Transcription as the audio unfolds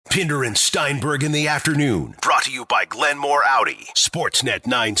Pinder and Steinberg in the afternoon. Brought to you by Glenmore Audi. Sportsnet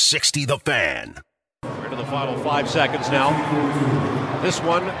 960 The Fan. We're into the final 5 seconds now. This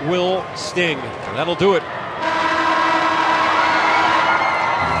one will sting. And that'll do it.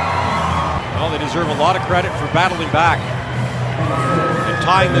 Well, they deserve a lot of credit for battling back and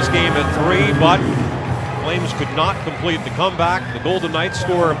tying this game at 3, but Flames could not complete the comeback. The Golden Knights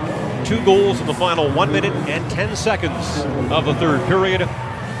score 2 goals in the final 1 minute and 10 seconds of the third period.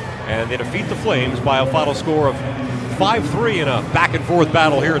 And they defeat the Flames by a final score of 5-3 in a back-and-forth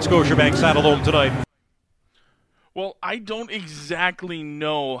battle here at Scotiabank Saddledome tonight. Well, I don't exactly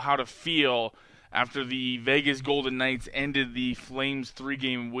know how to feel after the Vegas Golden Knights ended the Flames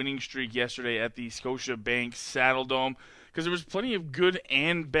 3-game winning streak yesterday at the Scotiabank Saddledome, because there was plenty of good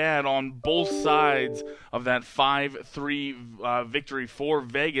and bad on both sides of that 5-3 victory for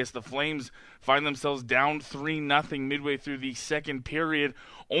Vegas. The Flames find themselves down 3-0 midway through the second period,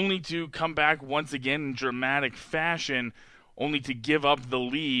 only to come back once again in dramatic fashion, only to give up the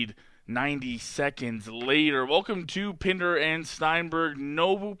lead 90 seconds later. Welcome to Pinder and Steinberg.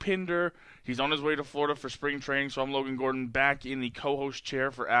 Nobu Pinder, he's on his way to Florida for spring training, so I'm Logan Gordon back in the co-host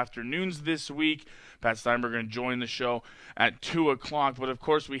chair for afternoons this week. Pat Steinberg going to join the show at 2 o'clock, but of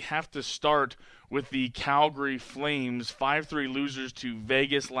course we have to start with the Calgary Flames, 5-3 losers to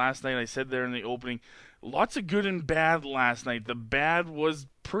Vegas last night. I said there in the opening, lots of good and bad last night. The bad was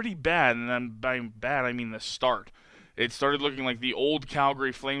pretty bad, and by bad I mean the start. It started looking like the old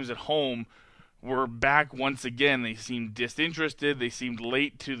Calgary Flames at home were back once again. They seemed disinterested. They seemed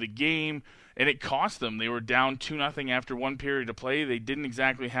late to the game, and it cost them. They were down 2-0 after one period of play. They didn't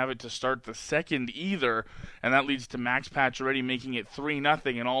exactly have it to start the second either, and that leads to Max Pacioretty making it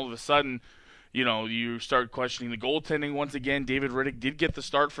 3-0, and all of a sudden, you start questioning the goaltending once again. David Rittich did get the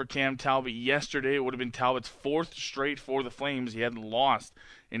start for Cam Talbot yesterday. It would have been Talbot's 4th straight for the Flames. He hadn't lost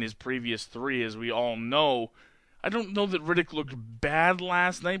in his previous 3, as we all know. I don't know that Rittich looked bad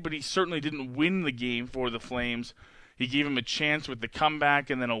last night, but he certainly didn't win the game for the Flames. He gave him a chance with the comeback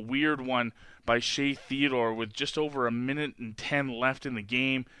and then a weird one by Shea Theodore with just over 1 minute and 10 left in the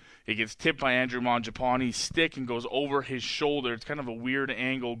game. It gets tipped by Andrew Mangiapane's stick and goes over his shoulder. It's kind of a weird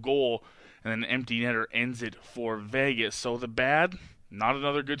angle goal, and then an empty netter ends it for Vegas. So the bad, not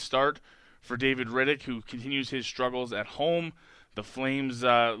another good start for David Rittich, who continues his struggles at home. The Flames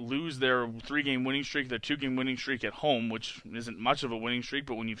lose their 3-game winning streak, their 2-game winning streak at home, which isn't much of a winning streak,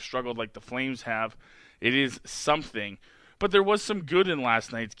 but when you've struggled like the Flames have, it is something. But there was some good in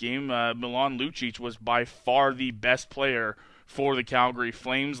last night's game. Milan Lucic was by far the best player for the Calgary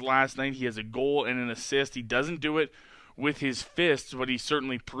Flames last night. He has a goal and an assist. He doesn't do it with his fists, but he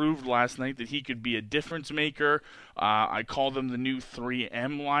certainly proved last night that he could be a difference maker. I call them the new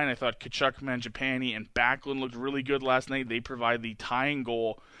 3M line. I thought Tkachuk, Mangiapane, and Backlund looked really good last night. They provide the tying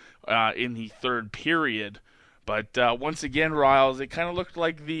goal in the third period. But once again, Riles, it kind of looked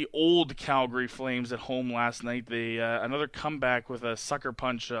like the old Calgary Flames at home last night. They another comeback with a sucker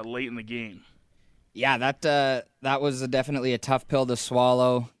punch late in the game. Yeah, that was definitely a tough pill to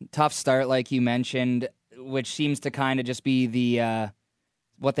swallow. Tough start, like you mentioned, which seems to kind of just be the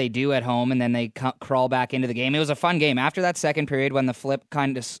what they do at home, and then they crawl back into the game. It was a fun game. After that second period, when the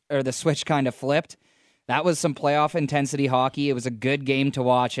switch kind of flipped, that was some playoff intensity hockey. It was a good game to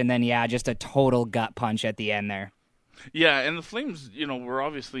watch, and then just a total gut punch at the end there. Yeah, and the Flames, were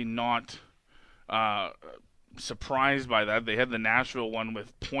obviously not surprised by that. They had the Nashville one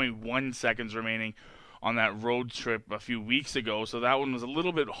with 0.1 seconds remaining on that road trip a few weeks ago, so that one was a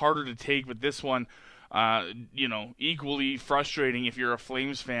little bit harder to take, but this one, equally frustrating if you're a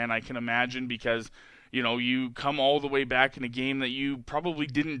Flames fan, I can imagine, because, you come all the way back in a game that you probably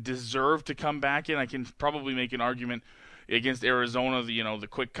didn't deserve to come back in. I can probably make an argument against Arizona, the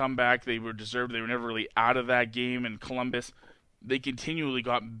quick comeback, they were deserved. They were never really out of that game. And Columbus, they continually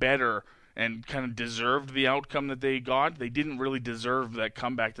got better and kind of deserved the outcome that they got. They didn't really deserve that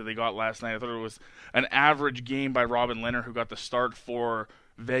comeback that they got last night. I thought it was an average game by Robin Lehner, who got the start for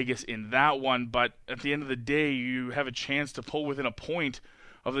Vegas in that one, but at the end of the day, you have a chance to pull within a point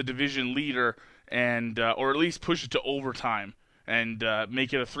of the division leader, and or at least push it to overtime and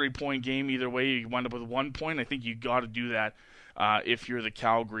make it a 3-point game. Either way, you wind up with 1 point. I think you got to do that if you're the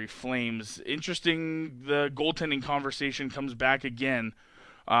Calgary Flames. Interesting, the goaltending conversation comes back again.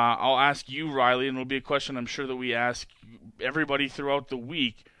 I'll ask you, Riley, and it'll be a question I'm sure that we ask everybody throughout the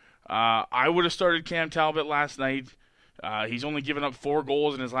week. I would have started Cam Talbot last night. He's only given up 4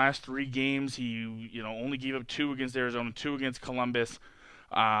 goals in his last 3 games. He, only gave up 2 against Arizona, 2 against Columbus.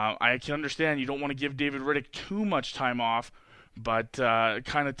 I can understand you don't want to give David Rittich too much time off, but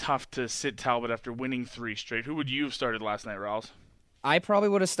kind of tough to sit Talbot after winning 3 straight. Who would you have started last night, Rouse? I probably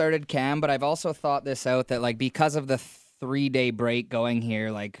would have started Cam, but I've also thought this out that like because of the 3-day break going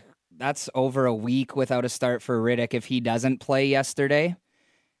here, like that's over a week without a start for Rittich if he doesn't play yesterday.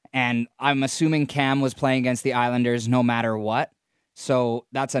 And I'm assuming Cam was playing against the Islanders no matter what. So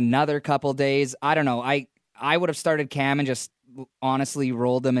that's another couple days. I don't know. I would have started Cam and just honestly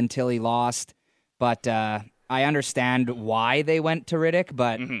rolled him until he lost. But I understand why they went to Rittich.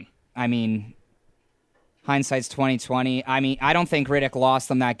 But, I mean, hindsight's 20/20. I mean, I don't think Rittich lost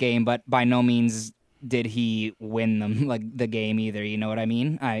them that game, but by no means did he win them like the game either. You know what I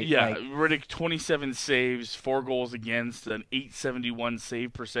mean? Rittich 27 saves, 4 goals against, an .871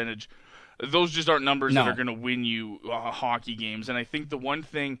 save percentage. Those just aren't numbers that are going to win you hockey games. And I think the one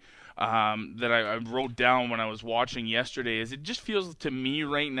thing that I wrote down when I was watching yesterday is it just feels to me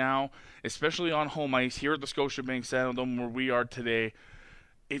right now, especially on home ice here at the Scotiabank Saddledome where we are today,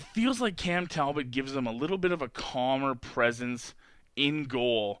 it feels like Cam Talbot gives them a little bit of a calmer presence in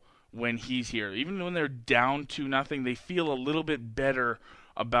goal when he's here. Even when they're down 2-0, they feel a little bit better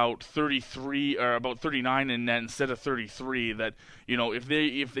about 33 or about 39 in net instead of 33. That, you know, if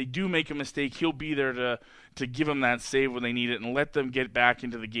they do make a mistake, he'll be there to give them that save when they need it and let them get back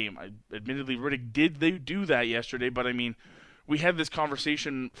into the game. Admittedly, Rittich did do that yesterday, but I mean, we had this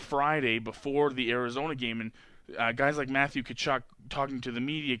conversation Friday before the Arizona game, and guys like Matthew Tkachuk talking to the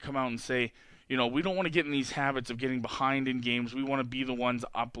media come out and say, you know, we don't want to get in these habits of getting behind in games. We want to be the ones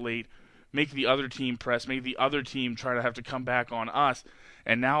up late, make the other team press, make the other team try to have to come back on us.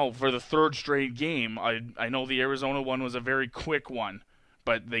 And now for the third straight game, I know the Arizona one was a very quick one,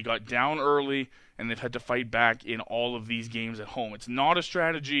 but they got down early and they've had to fight back in all of these games at home. It's not a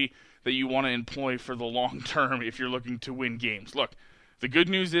strategy that you want to employ for the long term if you're looking to win games. Look, the good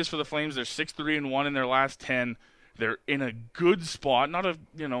news is for the Flames, they're 6-3-1 in their last 10. They're in a good spot, not a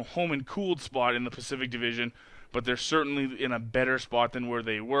home and cooled spot in the Pacific Division, but they're certainly in a better spot than where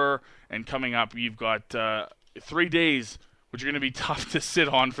they were. And coming up, you've got 3 days, which are going to be tough to sit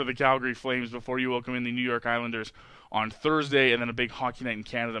on for the Calgary Flames before you welcome in the New York Islanders on Thursday, and then a big Hockey Night in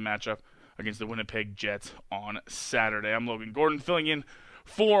Canada matchup against the Winnipeg Jets on Saturday. I'm Logan Gordon filling in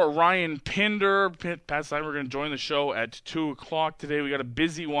for Ryan Pinder. Pat Stein, we're going to join the show at 2 o'clock today. We got a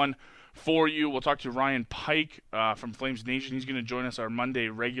busy one for you. We'll talk to Ryan Pike from Flames Nation. He's going to join us our Monday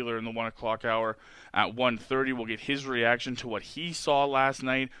regular in the 1 o'clock hour at 1:30. We'll get his reaction to what he saw last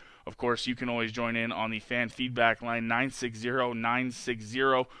night. Of course, you can always join in on the fan feedback line,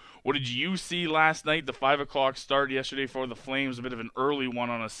 960-960. What did you see last night? The 5 o'clock start yesterday for the Flames, a bit of an early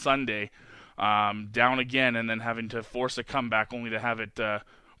one on a Sunday. Down again and then having to force a comeback only to have it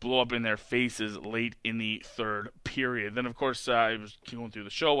blow up in their faces late in the third period. Then, of course, I was going through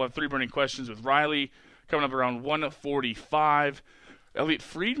the show. We'll have 3 burning questions with Riley coming up around 1:45. Elliot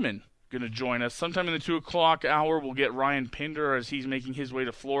Friedman going to join us. Sometime in the 2 o'clock hour, we'll get Ryan Pinder as he's making his way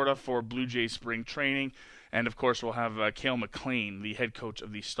to Florida for Blue Jays spring training. And, of course, we'll have Cale McLean, the head coach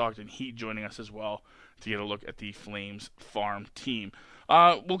of the Stockton Heat, joining us as well to get a look at the Flames farm team.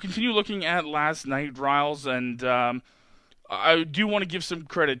 We'll continue looking at last night, Riles, and I do want to give some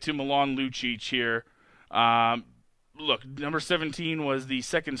credit to Milan Lucic here. Look, number 17 was the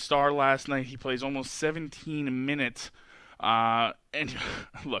second star last night. He plays almost 17 minutes. And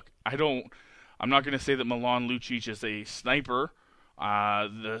look, I'm not going to say that Milan Lucic is a sniper.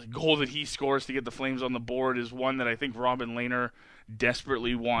 The goal that he scores to get the Flames on the board is one that I think Robin Lehner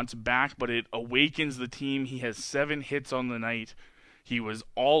desperately wants back, but it awakens the team. He has 7 hits on the night. He was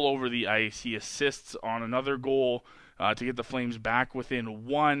all over the ice. He assists on another goal to get the Flames back within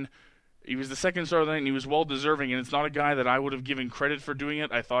 1. He was the second star of the night, and he was well-deserving, and it's not a guy that I would have given credit for doing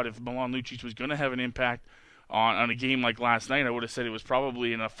it. I thought if Milan Lucic was going to have an impact on a game like last night, I would have said it was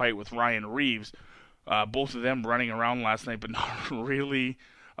probably in a fight with Ryan Reeves. Both of them running around last night, but not really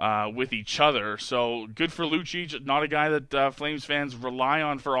with each other. So good for Lucic. Not a guy that Flames fans rely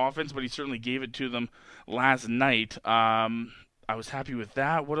on for offense, but he certainly gave it to them last night. I was happy with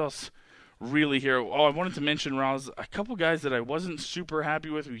that. What else really here? Oh, I wanted to mention, Rouse, a couple guys that I wasn't super happy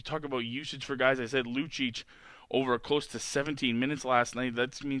with. We talk about usage for guys. I said Lucic over close to 17 minutes last night.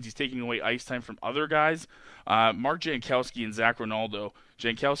 That means he's taking away ice time from other guys. Mark Jankowski and Zach Ronaldo.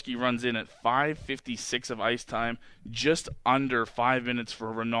 Jankowski runs in at 5:56 of ice time, just under 5 minutes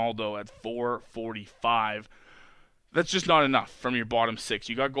for Ronaldo at 4:45. That's just not enough from your bottom 6.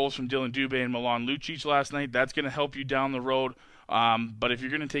 You got goals from Dylan Dubé and Milan Lucic last night. That's going to help you down the road. But if you're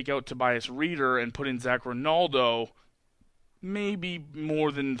going to take out Tobias Reeder and put in Zach Ronaldo, maybe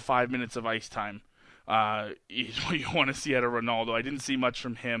more than 5 minutes of ice time is what you want to see out of Ronaldo. I didn't see much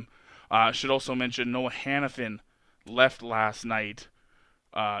from him. Should also mention Noah Hanifin left last night.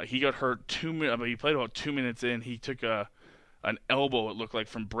 He got hurt 2 minutes. He played about 2 minutes in. He took a an elbow, it looked like,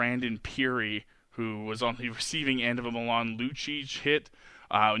 from Brandon Peary, who was on the receiving end of a Milan Lucic hit.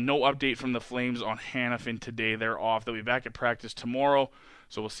 No update from the Flames on Hanifin today. They're off. They'll be back at practice tomorrow,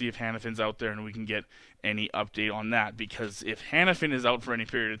 so we'll see if Hanifin's out there and we can get any update on that, because if Hanifin is out for any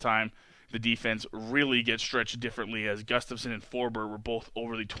period of time, the defense really gets stretched differently, as Gustafsson and Forbort were both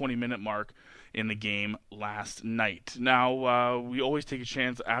over the 20-minute mark in the game last night. Now, we always take a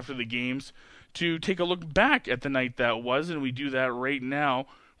chance after the games to take a look back at the night that was, and we do that right now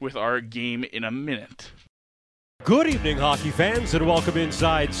with our Game in a Minute. Good evening, hockey fans, and welcome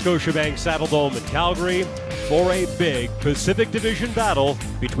inside Scotiabank Saddledome in Calgary for a big Pacific Division battle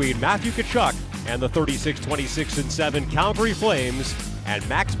between Matthew Tkachuk and the 36-26-7 Calgary Flames and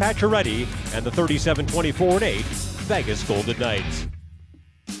Max Pacioretty and the 37-24-8 Vegas Golden Knights.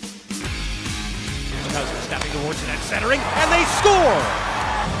 Here's Cousins stepping towards the net, centering, and they score!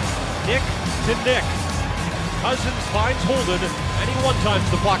 Nick to Nick. Cousins finds Holden, and he one-times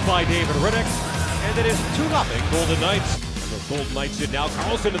the block by David Rittich. And it is 2-0 Golden Knights. And the Golden Knights in now.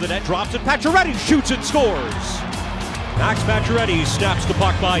 Carlson to the net, drops it. Pacioretty shoots and scores. Max Pacioretty snaps the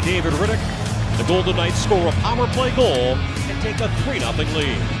puck by David Rittich. The Golden Knights score a power play goal and take a 3-0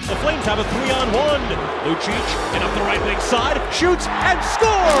 lead. The Flames have a 3-on-1. Lucic, and up the right wing side, shoots and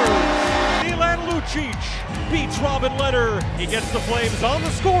scores! Milan Lucic beats Robin Lehner. He gets the Flames on the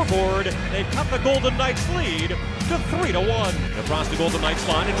scoreboard. They've cut the Golden Knights lead to 3-1. Across the Golden Knights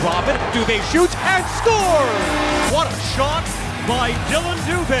line and drop it. Dubé shoots and scores! What a shot by Dylan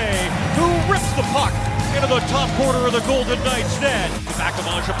Dubé, who rips the puck into the top corner of the Golden Knights net. Back to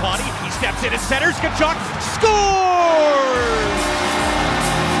Mangiapane. He steps in and centers. Tkachuk scores!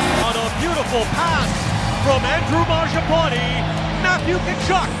 On a beautiful pass from Andrew Mangiapane, Matthew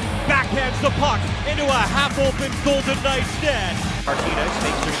Tkachuk backhands the puck into a half-open Golden Knights net. Martinez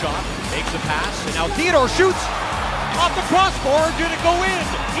takes the shot, makes a pass, and now Theodore shoots off the crossbar. Did it go in?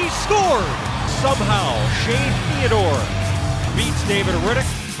 He scored! Somehow, Shane Theodore beats David Rittich.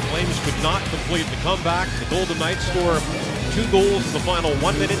 Flames could not complete the comeback. The Golden Knights score 2 goals in the final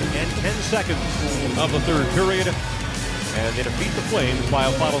 1 minute and 10 seconds of the third period. And they defeat the Flames by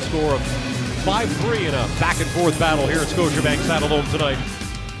a final score of 5-3 in a back-and-forth battle here at Scotiabank Saddledome tonight.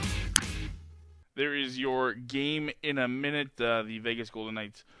 There is your Game in a Minute. The Vegas Golden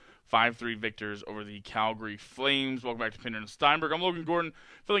Knights 5-3 victors over the Calgary Flames. Welcome back to Pinder and Steinberg. I'm Logan Gordon,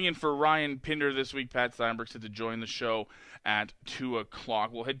 filling in for Ryan Pinder this week. Pat Steinberg said to join the show at 2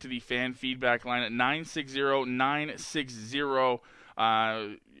 o'clock. We'll head to the fan feedback line at 960-960.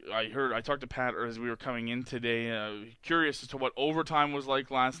 I talked to Pat as we were coming in today. Curious as to what overtime was like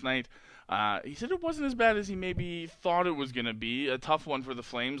last night. He said it wasn't as bad as he maybe thought it was going to be. A tough one for the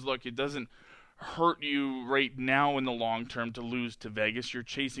Flames. Look, it doesn't hurt you right now in the long term to lose to Vegas. You're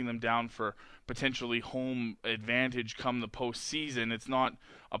chasing them down for potentially home advantage come the postseason. It's not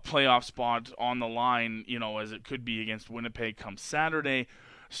a playoff spot on the line, as it could be against Winnipeg come Saturday.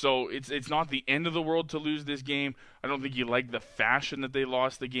 So it's not the end of the world to lose this game. I don't think you like the fashion that they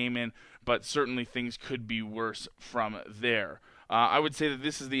lost the game in, but certainly things could be worse from there. I would say that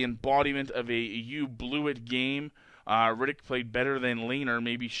this is the embodiment of a you blew it game. Rittich played better than Lehner.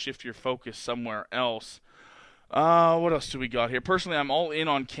 Maybe shift your focus somewhere else. What else do we got here? Personally, I'm all in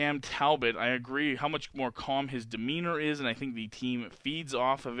on Cam Talbot. I agree how much more calm his demeanor is, and I think the team feeds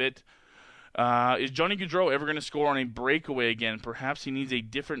off of it. Is Johnny Gaudreau ever going to score on a breakaway again? Perhaps he needs a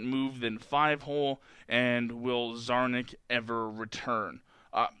different move than 5-hole, and will Zarnik ever return?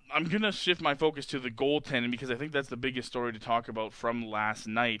 I'm going to shift my focus to the goaltending because I think that's the biggest story to talk about from last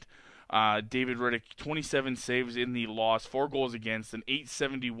night. David Rittich, 27 saves in the loss, 4 goals against, an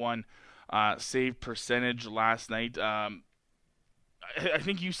 .871 save percentage last night. I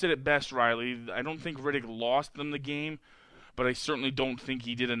think you said it best, Riley. I don't think Rittich lost them the game, but I certainly don't think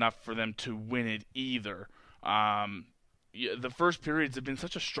he did enough for them to win it either. The first periods have been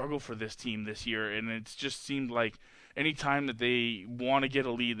such a struggle for this team this year, and it's just seemed like any time that they want to get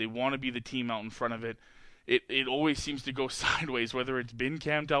a lead, they want to be the team out in front of it, it always seems to go sideways, whether it's been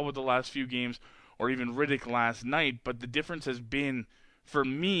Cam Talbot the last few games or even Rittich last night. But the difference has been, for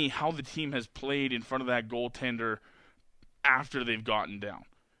me, how the team has played in front of that goaltender after they've gotten down.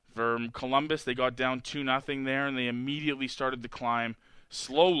 From Columbus, they got down 2-0 there, and they immediately started to climb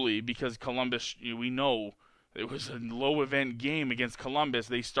slowly because Columbus, we know, it was a low-event game against Columbus.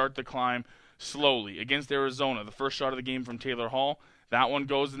 They start to climb slowly. Against Arizona, the first shot of the game from Taylor Hall, that one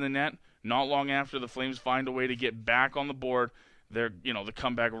goes in the net. Not long after, the Flames find a way to get back on the board. They're, the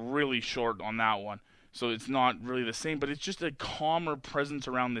comeback really short on that one. So it's not really the same, but it's just a calmer presence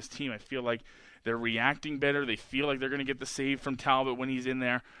around this team. I feel like They're reacting better. They feel like they're going to get the save from Talbot when he's in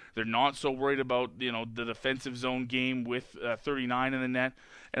there. They're not so worried about, the defensive zone game with 39 in the net.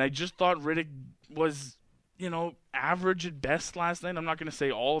 And I just thought Rittich was, average at best last night. I'm not going to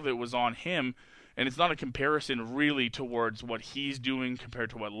say all of it was on him. And it's not a comparison really towards what he's doing compared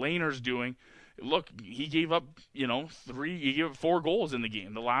to what Lehner's doing. Look, he gave up, he gave up 4 goals in the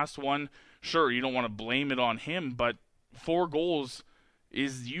game. The last one, sure, you don't want to blame it on him, but 4 goals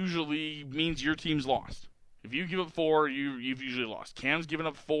usually means your team's lost. If you give up 4, you've usually lost. Cam's given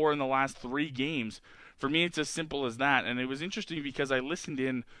up 4 in the last 3 games. For me, it's as simple as that. And it was interesting because I listened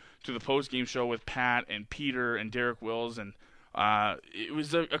in to the post-game show with Pat and Peter and Derek Wills, and it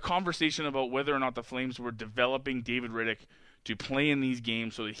was a conversation about whether or not the Flames were developing David Rittich to play in these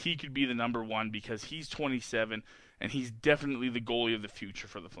games so that he could be the number 1, because he's 27 and he's definitely the goalie of the future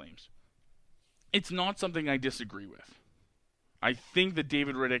for the Flames. It's not something I disagree with. I think that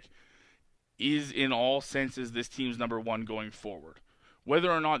David Rittich is, in all senses, this team's number 1 going forward. Whether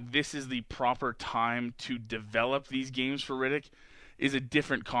or not this is the proper time to develop these games for Rittich is a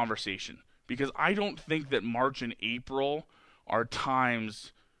different conversation, because I don't think that March and April are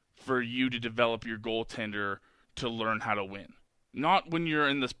times for you to develop your goaltender to learn how to win. Not when you're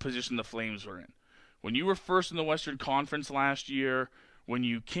in this position the Flames were in. When you were first in the Western Conference last year, when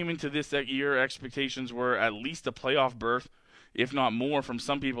you came into this year, expectations were at least a playoff berth, if not more, from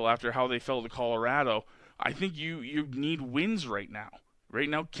some people after how they fell to Colorado. I think you need wins right now. Right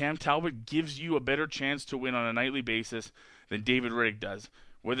now, Cam Talbot gives you a better chance to win on a nightly basis than David Rittich does.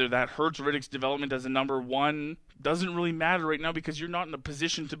 Whether that hurts Rittich's development as a number 1 doesn't really matter right now, because you're not in a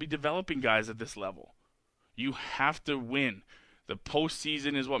position to be developing guys at this level. You have to win. The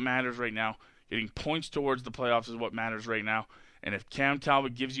postseason is what matters right now. Getting points towards the playoffs is what matters right now. And if Cam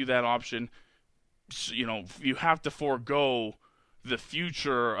Talbot gives you that option, you have to forego the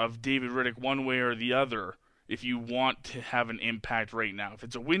future of David Rittich one way or the other if you want to have an impact right now. If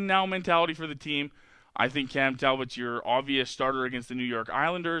it's a win-now mentality for the team, I think Cam Talbot's your obvious starter against the New York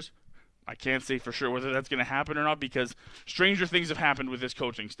Islanders. I can't say for sure whether that's going to happen or not, because stranger things have happened with this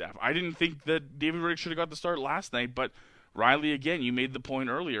coaching staff. I didn't think that David Rittich should have got the start last night, but Riley, again, you made the point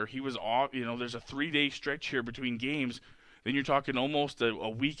earlier. He was off. There's a 3-day stretch here between games. Then you're talking almost a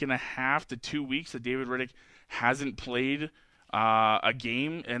week and a half to 2 weeks that David Rittich hasn't played a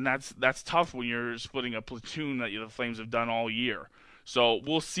game, and that's tough when you're splitting a platoon that the Flames have done all year. So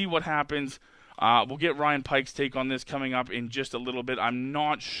we'll see what happens. We'll get Ryan Pike's take on this coming up in just a little bit. I'm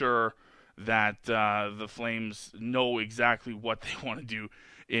not sure that the Flames know exactly what they want to do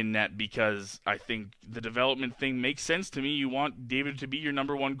in net, because I think the development thing makes sense to me. You want David to be your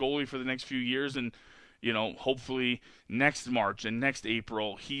number 1 goalie for the next few years, and hopefully next March and next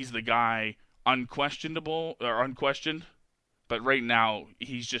April he's the guy, unquestioned. But right now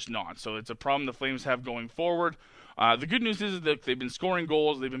he's just not. So it's a problem the Flames have going forward. The good news is that they've been scoring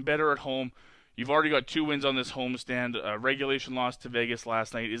goals. They've been better at home. You've already got 2 wins on this homestand. A regulation loss to Vegas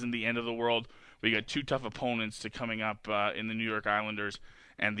last night isn't the end of the world. We got 2 tough opponents coming up in the New York Islanders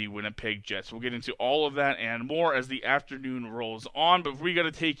and the Winnipeg Jets. We'll get into all of that and more as the afternoon rolls on. But we got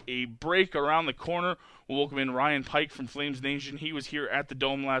to take a break around the corner. We'll welcome in Ryan Pike from Flames Nation. He was here at the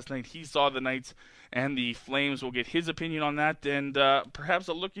Dome last night. He saw the Knights and the Flames. We'll get his opinion on that, and perhaps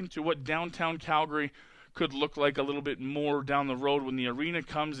a look into what downtown Calgary could look like a little bit more down the road when the arena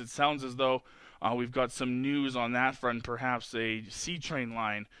comes. It sounds as though we've got some news on that front, perhaps a C-train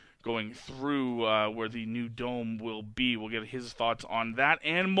line going through where the new Dome will be. We'll get his thoughts on that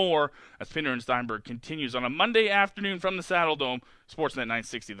and more as Pinder and Steinberg continues on a Monday afternoon from the Saddle Dome. Sportsnet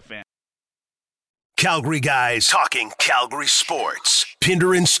 960, The Fan. Calgary guys talking Calgary sports.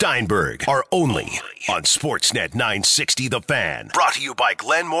 Pinder and Steinberg are only on Sportsnet 960 The Fan. Brought to you by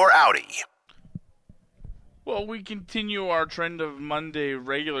Glenmore Audi. Well, we continue our trend of Monday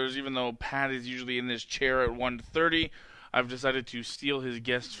regulars, even though Pat is usually in this chair at 1:30. I've decided to steal his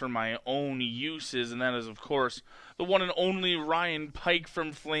guests for my own uses, and that is, of course, the one and only Ryan Pike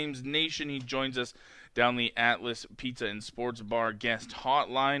from Flames Nation. He joins us down the Atlas Pizza and Sports Bar guest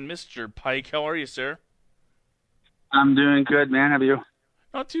hotline. Mr. Pike, how are you, sir? I'm doing good, man. How are you?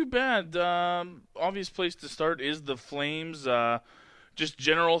 Not too bad. Obvious place to start is the Flames. Just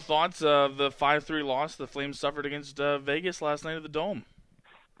general thoughts of the 5-3 loss the Flames suffered against Vegas last night at the Dome.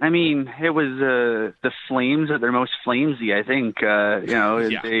 I mean, it was the Flames at their most flamesy, I think. Yeah.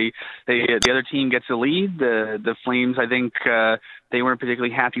 The other team gets a lead. The Flames, I think, they weren't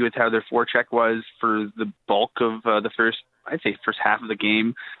particularly happy with how their forecheck was for the bulk of the first I'd say, first half of the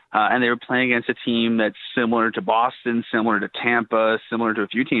game. And they were playing against a team that's similar to Boston, similar to Tampa, similar to a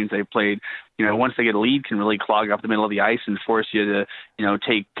few teams they've played. Once they get a lead, can really clog up the middle of the ice and force you to,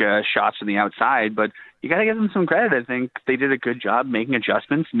 take shots from the outside. But you got to give them some credit. I think they did a good job making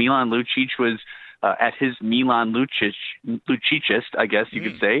adjustments. Milan Lucic was at his Milan Lucicist, I guess you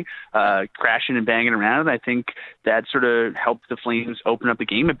could say, crashing and banging around. I think that sort of helped the Flames open up the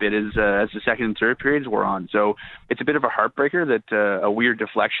game a bit as the second and third periods were on. So it's a bit of a heartbreaker that a weird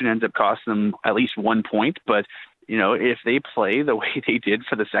deflection ends up costing them at least 1 point. But, if they play the way they did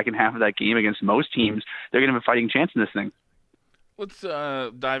for the second half of that game against most teams, they're going to have a fighting chance in this thing. Let's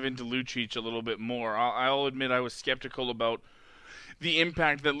dive into Lucic a little bit more. I'll admit I was skeptical about the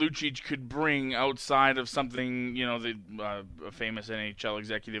impact that Lucic could bring outside of something, a famous NHL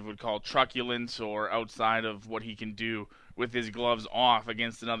executive would call truculence, or outside of what he can do with his gloves off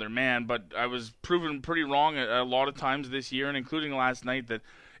against another man. But I was proven pretty wrong a lot of times this year, and including last night, that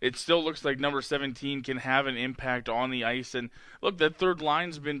it still looks like number 17 can have an impact on the ice. And look, that third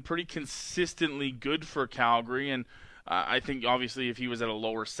line's been pretty consistently good for Calgary, and I think obviously if he was at a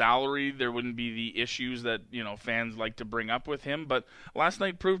lower salary, there wouldn't be the issues that fans like to bring up with him. But last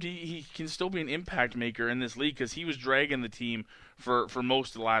night proved he can still be an impact maker in this league, because he was dragging the team for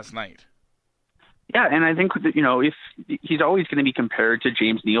most of last night. Yeah, and I think that, if he's always going to be compared to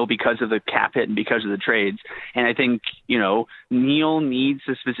James Neal because of the cap hit and because of the trades. And I think, Neal needs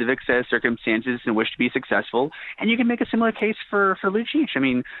a specific set of circumstances in which to be successful. And you can make a similar case for Lucic. I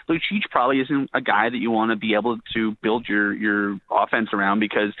mean, Lucic probably isn't a guy that you want to be able to build your offense around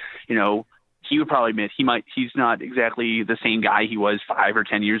because, he would probably admit he's not exactly the same guy he was 5 or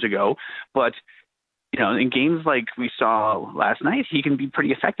 10 years ago. But in games like we saw last night, he can be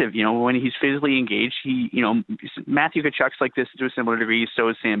pretty effective. When he's physically engaged, Matthew Tkachuk's like this to a similar degree, so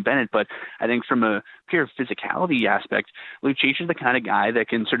is Sam Bennett. But I think from a pure physicality aspect, Lucic is the kind of guy that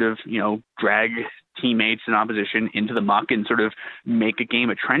can sort of, drag teammates and opposition into the muck and sort of make a game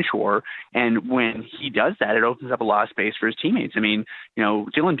a trench war. And when he does that, it opens up a lot of space for his teammates. I mean,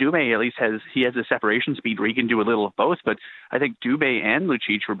 Dylan Dubé at least has the separation speed where he can do a little of both. But I think Dubé and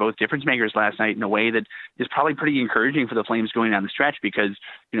Lucic were both difference makers last night in a way that is probably pretty encouraging for the Flames going down the stretch because,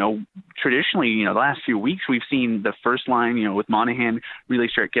 traditionally, the last few weeks we've seen the first line, with Monahan really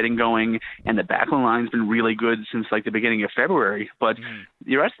start getting going, and the backline line's been really good since like the beginning of February. But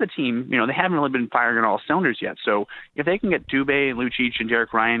the rest of the team, they haven't really been firing on all cylinders yet. So if they can get Dubé, Lucic, and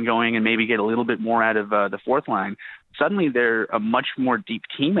Derek Ryan going and maybe get a little bit more out of the fourth line, suddenly they're a much more deep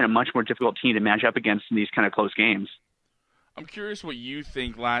team and a much more difficult team to match up against in these kind of close games. I'm curious what you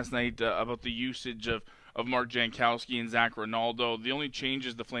think last night about the usage of Mark Jankowski and Zach Ronaldo. The only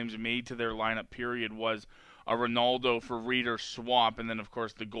changes the Flames made to their lineup period was a Ronaldo for Reeder swap, and then, of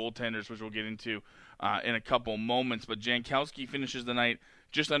course, the goaltenders, which we'll get into in a couple moments. But Jankowski finishes the night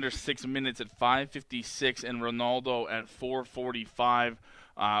just under 6 minutes at 5:56, and Ronaldo at 4:45.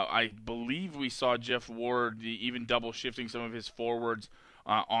 I believe we saw Jeff Ward even double shifting some of his forwards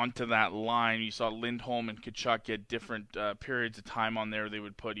onto that line. You saw Lindholm and Tkachuk get different periods of time on there. They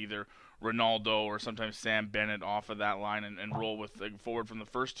would put either Ronaldo or sometimes Sam Bennett off of that line and roll with forward from the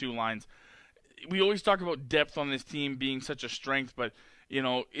first two lines. We always talk about depth on this team being such a strength, but do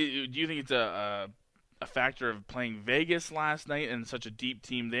you think it's a factor of playing Vegas last night and such a deep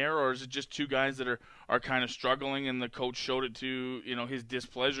team there, or is it just two guys that are kind of struggling and the coach showed it to his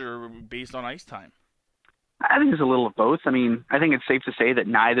displeasure based on ice time? I think it's a little of both. I mean, I think it's safe to say that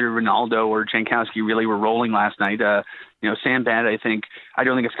neither Ronaldo or Jankowski really were rolling last night. Sam Bennett, I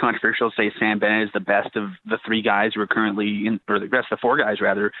don't think it's controversial to say Sam Bennett is the best of the three guys who are currently in, or the best of the four guys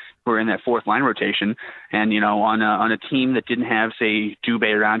rather, who are in that fourth line rotation. And, on a team that didn't have, say,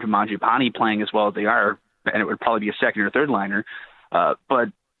 Dubé or Andre Mangiapane playing as well as they are, and it would probably be a second or third liner. But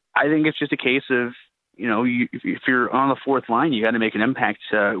I think it's just a case of, if you're on the fourth line, you got to make an impact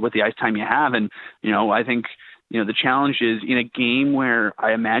with the ice time you have. And, I think, the challenge is in a game where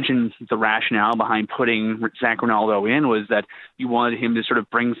I imagine the rationale behind putting Zach Ronaldo in was that you wanted him to sort of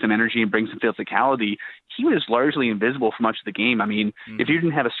bring some energy and bring some physicality. He was largely invisible for much of the game. I mean, if you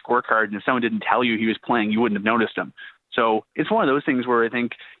didn't have a scorecard and if someone didn't tell you he was playing, you wouldn't have noticed him. So it's one of those things where I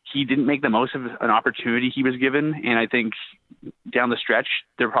think he didn't make the most of an opportunity he was given. And I think down the stretch,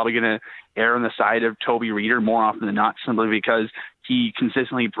 they're probably going to err on the side of Toby Reeder more often than not, simply because he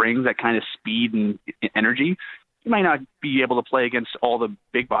consistently brings that kind of speed and energy. He might not be able to play against all the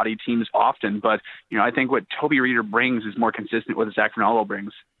big body teams often, but, I think what Toby Reeder brings is more consistent with what Zach Ronaldo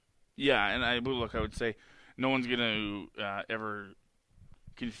brings. Yeah, and I would say no one's going to ever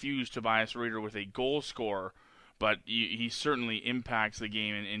confuse Tobias Reeder with a goal scorer. but he certainly impacts the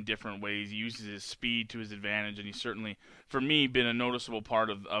game in different ways. He uses his speed to his advantage, and he's certainly, for me, been a noticeable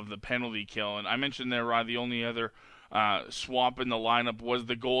part of the penalty kill. And I mentioned there, Rod, the only other swap in the lineup was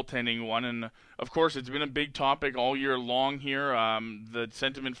the goaltending one, and of course it's been a big topic all year long here. The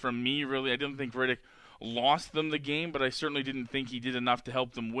sentiment from me, really, I didn't think Rittich lost them the game, but I certainly didn't think he did enough to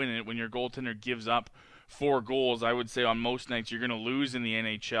help them win it. When your goaltender gives up 4 goals, I would say on most nights you're going to lose in the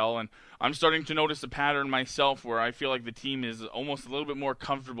NHL, and I'm starting to notice a pattern myself where I feel like the team is almost a little bit more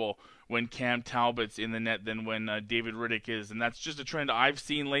comfortable when Cam Talbot's in the net than when David Rittich is, and that's just a trend I've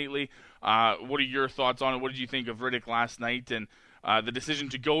seen lately. What are your thoughts on it? What did you think of Rittich last night and the decision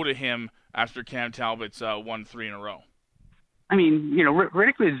to go to him after Cam Talbot's won 3 in a row? I mean,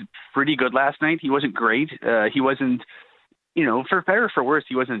 Rittich was pretty good last night. He wasn't great. He wasn't, for better or for worse,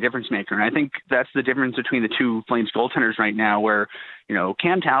 he wasn't a difference maker. And I think that's the difference between the two Flames goaltenders right now where,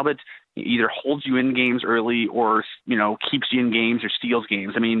 Cam Talbot either holds you in games early or, keeps you in games or steals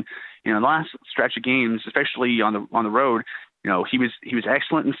games. I mean, the last stretch of games, especially on the road, he was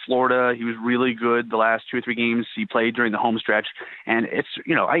excellent in Florida. He was really good the last 2 or 3 games he played during the home stretch. And it's,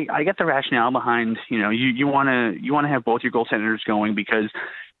 I get the rationale behind, you want to have both your goaltenders going because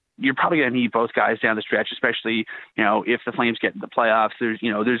you're probably going to need both guys down the stretch, especially, if the Flames get in the playoffs. There's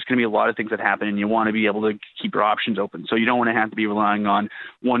going to be a lot of things that happen, and you want to be able to keep your options open. So you don't want to have to be relying on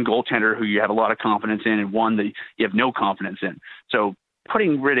one goaltender who you have a lot of confidence in and one that you have no confidence in. So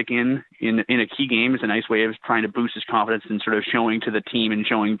putting Rittich in a key game is a nice way of trying to boost his confidence and sort of showing to the team and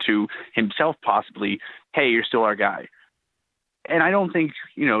showing to himself possibly, hey, you're still our guy. And I don't think,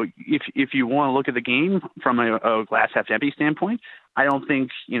 if you want to look at the game from a glass half empty standpoint, I don't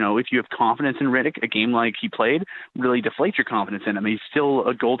think, if you have confidence in Rittich, a game like he played really deflates your confidence in him. He's still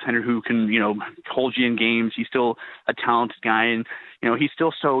a goaltender who can, hold you in games. He's still a talented guy. And, he's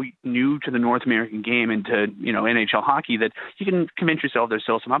still so new to the North American game and to, NHL hockey that you can convince yourself there's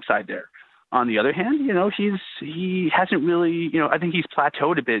still some upside there. On the other hand, he hasn't really, I think he's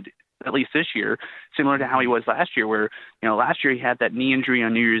plateaued a bit, at least this year, similar to how he was last year, where, last year he had that knee injury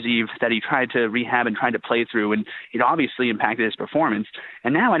on New Year's Eve that he tried to rehab and tried to play through, and it obviously impacted his performance.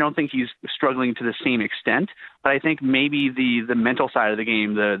 And now I don't think he's struggling to the same extent, but I think maybe the mental side of the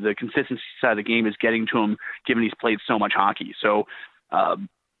game, the consistency side of the game is getting to him, given he's played so much hockey. So,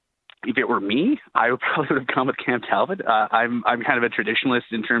 if it were me, I probably would have gone with Cam Talbot. I'm kind of a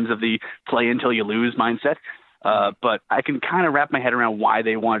traditionalist in terms of the play until you lose mindset. But I can kind of wrap my head around why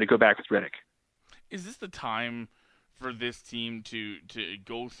they wanted to go back with Rittich. Is this the time for this team to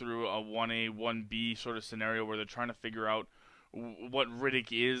go through a 1A, 1B sort of scenario where they're trying to figure out what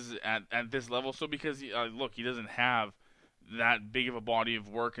Rittich is at this level? So because, look, he doesn't have that big of a body of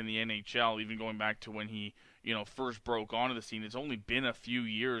work in the NHL, even going back to when he, first broke onto the scene. It's only been a few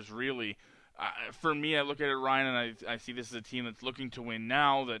years, really. For me, I look at it, Ryan, and I see this as a team that's looking to win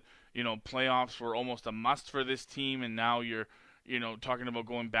now, that, playoffs were almost a must for this team, and now you're, talking about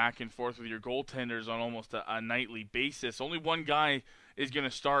going back and forth with your goaltenders on almost a nightly basis. Only one guy is going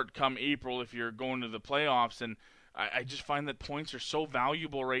to start come April if you're going to the playoffs, and I just find that points are so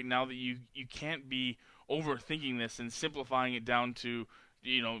valuable right now that you can't be overthinking this and simplifying it down to,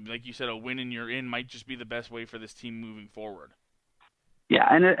 like you said, a win and you're in might just be the best way for this team moving forward. Yeah,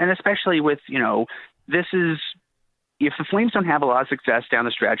 and especially with, this is, if the Flames don't have a lot of success down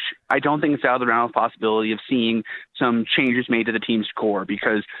the stretch, I don't think it's out of the realm of possibility of seeing some changes made to the team's core,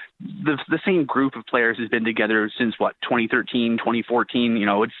 because the same group of players has been together since 2013,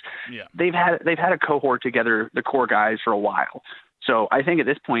 2014. They've had a cohort together, the core guys, for a while. So I think at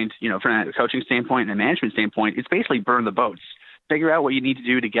this point, from a coaching standpoint and a management standpoint, it's basically burn the boats. Figure out what you need to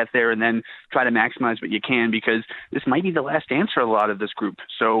do to get there and then try to maximize what you can, because this might be the last dance for a lot of this group.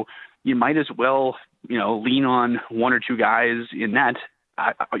 So you might as well, lean on one or two guys in that.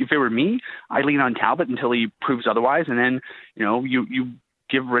 If it were me, I'd lean on Talbot until he proves otherwise. And then, you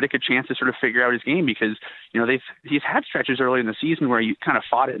give Rittich a chance to sort of figure out his game, because, he's had stretches early in the season where he kind of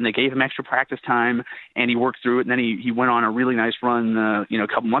fought it and they gave him extra practice time and he worked through it. And then he went on a really nice run, a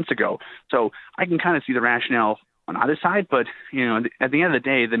couple months ago. So I can kind of see the rationale on either side, but at the end of the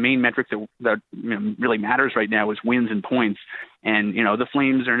day, the main metric that really matters right now is wins and points. And the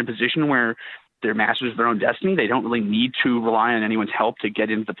Flames are in a position where they're masters of their own destiny. They don't really need to rely on anyone's help to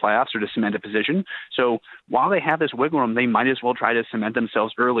get into the playoffs or to cement a position. So while they have this wiggle room, they might as well try to cement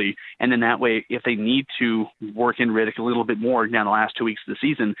themselves early. And then that way, if they need to work in Rittich a little bit more down the last 2 weeks of the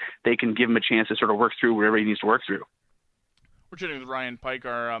season, they can give him a chance to sort of work through whatever he needs to work through. We're chatting with Ryan Pike,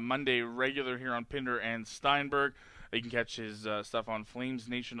 our Monday regular here on Pinder and Steinberg. You can catch his stuff on Flames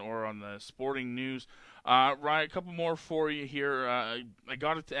Nation or on the Sporting News. Ryan, a couple more for you here. I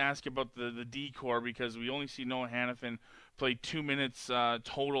got to ask about the D-core because we only see Noah Hanifin play 2 minutes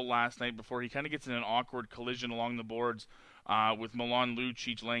total last night before he kind of gets in an awkward collision along the boards with Milan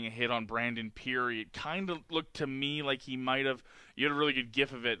Lucic laying a hit on Brandon Peary. It kind of looked to me like he might have, you had a really good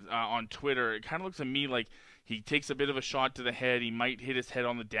gif of it on Twitter. It kind of looks to me like he takes a bit of a shot to the head. He might hit his head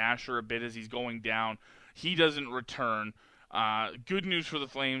on the dasher a bit as he's going down. He doesn't return. Good news for the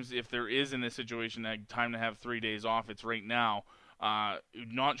Flames if there is in this situation a time to have 3 days off. It's right now.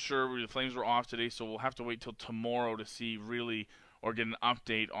 Not sure. The Flames were off today, so we'll have to wait till tomorrow to see really or get an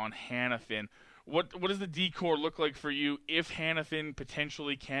update on Hanifin. What does the D-core look like for you if Hanifin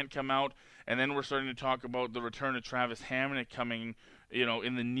potentially can't come out? And then we're starting to talk about the return of Travis Hamonic coming,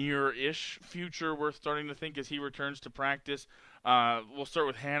 in the near-ish future. We're starting to think as he returns to practice. We'll start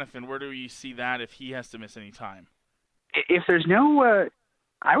with Hanifin. Where do you see that if he has to miss any time? If there's no,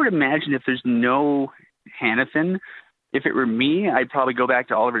 I would imagine if there's no Hanifin, if it were me, I'd probably go back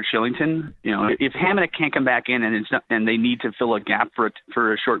to Oliver Shillington. If Hamonic can't come back in and they need to fill a gap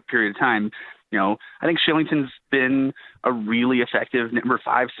for a short period of time, I think Shillington's been a really effective number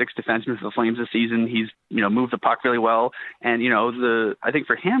 5-6 defenseman for the Flames this season. He's, moved the puck really well. And, I think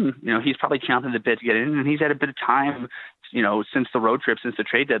for him, he's probably chomping at the bit to get in, and he's had a bit of time, since the road trip, since the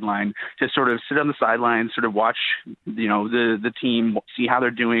trade deadline, to sort of sit on the sidelines, sort of watch, the team, see how they're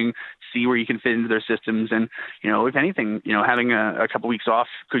doing, see where you can fit into their systems. And, if anything, having a couple weeks off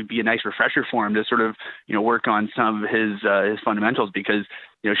could be a nice refresher for him to sort of, work on some of his fundamentals, because,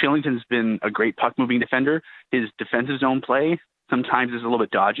 Shillington's been a great puck-moving defender. His defensive zone play sometimes is a little bit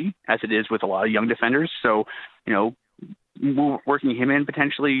dodgy, as it is with a lot of young defenders. So, working him in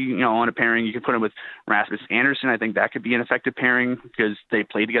potentially, on a pairing, you could put him with Rasmus Anderson. I think that could be an effective pairing because they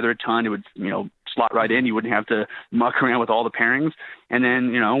play together a ton. It would, slot right in. You wouldn't have to muck around with all the pairings. And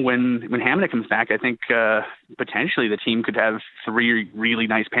then, when Hamonic comes back, I think potentially the team could have 3 really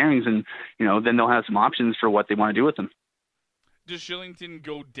nice pairings, and, then they'll have some options for what they want to do with them. Does Shillington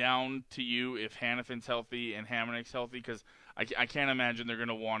go down to you if Hanifin's healthy and Hamonic's healthy? Because I can't imagine they're going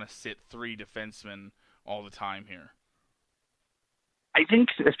to want to sit 3 defensemen all the time here. I think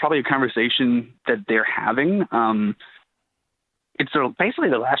it's probably a conversation that they're having. It's basically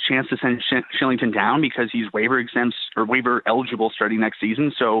the last chance to send Shillington down because he's waiver exempt or waiver eligible starting next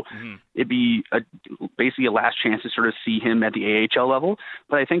season. So it'd be basically a last chance to sort of see him at the AHL level.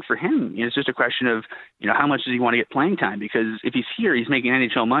 But I think for him, it's just a question of, how much does he want to get playing time? Because if he's here, he's making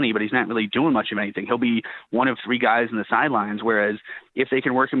NHL money, but he's not really doing much of anything. He'll be one of 3 guys in the sidelines. Whereas if they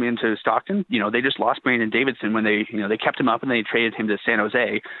can work him into Stockton, they just lost Brandon Davidson when they kept him up and they traded him to San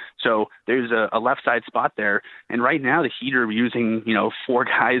Jose. So there's a left side spot there. And right now the Heat are using, 4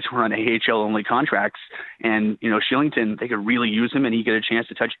 guys who are on AHL only contracts, and, Shillington, they could really use him and he get a chance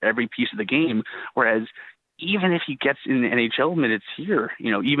to touch every piece of the game. Whereas even if he gets in NHL minutes here,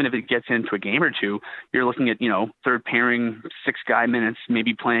 even if it gets into a game or two, you're looking at, third pairing, 6-guy minutes,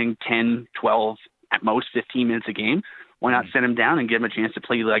 maybe playing 10, 12, at most 15 minutes a game. Why not send him down and give him a chance to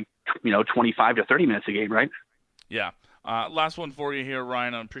play 25 to 30 minutes a game, right? Yeah. Last one for you here,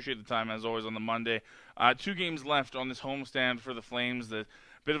 Ryan. I appreciate the time, as always, on the Monday. 2 games left on this homestand for the Flames. The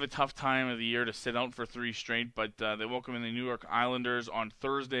bit of a tough time of the year to sit out for 3 straight, but they welcome in the New York Islanders on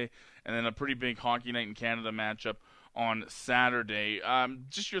Thursday, and then a pretty big Hockey Night in Canada matchup on Saturday.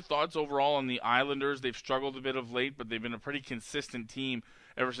 Just your thoughts overall on the Islanders. They've struggled a bit of late, but they've been a pretty consistent team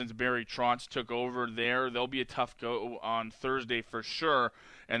ever since Barry Trotz took over there. They'll be a tough go on Thursday for sure.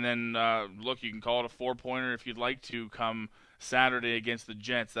 And then, look, you can call it a 4-pointer if you'd like to come Saturday against the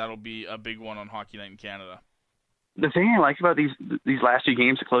Jets. That'll be a big one on Hockey Night in Canada. The thing I like about these last 2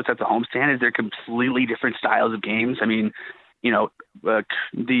 games to close out the homestand is they're completely different styles of games. I mean,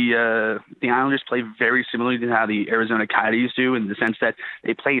 the Islanders play very similarly to how the Arizona Coyotes do, in the sense that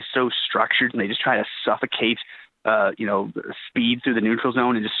they play so structured and they just try to suffocate speed through the neutral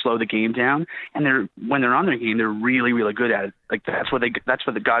zone and just slow the game down. And when they're on their game, they're really, really good at it. Like that's what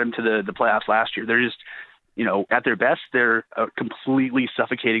got them to the playoffs last year. They're just, at their best, they're a completely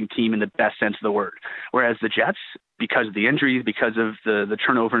suffocating team in the best sense of the word. Whereas the Jets, because of the injuries, because of the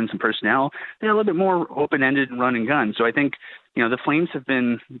turnover and some personnel, they're a little bit more open-ended and run and gun. So I think, the Flames have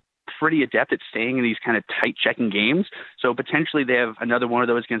been pretty adept at staying in these kind of tight checking games. So potentially they have another one of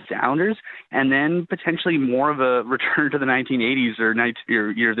those against the Islanders, and then potentially more of a return to the 1980s or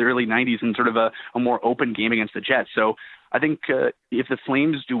the early 90s and sort of a more open game against the Jets. So I think if the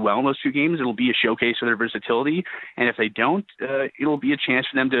Flames do well in those 2 games, it'll be a showcase for their versatility. And if they don't, it'll be a chance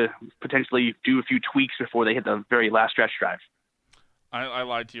for them to potentially do a few tweaks before they hit the very last stretch drive. I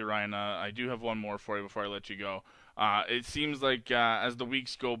lied to you, Ryan. I do have one more for you before I let you go. It seems like as the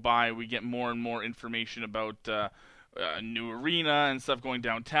weeks go by, we get more and more information about new arena and stuff going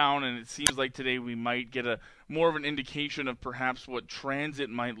downtown, and it seems like today we might get a more of an indication of perhaps what transit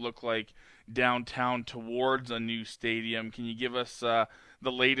might look like downtown towards a new stadium. Can you give us the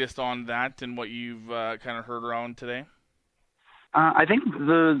latest on that and what you've kind of heard around today? I think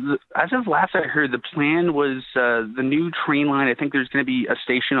as of last I heard, the plan was the new train line. I think there's going to be a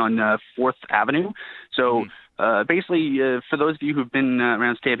station on 4th Avenue. So basically, for those of you who've been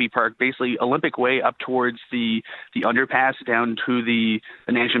around Stampede Park, basically Olympic Way up towards the underpass down to the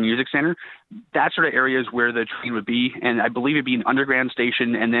National Music Center, that sort of area is where the train would be. And I believe it'd be an underground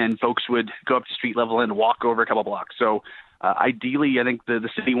station, and then folks would go up to street level and walk over a couple blocks. So ideally, I think the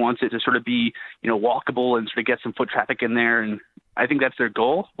city wants it to sort of be, walkable and sort of get some foot traffic in there. And I think that's their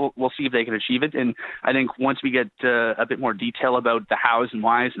goal. We'll see if they can achieve it. And I think once we get a bit more detail about the hows and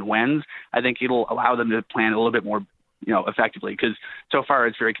whys and whens, I think it'll allow them to plan a little bit more, effectively, because so far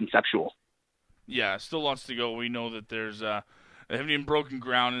it's very conceptual. Yeah, still lots to go. We know that there's they haven't even broken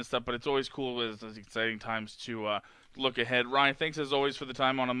ground and stuff, but it's always cool. It's exciting times to look ahead. Ryan, thanks as always for the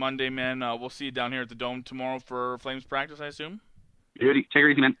time on a Monday, man. We'll see you down here at the Dome tomorrow for Flames practice, I assume. Beauty. Take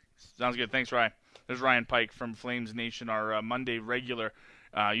it easy, man. Sounds good. Thanks, Ryan. There's Ryan Pike from Flames Nation, our Monday regular,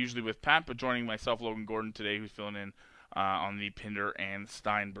 usually with Pat, but joining myself, Logan Gordon, today, who's filling in on the Pinder and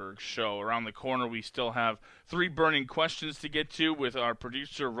Steinberg show. Around the corner, we still have 3 burning questions to get to with our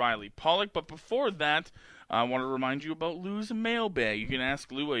producer, Riley Pollock. But before that, I want to remind you about Lou's mailbag. You can ask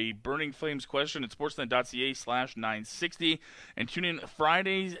Lou a Burning Flames question at sportsnet.ca/960 and tune in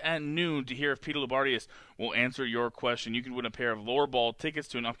Fridays at noon to hear if Peter Labardius will answer your question. You can win a pair of lower ball tickets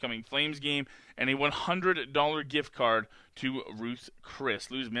to an upcoming Flames game and a $100 gift card to Ruth's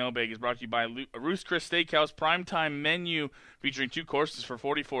Chris. Lou's mailbag is brought to you by Ruth's Chris Steakhouse primetime menu featuring 2 courses for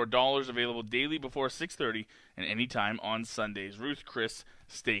 $44, available daily before 6:30 and anytime on Sundays. Ruth's Chris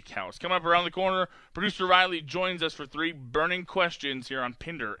Steakhouse. Coming up around the corner, producer Riley joins us for 3 burning questions here on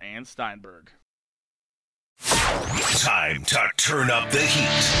Pinder and Steinberg. Time to turn up the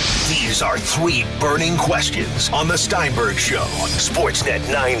heat. These are 3 burning questions on the Steinberg Show. Sportsnet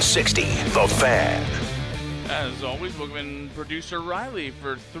 960, The Fan. As always, welcome in producer Riley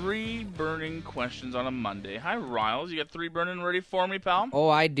for 3 burning questions on a Monday. Hi, Riles. You got 3 burning ready for me, pal? Oh,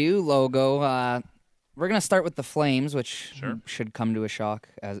 I do, Logo. We're going to start with the Flames, which should come to a shock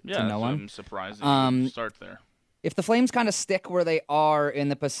to no one. I'm surprised that you start there. If the Flames kind of stick where they are in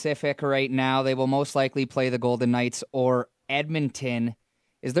the Pacific right now, they will most likely play the Golden Knights or Edmonton.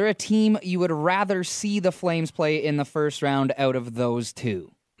 Is there a team you would rather see the Flames play in the first round out of those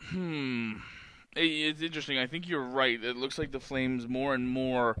 2? It's interesting. I think you're right. It looks like the Flames more and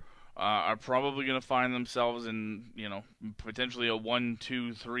more are probably going to find themselves in, potentially a 1,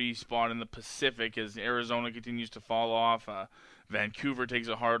 2, 3 spot in the Pacific as Arizona continues to fall off. Vancouver takes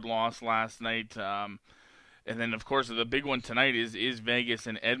a hard loss last night. And then, of course, the big one tonight is Vegas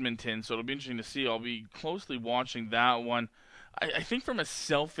and Edmonton. So it'll be interesting to see. I'll be closely watching that one. I think from a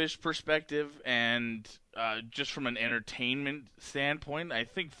selfish perspective and just from an entertainment standpoint, I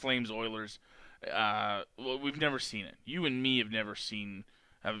think Flames-Oilers, we've never seen it. You and me have never seen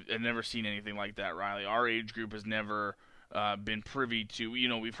anything like that, Riley. Our age group has never been privy to,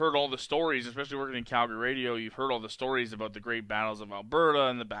 we've heard all the stories, especially working in Calgary radio, you've heard all the stories about the great battles of Alberta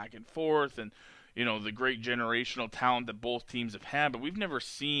and the back and forth and, the great generational talent that both teams have had, but we've never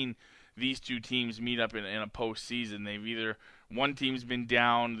seen these 2 teams meet up in a postseason. They've either, one team's been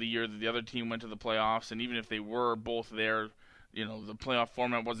down the year that the other team went to the playoffs, and even if they were both there, the playoff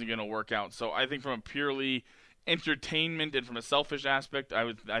format wasn't going to work out. So I think from a purely entertainment and from a selfish aspect,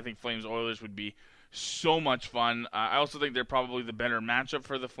 I think Flames-Oilers would be so much fun. I also think they're probably the better matchup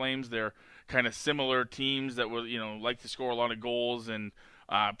for the Flames. They're kind of similar teams that will, like to score a lot of goals and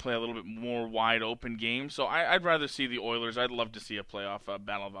play a little bit more wide open games. So I'd rather see the Oilers. I'd love to see a playoff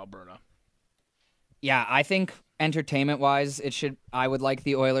Battle of Alberta. Yeah, I think entertainment-wise, I would like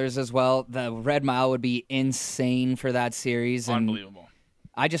the Oilers as well. The Red Mile would be insane for that series. Unbelievable.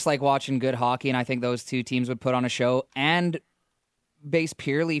 I just like watching good hockey, and I think those 2 teams would put on a show. And based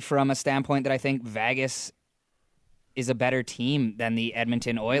purely from a standpoint that I think Vegas is a better team than the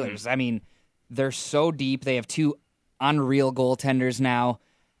Edmonton Oilers. I mean, they're so deep. They have 2 unreal goaltenders now.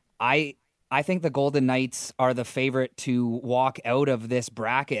 I think the Golden Knights are the favorite to walk out of this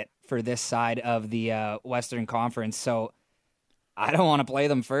bracket for this side of the Western Conference. So I don't want to play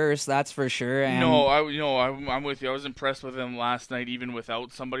them first, that's for sure. And I'm with you. I was impressed with them last night, even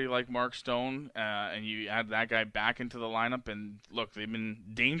without somebody like Mark Stone. And you add that guy back into the lineup, and look, they've been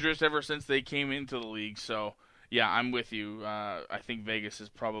dangerous ever since they came into the league. So, yeah, I'm with you. I think Vegas is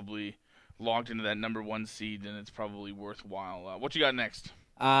probably locked into that number 1 seed, then it's probably worthwhile. What you got next?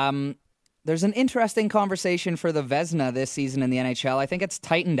 There's an interesting conversation for the Vezina this season in the NHL. I think it's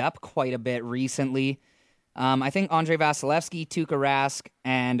tightened up quite a bit recently. I think Andrei Vasilevsky, Tuukka Rask,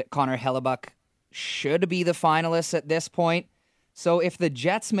 and Connor Hellebuyck should be the finalists at this point. So if the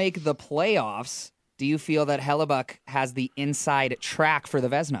Jets make the playoffs, do you feel that Hellebuyck has the inside track for the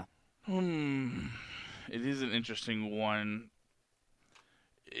Vezina? It is an interesting one.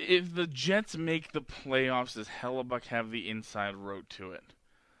 If the Jets make the playoffs, does Hellebuyck have the inside road to it?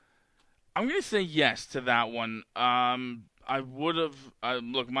 I'm going to say yes to that one. I would have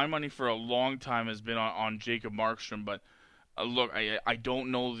look. My money for a long time has been on Jacob Markstrom, but look, I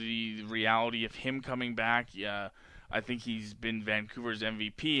don't know the reality of him coming back. Yeah, I think he's been Vancouver's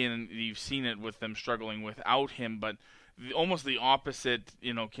MVP, and you've seen it with them struggling without him. But almost the opposite,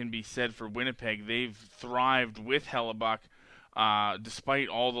 can be said for Winnipeg. They've thrived with Hellebuyck, despite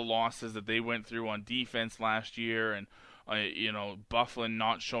all the losses that they went through on defense last year, and Byfuglien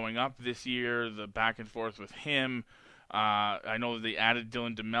not showing up this year. The back and forth with him. I know they added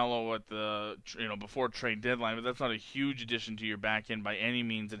Dylan DeMello at the before trade deadline, but that's not a huge addition to your back end by any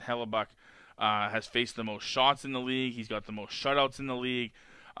means. And Hellebuyck has faced the most shots in the league. He's got the most shutouts in the league.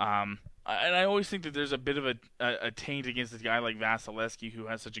 And I always think that there's a bit of a taint against this guy like Vasilevsky, who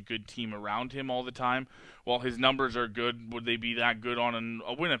has such a good team around him all the time. While his numbers are good, would they be that good on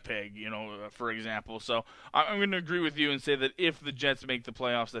a Winnipeg, for example? So I'm going to agree with you and say that if the Jets make the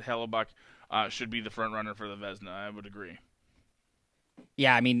playoffs, that Hellebuyck should be the front runner for the Vezina. I would agree.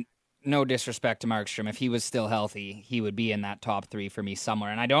 Yeah, I mean, no disrespect to Markstrom. If he was still healthy, he would be in that top 3 for me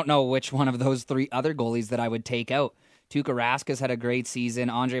somewhere. And I don't know which one of those 3 other goalies that I would take out. Tuukka Rask has had a great season.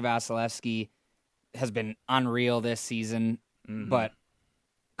 Andrei Vasilevsky has been unreal this season. Mm-hmm. But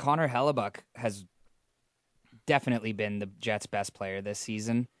Connor Hellebuyck has definitely been the Jets' best player this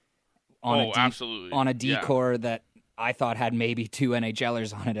season. Absolutely. On a D-core that I thought had maybe 2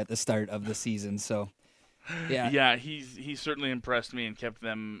 NHLers on it at the start of the season. So, yeah. Yeah, he's certainly impressed me and kept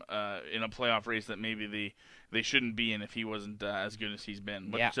them in a playoff race that maybe they shouldn't be in if he wasn't as good as he's been.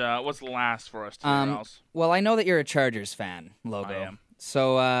 But what's the last for us today, Rouse? Well, I know that you're a Chargers fan, Lobo. I am.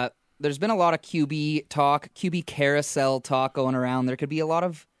 So there's been a lot of QB talk, QB carousel talk going around. There could be a lot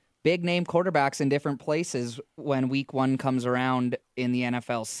of big-name quarterbacks in different places when Week 1 comes around in the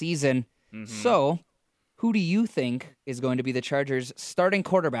NFL season. Mm-hmm. So who do you think is going to be the Chargers' starting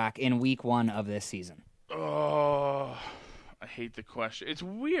quarterback in Week 1 of this season? Oh, I hate the question. It's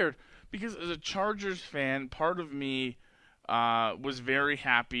weird because as a Chargers fan, part of me was very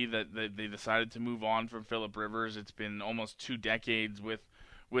happy that they decided to move on from Phillip Rivers. It's been almost 2 decades with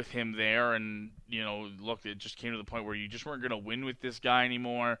him there, and look, it just came to the point where you just weren't going to win with this guy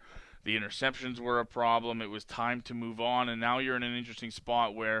anymore. The interceptions were a problem. It was time to move on, and now you're in an interesting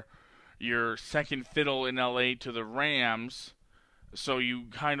spot where you're second fiddle in LA to the Rams, so you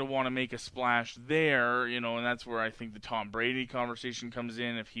kind of want to make a splash there, and that's where I think the Tom Brady conversation comes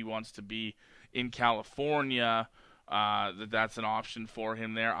in. If he wants to be in California, that's an option for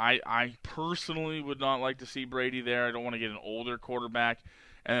him there. I personally would not like to see Brady there. I don't want to get an older quarterback.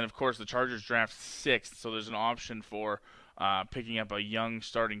 And then, of course, the Chargers draft 6th, so there's an option for picking up a young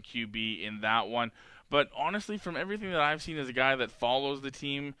starting QB in that one. But honestly, from everything that I've seen as a guy that follows the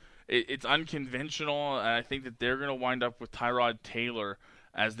team, it's unconventional. I think that they're going to wind up with Tyrod Taylor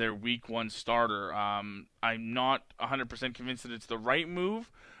as their Week 1 starter. I'm not 100% convinced that it's the right move,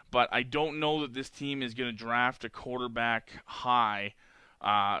 but I don't know that this team is going to draft a quarterback high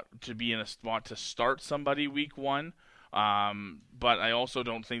to be in a spot to start somebody Week 1. But I also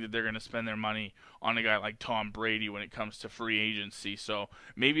don't think that they're going to spend their money on a guy like Tom Brady when it comes to free agency. So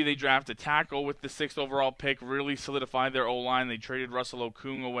maybe they draft a tackle with the 6th overall pick, really solidify their O-line. They traded Russell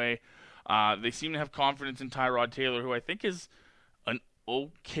Okung away. They seem to have confidence in Tyrod Taylor, who I think is an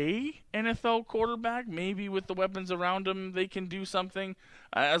okay NFL quarterback. Maybe with the weapons around him, they can do something.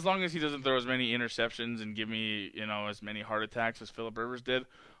 As long as he doesn't throw as many interceptions and give me, as many heart attacks as Phillip Rivers did,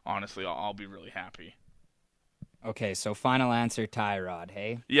 honestly, I'll be really happy. Okay, so final answer, Tyrod,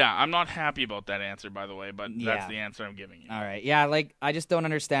 hey? Yeah, I'm not happy about that answer, by the way, but that's the answer I'm giving you. All right, yeah, I just don't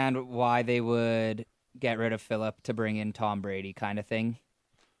understand why they would get rid of Phillip to bring in Tom Brady kind of thing.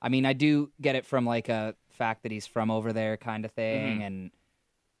 I mean, I do get it from, a fact that he's from over there kind of thing,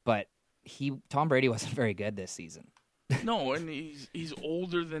 but Tom Brady wasn't very good this season. No, and he's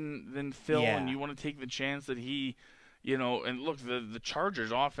older than Phil, and you want to take the chance that he... and look, the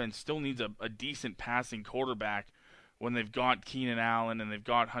Chargers offense still needs a decent passing quarterback when they've got Keenan Allen and they've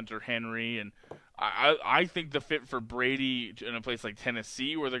got Hunter Henry. And I think the fit for Brady in a place like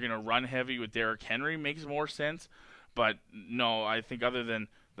Tennessee where they're going to run heavy with Derrick Henry makes more sense. But no, I think other than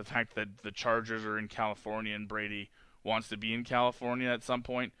the fact that the Chargers are in California and Brady wants to be in California at some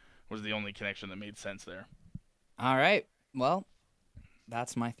point was the only connection that made sense there. All right. Well,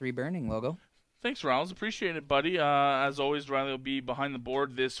 that's my 3 burning logo. Thanks, Rouse. Appreciate it, buddy. As always, Riley will be behind the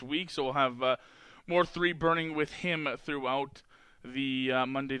board this week, so we'll have more 3 burning with him throughout the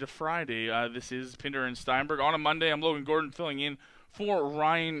Monday to Friday. This is Pinder and Steinberg. On a Monday, I'm Logan Gordon filling in for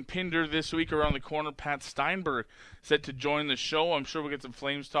Ryan Pinder this week. Around the corner, Pat Steinberg set to join the show. I'm sure we'll get some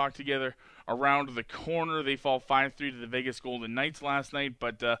Flames talk together around the corner. They fall 5-3 to the Vegas Golden Knights last night,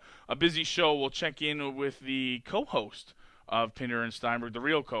 but a busy show. We'll check in with the co-host of Pinder and Steinberg, the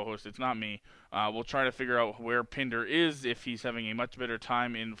real co-host. It's not me. We'll try to figure out where Pinder is, if he's having a much better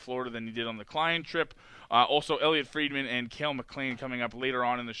time in Florida than he did on the Klein trip. Also, Elliot Friedman and Cale McLean coming up later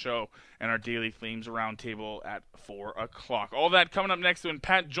on in the show, and our Daily Flames Roundtable at 4 o'clock. All that coming up next when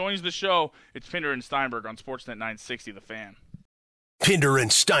Pat joins the show. It's Pinder and Steinberg on Sportsnet 960, The Fan. Pinder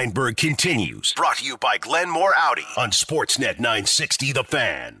and Steinberg continues. Brought to you by Glenmore Audi on Sportsnet 960 The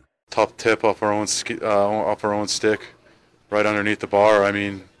Fan. Top tip off our own stick, right underneath the bar. I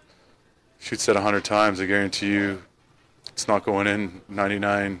mean, shoots it 100 times. I guarantee you, it's not going in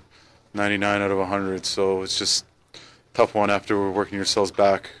 99 out of 100. So it's just a tough one after we're working yourselves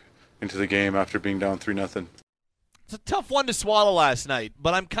back into the game after being down 3-0. It's a tough one to swallow last night,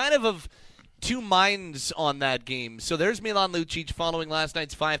 but I'm kind of two minds on that game. So there's Milan Lucic following last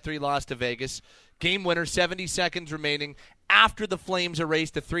night's 5-3 loss to Vegas. Game winner, 70 seconds remaining after the Flames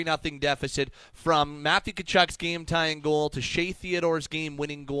erased a 3-0 deficit from Matthew Tkachuk's game-tying goal to Shea Theodore's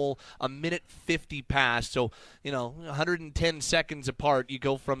game-winning goal, a minute 50 pass. So, 110 seconds apart, you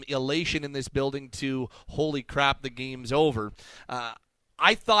go from elation in this building to, holy crap, the game's over.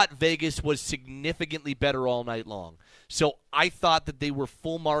 I thought Vegas was significantly better all night long. So I thought that they were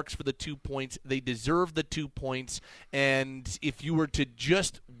full marks for the 2 points. They deserved the 2 points. And if you were to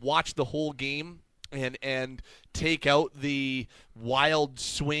just watch the whole game and take out the wild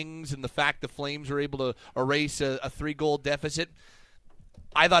swings and the fact the Flames were able to erase a 3-goal deficit,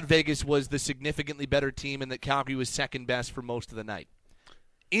 I thought Vegas was the significantly better team and that Calgary was second best for most of the night.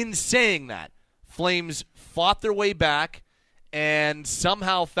 In saying that, Flames fought their way back and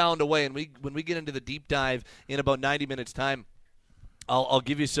somehow found a way. And when we get into the deep dive in about 90 minutes' time, I'll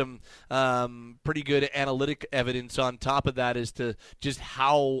give you some pretty good analytic evidence on top of that as to just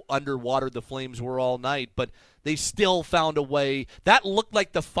how underwater the Flames were all night. But they still found a way. That looked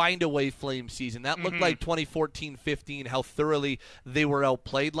like the find-a-way Flames season. That looked like 2014-15, how thoroughly they were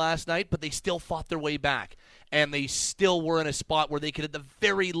outplayed last night. But they still fought their way back. And they still were in a spot where they could at the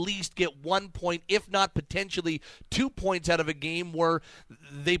very least get 1 point, if not potentially 2 points out of a game where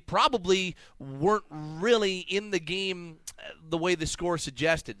they probably weren't really in the game the way the score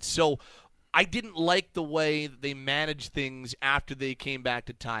suggested. So I didn't like the way they managed things after they came back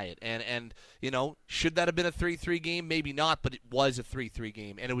to tie it. And should that have been a 3-3 game? Maybe not, but it was a 3-3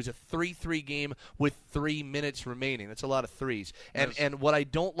 game. And it was a 3-3 game with 3 minutes remaining. That's a lot of threes. And what I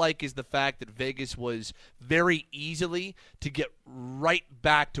don't like is the fact that Vegas was very easily to get right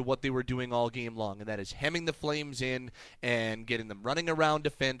back to what they were doing all game long, and that is hemming the Flames in and getting them running around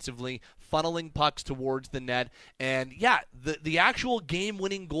defensively, funneling pucks towards the net. And, the actual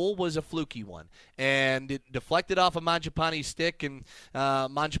game-winning goal was a fluky one. And it deflected off of Mangiapane's stick, and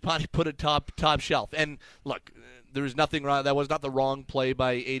Mangiapane put it top shelf. And, look, there was nothing wrong. That was not the wrong play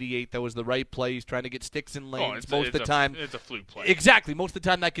by 88. That was the right play. He's trying to get sticks in lanes most of the time. It's a fluke play. Exactly. Most of the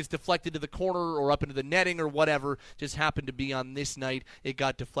time that gets deflected to the corner or up into the netting or whatever. Just happened to be on this night. It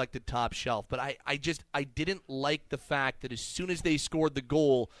got deflected top shelf. But I didn't like the fact that as soon as they scored the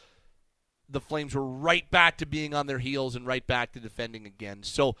goal, the Flames were right back to being on their heels and right back to defending again.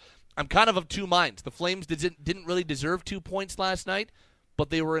 So I'm kind of two minds. The Flames didn't really deserve 2 points last night, but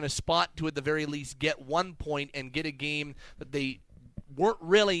they were in a spot to at the very least get 1 point and get a game that they weren't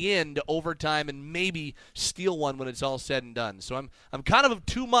really in to overtime and maybe steal one when it's all said and done. So I'm kind of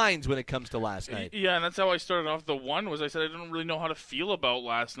 2 minds when it comes to last night. Yeah, and that's how I started off the one was I said I didn't really know how to feel about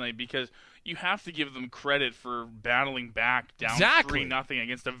last night because you have to give them credit for battling back down 3-0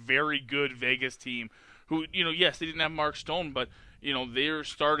 against a very good Vegas team who, yes, they didn't have Mark Stone, but they're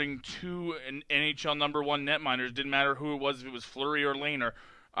starting 2 NHL number 1 netminders. Didn't matter who it was, if it was Fleury or Lehner.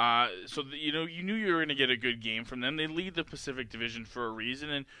 You knew you were going to get a good game from them. They lead the Pacific Division for a reason,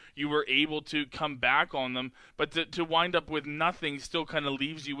 and you were able to come back on them. But to wind up with nothing still kind of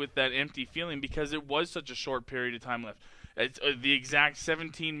leaves you with that empty feeling because it was such a short period of time left. It's the exact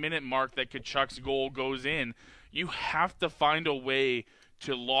 17-minute mark that Tkachuk's goal goes in. You have to find a way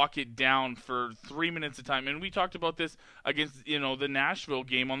to lock it down for 3 minutes at a time. And we talked about this against, the Nashville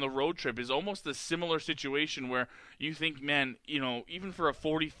game on the road trip is almost a similar situation where you think, man, even for a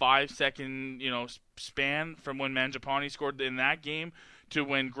 45-second, span from when Mangiapane scored in that game to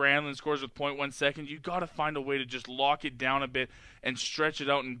when Granlund scores with 0.1 seconds, you got to find a way to just lock it down a bit and stretch it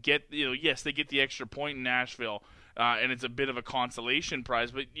out and get, yes, they get the extra point in Nashville. And it's a bit of a consolation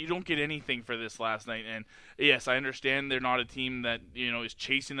prize, but you don't get anything for this last night. And yes, I understand they're not a team that is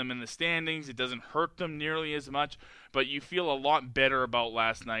chasing them in the standings. It doesn't hurt them nearly as much, but you feel a lot better about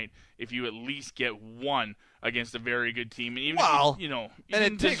last night if you at least get one against a very good team. And even you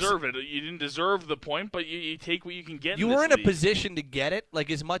didn't deserve it. You didn't deserve the point, but you take what you can get. You were in a position to get it,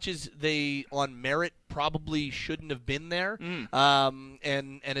 like as much as they on merit probably shouldn't have been there,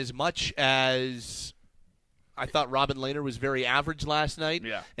 and as much as I thought Robin Lehner was very average last night,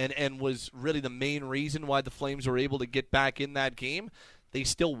 and was really the main reason why the Flames were able to get back in that game. They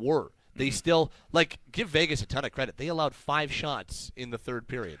still were. They still, give Vegas a ton of credit. They allowed 5 shots in the third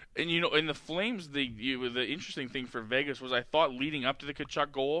period. And, in the Flames, the interesting thing for Vegas was I thought leading up to the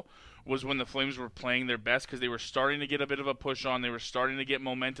Tkachuk goal was when the Flames were playing their best because they were starting to get a bit of a push on. They were starting to get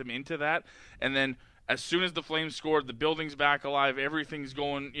momentum into that. And then as soon as the Flames scored, the building's back alive, everything's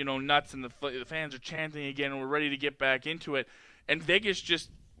going, nuts, and the fans are chanting again, and we're ready to get back into it. And Vegas just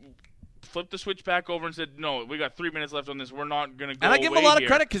flipped the switch back over and said, no, we got 3 minutes left on this. We're not going to go away. And I give them a lot of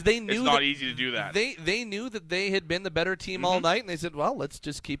credit because they knew it's not easy to do that. They knew that they had been the better team all night, and they said, well, let's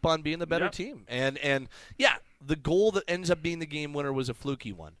just keep on being the better team. And yeah, the goal that ends up being the game winner was a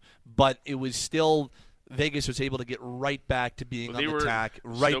fluky one, but it was still – Vegas was able to get right back to being on the attack,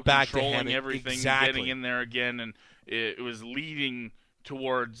 right back to handling everything, getting in there again, and it was leading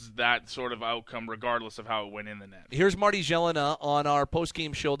towards that sort of outcome regardless of how it went in the net. Here's Marty Jelena on our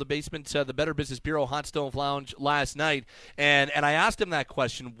post-game show, the Better Business Bureau Hot Stove Lounge last night, and I asked him that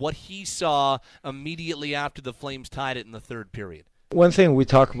question, what he saw immediately after the Flames tied it in the third period. One thing we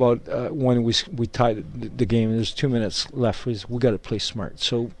talk about when we tied the game, there's 2 minutes left, is we got to play smart.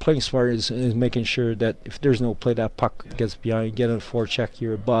 So playing smart is making sure that if there's no play, that puck gets behind, you get on a forecheck,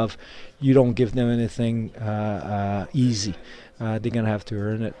 you're above, you don't give them anything easy. They're going to have to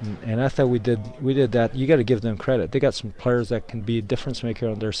earn it. And I thought we did that. You got to give them credit. They got some players that can be a difference maker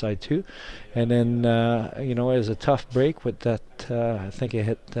on their side too. And then, it was a tough break with that. I think it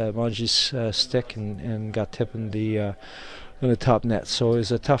hit Manji's stick and got tipped in the top net, so it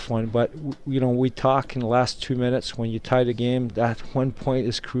was a tough one. But we talk in the last 2 minutes when you tie the game. That 1 point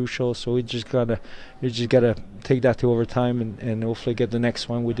is crucial. So you just gotta take that to overtime and hopefully get the next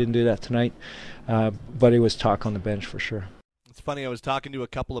one. We didn't do that tonight, but it was talk on the bench for sure. It's funny. I was talking to a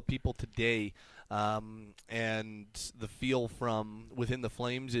couple of people today, and the feel from within the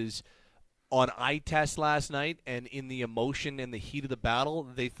Flames is. On eye test last night and in the emotion and the heat of the battle,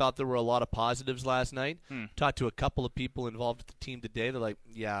 they thought there were a lot of positives last night. Talked to a couple of people involved with the team today. They're like,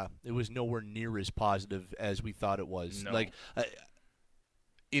 yeah, it was nowhere near as positive as we thought it was. No.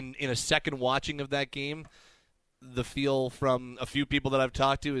 In a second watching of that game, the feel from a few people that I've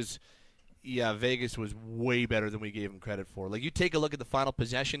talked to is, yeah, Vegas was way better than we gave them credit for. You take a look at the final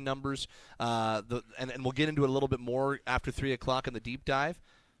possession numbers, and we'll get into it a little bit more after 3 o'clock in the deep dive.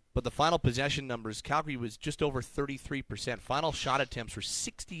 But the final possession numbers, Calgary was just over 33%. Final shot attempts were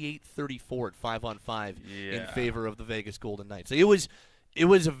 68-34 at 5-on-5 in favor of the Vegas Golden Knights. So it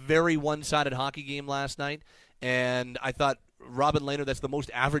was a very one-sided hockey game last night, and I thought Robin Lehner, that's the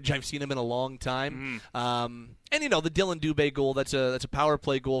most average I've seen him in a long time. And the Dylan Dubé goal, that's a power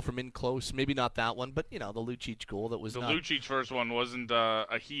play goal from in close. Maybe not that one, but the Lucic goal that was the Lucic first one wasn't a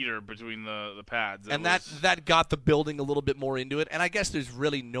heater between the pads. That got the building a little bit more into it. And I guess there's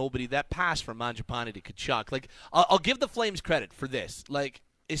really nobody that pass from Mangiapane to Tkachuk. I'll give the Flames credit for this.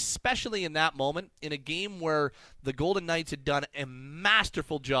 Especially in that moment, in a game where the Golden Knights had done a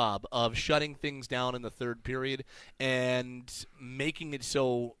masterful job of shutting things down in the third period and making it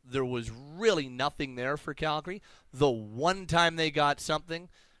so there was really nothing there for Calgary. The one time they got something,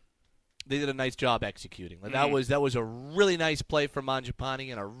 they did a nice job executing. That was a really nice play from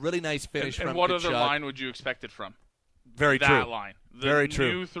Mangiapane and a really nice finish from Tkachuk. And what other line would you expect it from? Very true. That line. Very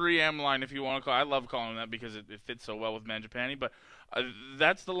true. New 3M line, if you want to call it. I love calling that because it fits so well with Mangiapane, but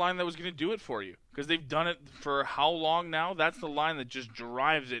that's the line that was going to do it for you because they've done it for how long now? That's the line that just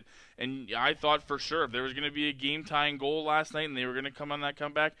drives it. And I thought for sure if there was going to be a game-tying goal last night and they were going to come on that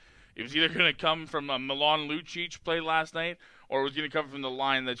comeback, it was either going to come from a Milan Lucic play last night or it was going to come from the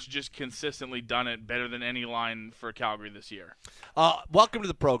line that's just consistently done it better than any line for Calgary this year. Welcome to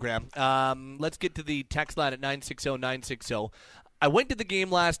the program. Let's get to the text line at 960-960. I went to the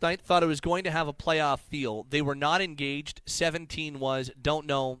game last night, thought it was going to have a playoff feel. They were not engaged. 17 was. Don't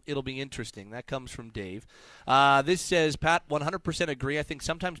know. It'll be interesting. That comes from Dave. This says, Pat, 100% agree. I think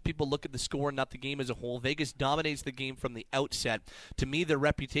sometimes people look at the score and not the game as a whole. Vegas dominates the game from the outset. To me, their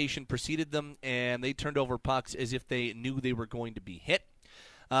reputation preceded them, and they turned over pucks as if they knew they were going to be hit.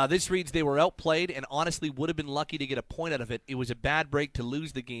 This reads, they were outplayed and honestly would have been lucky to get a point out of it. It was a bad break to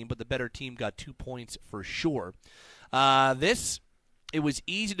lose the game, but the better team got 2 points for sure. It was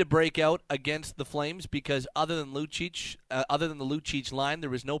easy to break out against the Flames because other than the Lucic line, there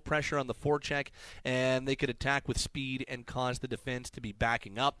was no pressure on the forecheck, and they could attack with speed and cause the defense to be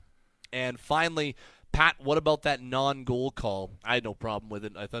backing up. And finally, Pat, what about that non-goal call? I had no problem with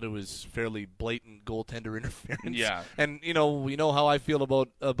it. I thought it was fairly blatant goaltender interference. Yeah. And, we know how I feel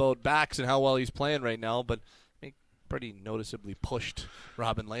about Bax and how well he's playing right now, but pretty noticeably pushed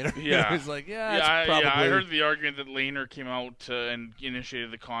Robin Lehner. Yeah. It's like, probably. I heard the argument that Lehner came out and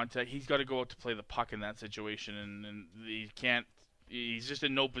initiated the contact. He's got to go out to play the puck in that situation, and he can't. He's just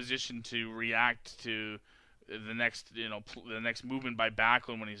in no position to react to the next movement by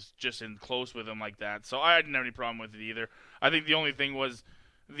Backlund when he's just in close with him like that. So I didn't have any problem with it either. I think the only thing was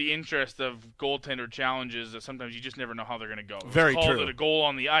the interest of goaltender challenges. Sometimes you just never know how they're going to go. Very true. Called it a goal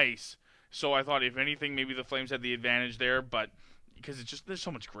on the ice. So I thought, if anything, maybe the Flames had the advantage there, but because there's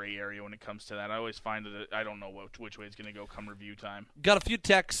so much gray area when it comes to that. I always find that I don't know which way it's going to go come review time. Got a few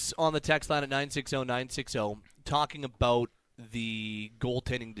texts on the text line at 960-960 talking about the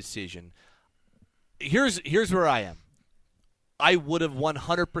goaltending decision. Here's where I am. I would have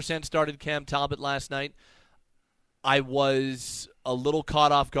 100% started Cam Talbot last night. I was a little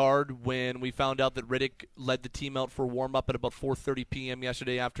caught off guard when we found out that Rittich led the team out for warm-up at about 4:30 p.m.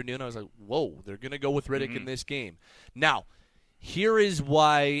 yesterday afternoon. I was like, whoa, they're going to go with Rittich in this game. Now, here is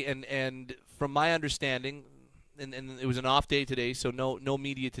why, and from my understanding, and it was an off day today, so no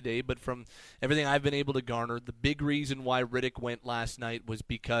media today, but from everything I've been able to garner, the big reason why Rittich went last night was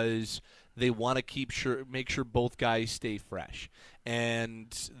because they want to make sure both guys stay fresh. And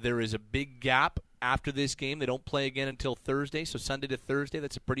there is a big gap after this game. They don't play again until Thursday, so Sunday to Thursday,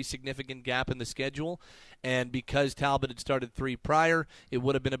 that's a pretty significant gap in the schedule. And because Talbot had started 3 prior, it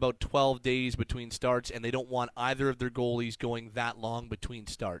would have been about 12 days between starts, and they don't want either of their goalies going that long between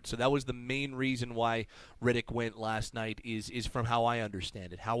starts. So that was the main reason why Rittich went last night is from how I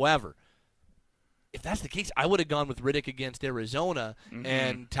understand it. However, if that's the case, I would have gone with Rittich against Arizona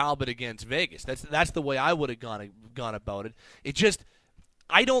and Talbot against Vegas. That's the way I would have gone about it. It just,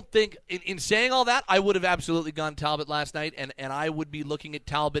 I don't think, in saying all that, I would have absolutely gone Talbot last night, and I would be looking at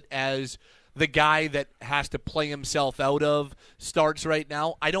Talbot as the guy that has to play himself out of starts right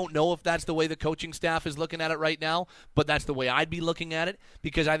now. I don't know if that's the way the coaching staff is looking at it right now, but that's the way I'd be looking at it,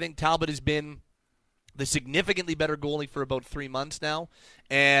 because I think Talbot has been the significantly better goalie for about 3 months now,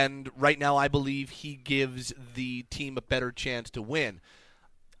 and right now I believe he gives the team a better chance to win.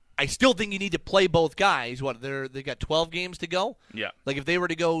 I still think you need to play both guys. They got 12 games to go? Yeah. Like if they were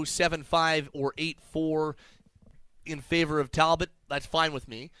to go 7-5 or 8-4 in favor of Talbot, that's fine with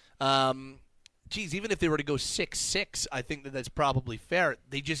me. Even if they were to go 6-6, I think that's probably fair.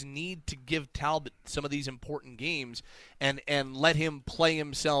 They just need to give Talbot some of these important games and let him play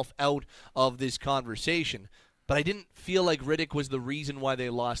himself out of this conversation. But I didn't feel like Rittich was the reason why they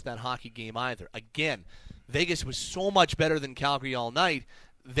lost that hockey game either. Again, Vegas was so much better than Calgary all night.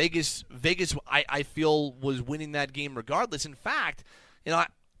 Vegas, I feel, was winning that game regardless. In fact,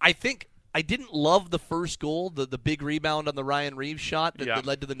 I think I didn't love the first goal, the big rebound on the Ryan Reeves shot that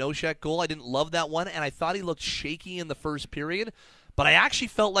led to the Nosek goal. I didn't love that one, and I thought he looked shaky in the first period. But I actually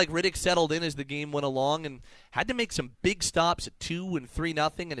felt like Rittich settled in as the game went along and had to make some big stops at 2 and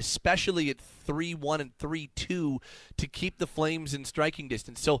 3-0, and especially at 3-1 and 3-2 to keep the Flames in striking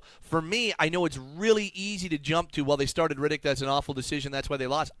distance. So for me, I know it's really easy to jump to, well, they started Rittich, that's an awful decision, that's why they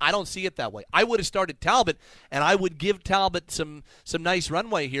lost. I don't see it that way. I would have started Talbot, and I would give Talbot some nice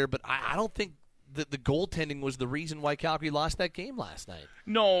runway here, but I don't think that the goaltending was the reason why Calgary lost that game last night.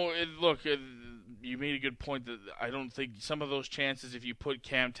 No, you made a good point that I don't think some of those chances, if you put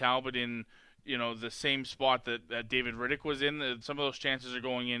Cam Talbot in, the same spot that David Rittich was in, some of those chances are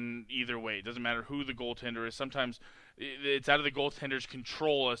going in either way. It doesn't matter who the goaltender is. Sometimes it's out of the goaltender's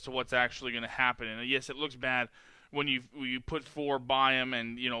control as to what's actually going to happen. And yes, it looks bad when you put 4 by him.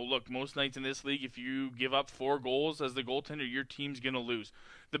 And, look, most nights in this league, if you give up 4 goals as the goaltender, your team's going to lose.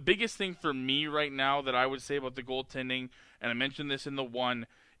 The biggest thing for me right now that I would say about the goaltending, and I mentioned this in the one,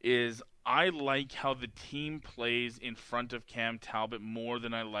 is I like how the team plays in front of Cam Talbot more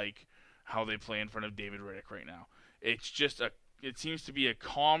than I like how they play in front of David Rittich right now. It's just it seems to be a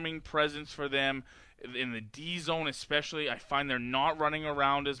calming presence for them in the D zone, especially. I find they're not running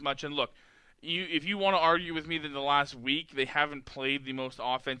around as much. And look, if you want to argue with me that the last week they haven't played the most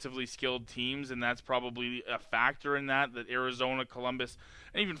offensively skilled teams, and that's probably a factor in that Arizona, Columbus,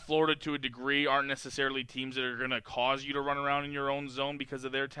 and even Florida to a degree aren't necessarily teams that are going to cause you to run around in your own zone because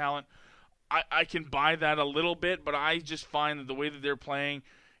of their talent. I can buy that a little bit, but I just find that the way that they're playing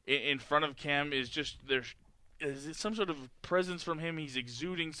in front of Cam is just there's some sort of presence from him. He's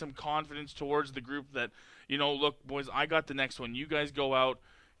exuding some confidence towards the group that, look, boys, I got the next one. You guys go out,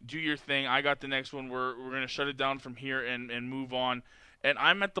 do your thing. I got the next one. We're going to shut it down from here and move on. And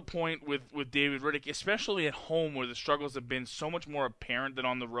I'm at the point with David Rittich, especially at home where the struggles have been so much more apparent than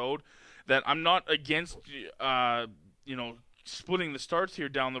on the road, that I'm not against, splitting the starts here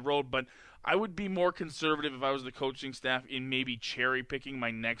down the road, but I would be more conservative if I was the coaching staff in maybe cherry-picking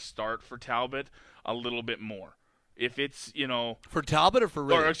my next start for Talbot a little bit more. If it's, For Talbot or for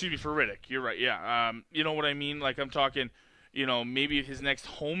Rittich? Or, excuse me, for Rittich. You're right, yeah. You know what I mean? Like, I'm talking, maybe his next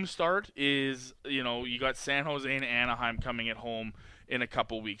home start is, you got San Jose and Anaheim coming at home in a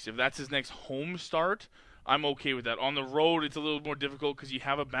couple weeks. If that's his next home start, I'm okay with that. On the road, it's a little more difficult because you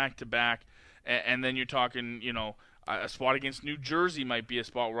have a back-to-back, and then you're talking, a spot against New Jersey might be a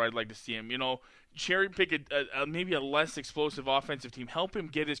spot where I'd like to see him. Cherry pick maybe a less explosive offensive team. Help him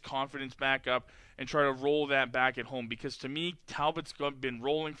get his confidence back up and try to roll that back at home. Because to me, Talbot's been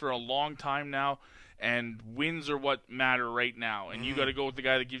rolling for a long time now, and wins are what matter right now. And you got to go with the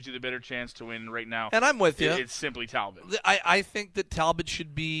guy that gives you the better chance to win right now. And I'm with you. It's simply Talbot. I think that Talbot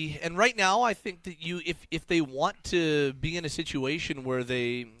should be, and right now I think that if they want to be in a situation where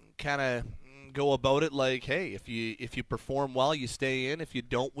they kind of go about it like, hey, if you perform well, you stay in. If you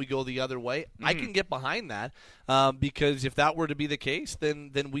don't, we go the other way. I can get behind that because if that were to be the case,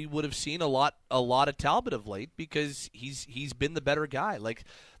 then we would have seen a lot of Talbot of late because he's been the better guy. Like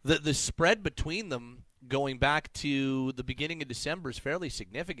the spread between them going back to the beginning of December is fairly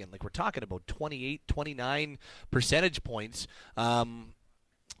significant. Like we're talking about 28, 29 percentage points on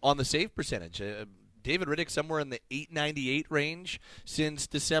the save percentage. David Rittich somewhere in the 898 range since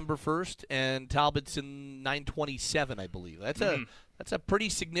December 1st, and Talbot's in 927, I believe. That's a pretty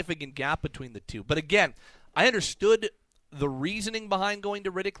significant gap between the two. But again, I understood the reasoning behind going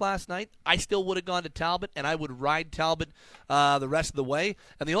to Rittich last night. I still would have gone to Talbot, and I would ride Talbot the rest of the way.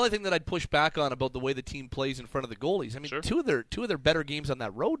 And the only thing that I'd push back on about the way the team plays in front of the goalies, I mean, two of their better games on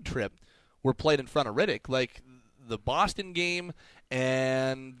that road trip were played in front of Rittich. Like the Boston game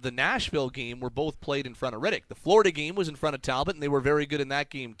and the Nashville game were both played in front of Rittich. The Florida game was in front of Talbot, and they were very good in that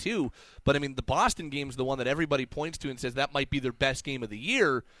game too. But, I mean, the Boston game is the one that everybody points to and says that might be their best game of the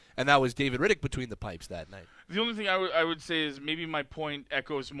year, and that was David Rittich between the pipes that night. The only thing I would say is maybe my point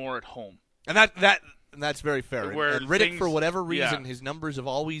echoes more at home. And that's very fair. And Rittich, for whatever reason, his numbers have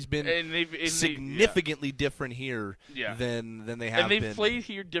always been significantly different here than they have been. And they've played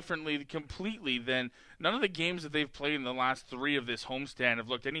here differently completely than none of the games that they've played in the last three of this homestand have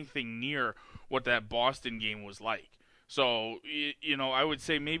looked anything near what that Boston game was like. So, I would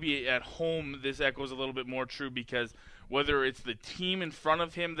say maybe at home this echoes a little bit more true because whether it's the team in front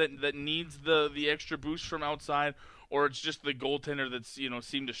of him that needs the extra boost from outside, or it's just the goaltender that's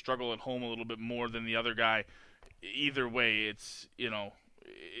seemed to struggle at home a little bit more than the other guy. Either way, it's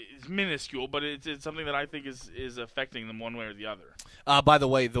it's minuscule, but it's something that I think is affecting them one way or the other. By the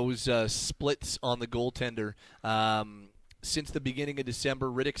way, those splits on the goaltender. Since the beginning of December,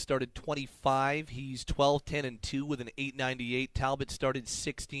 Rittich started 25. He's 12-10-2 with an 8.98. Talbot started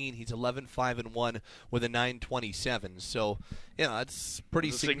 16. He's 11-5-1 with a 9.27. So, that's pretty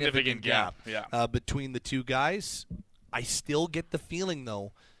significant gap between the two guys. I still get the feeling,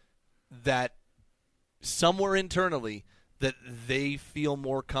 though, that somewhere internally that they feel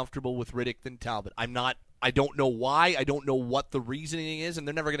more comfortable with Rittich than Talbot. I don't know why. I don't know what the reasoning is, and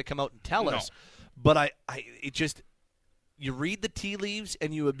they're never going to come out and tell us. But you read the tea leaves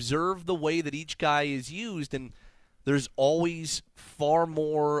and you observe the way that each guy is used, and there's always far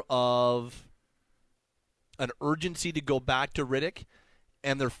more of an urgency to go back to Rittich,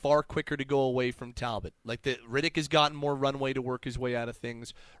 and they're far quicker to go away from Talbot. Like Rittich has gotten more runway to work his way out of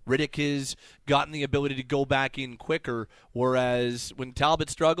things. Rittich has gotten the ability to go back in quicker, whereas when Talbot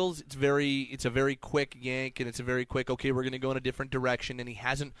struggles, it's a very quick yank, and it's a very quick, okay, we're going to go in a different direction, and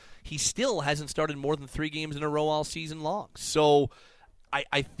he still hasn't started more than 3 games in a row all season long. So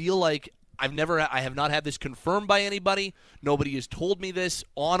I feel like I have not had this confirmed by anybody. Nobody has told me this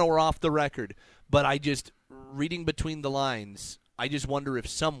on or off the record, but reading between the lines, I just wonder if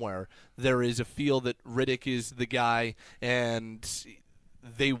somewhere there is a feel that Rittich is the guy and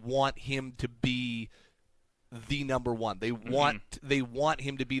they want him to be the number one. They want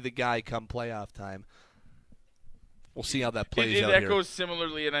him to be the guy come playoff time. We'll see how that plays out It here. echoes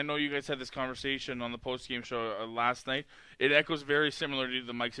similarly, and I know you guys had this conversation on the post-game show last night. It echoes very similar to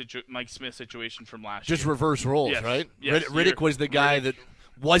the Mike Smith situation from last year. Just reverse roles, Yes. right? Yes. Riddick was the guy that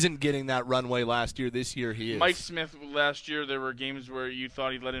wasn't getting that runway last year. This year he is. Mike Smith last year, there were games where you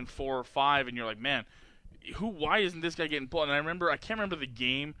thought he'd let in 4 or 5, and you're like, man, why isn't this guy getting pulled? And I can't remember the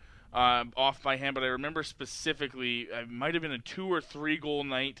game off by hand, but I remember specifically it might have been a 2 or 3 goal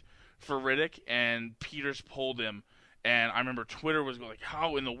night for Riddick, and Peters pulled him. And I remember Twitter was like,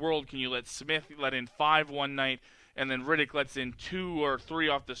 how in the world can you let Smith let in 5 one night, and then Riddick lets in 2 or 3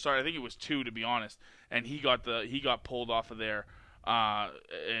 off the start? I think it was 2, to be honest. And he got pulled off of there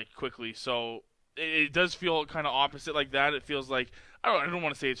quickly. So it does feel kind of opposite like that. It feels like, I don't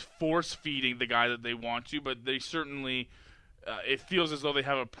want to say it's force-feeding the guy that they want to, but they certainly it feels as though they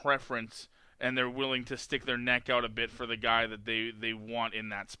have a preference and they're willing to stick their neck out a bit for the guy that they want in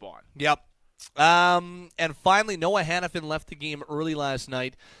that spot. Yep. And finally, Noah Hanifin left the game early last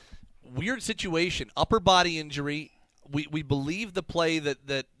night. Weird situation, upper body injury. We believe the play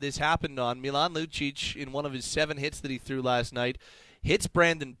that this happened on. Milan Lucic, in one of his 7 hits that he threw last night, hits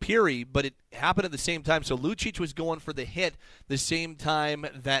Brandon Peary, but it happened at the same time. So Lucic was going for the hit the same time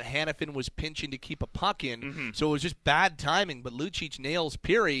that Hanifin was pinching to keep a puck in. Mm-hmm. So it was just bad timing, but Lucic nails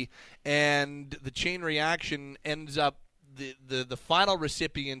Peary, and the chain reaction ends up the final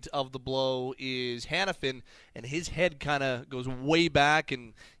recipient of the blow is Hanifin, and his head kind of goes way back,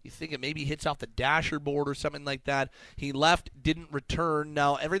 and you think it maybe hits off the dasher board or something like that. He left, didn't return.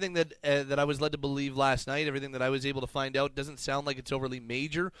 Now, everything that I was led to believe last night, everything that I was able to find out, doesn't sound like it's overly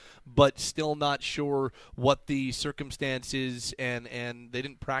major, but still not sure what the circumstance is, and they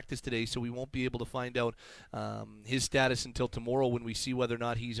didn't practice today, so we won't be able to find out his status until tomorrow when we see whether or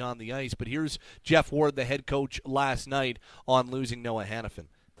not he's on the ice. But here's Jeff Ward, the head coach, last night on losing Noah Hanifin.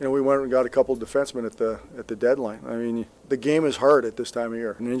 You know, we went and got a couple of defensemen at the deadline. I mean, the game is hard at this time of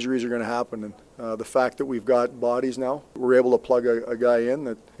year, and injuries are going to happen. And the fact that we've got bodies now, we're able to plug a guy in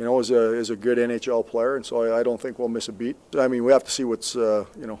that is a good NHL player, and so I don't think we'll miss a beat. I mean, we have to see what's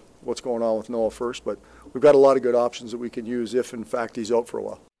going on with Noah first, but we've got a lot of good options that we can use if, in fact, he's out for a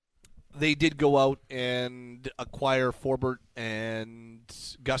while. They did go out and acquire Forbort and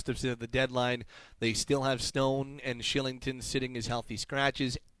Gustafsson at the deadline. They still have Stone and Shillington sitting as healthy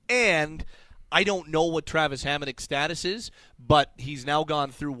scratches. And I don't know what Travis Hamonick's status is, but he's now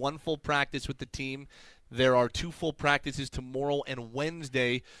gone through 1 full practice with the team. There are 2 full practices tomorrow and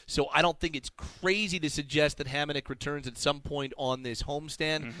Wednesday, so I don't think it's crazy to suggest that Hamonick returns at some point on this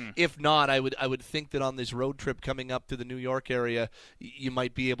homestand. Mm-hmm. If not, I would think that on this road trip coming up to the New York area, you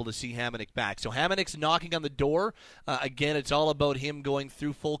might be able to see Hamonick back. So Hamonick's knocking on the door. Again, it's all about him going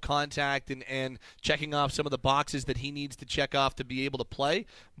through full contact and checking off some of the boxes that he needs to check off to be able to play.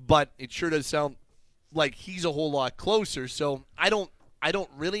 But it sure does sound like he's a whole lot closer, so I don't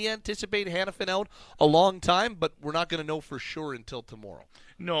really anticipate Hanifin out a long time, but we're not going to know for sure until tomorrow.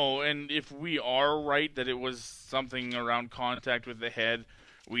 No, and if we are right that it was something around contact with the head,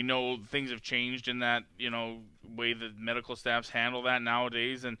 we know things have changed in that, way that medical staffs handle that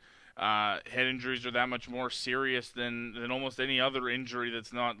nowadays, and head injuries are that much more serious than almost any other injury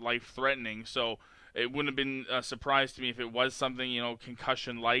that's not life-threatening. So it wouldn't have been a surprise to me if it was something,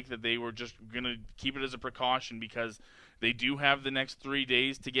 concussion-like, that they were just going to keep it as a precaution because they do have the next 3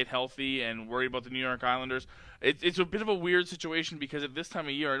 days to get healthy and worry about the New York Islanders. It's a bit of a weird situation because at this time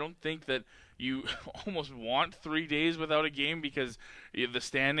of year, I don't think that you almost want 3 days without a game because the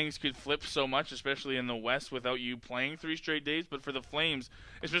standings could flip so much, especially in the West, without you playing 3 straight days. But for the Flames,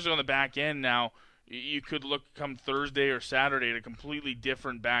 especially on the back end now, you could look come Thursday or Saturday at a completely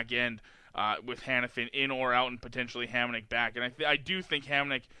different back end with Hanifin in or out and potentially Hamonick back. And I do think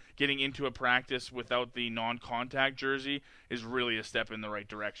Hamonick getting into a practice without the non-contact jersey is really a step in the right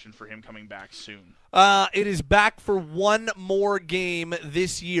direction for him coming back soon. It is back for one more game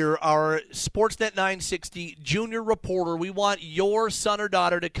this year. Our Sportsnet 960 junior reporter, we want your son or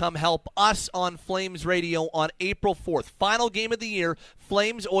daughter to come help us on Flames Radio on April 4th. Final game of the year,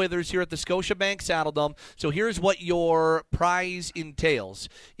 Flames Oilers here at the Scotiabank Saddledome. So here's what your prize entails.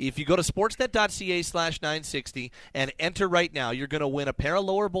 If you go to sportsnet.ca/960 and enter right now, you're going to win a pair of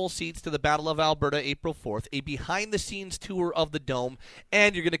lower bowl seats to the Battle of Alberta April 4th, a behind-the-scenes tour of the Dome,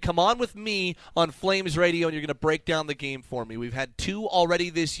 and you're going to come on with me on Flames Radio, and you're going to break down the game for me. We've had 2 already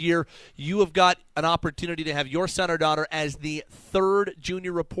this year. You have got an opportunity to have your son or daughter as the third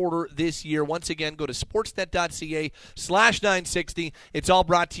junior reporter this year. Once again, go to sportsnet.ca/960. It's all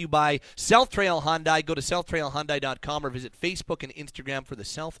brought to you by South Trail Hyundai. Go to southtrailhyundai.com or visit Facebook and Instagram for the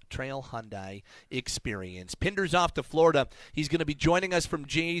South Trail Hyundai experience. Pinder's off to Florida. He's going to be joining us from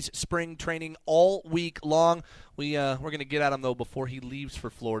Jay's spring training all week long. We're going to get at him, though, before he leaves for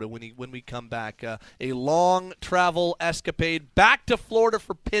Florida when we come back. A long travel escapade back to Florida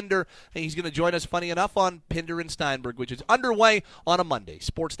for Pinder. And he's going to join us, funny enough, on Pinder and Steinberg, which is underway on a Monday.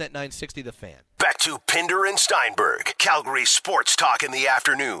 Sportsnet 960, The Fan. Back to Pinder and Steinberg, Calgary Sports Talk in the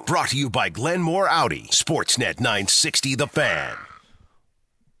afternoon. Brought to you by Glenmore Audi. Sportsnet 960, The Fan.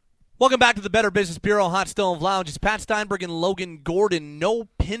 Welcome back to the Better Business Bureau Hot Stove Lounge. It's Pat Steinberg and Logan Gordon. No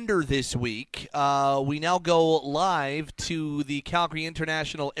Pinder this week. We now go live to the Calgary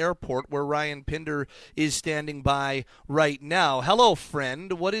International Airport, where Ryan Pinder is standing by right now. Hello,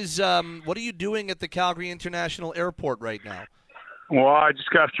 friend. What are you doing at the Calgary International Airport right now? Well, I just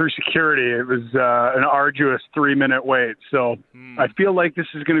got through security. It was an arduous 3-minute wait. So I feel like this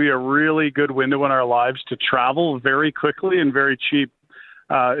is going to be a really good window in our lives to travel very quickly and very cheap.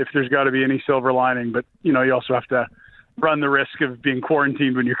 If there's got to be any silver lining. But, you also have to run the risk of being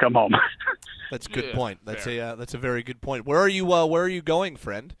quarantined when you come home. That's a good point. That's a very good point. Where are you going,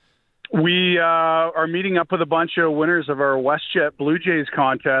 friend? We are meeting up with a bunch of winners of our WestJet Blue Jays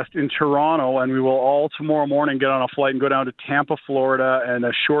contest in Toronto, and we will all tomorrow morning get on a flight and go down to Tampa, Florida, and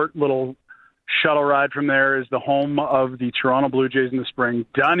a short little shuttle ride from there is the home of the Toronto Blue Jays in the spring.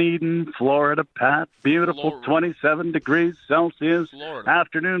 Dunedin, Florida, Pat. Beautiful, 27 degrees Celsius. Florida.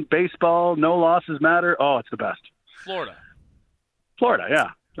 Afternoon baseball. No losses matter. Oh, it's the best. Florida, yeah.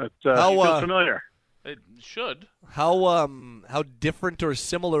 That's feels familiar. It should. How different or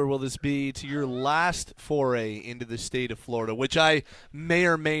similar will this be to your last foray into the state of Florida, which I may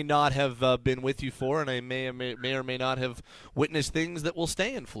or may not have been with you for, and I may or may not have witnessed things that will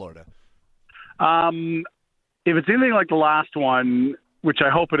stay in Florida? If it's anything like the last one, which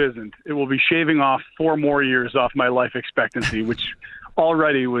I hope it isn't, it will be shaving off 4 more years off my life expectancy, which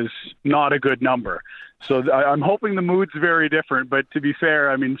already was not a good number. So I'm hoping the mood's very different. But to be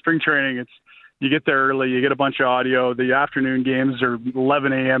fair, I mean, spring training, you get there early, you get a bunch of audio. The afternoon games are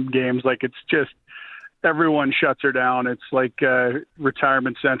 11 a.m. games. Like, it's just everyone shuts her down. It's like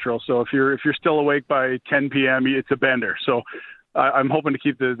retirement central. So if you're still awake by 10 p.m., it's a bender. So I'm hoping to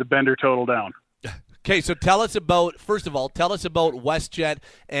keep the bender total down. Okay, so tell us about WestJet,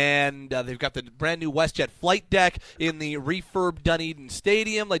 and they've got the brand new WestJet flight deck in the refurbed Dunedin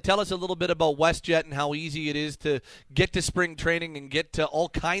Stadium. Tell us a little bit about WestJet and how easy it is to get to spring training and get to all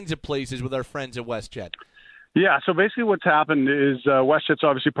kinds of places with our friends at WestJet. Yeah, so basically what's happened is WestJet's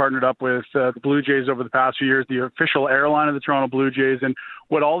obviously partnered up with the Blue Jays over the past few years, the official airline of the Toronto Blue Jays. And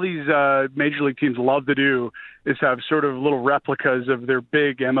what all these major league teams love to do is have sort of little replicas of their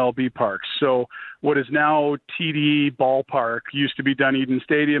big MLB parks. So what is now TD Ballpark used to be Dunedin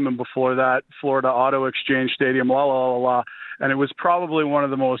Stadium, and before that, Florida Auto Exchange Stadium, And it was probably one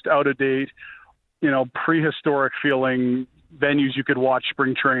of the most out-of-date, prehistoric feeling venues you could watch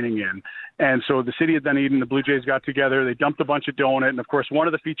spring training in. And so the city of Dunedin, the Blue Jays got together, they dumped a bunch of donut. And of course, one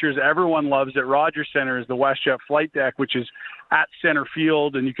of the features everyone loves at Rogers Center is the WestJet flight deck, which is at center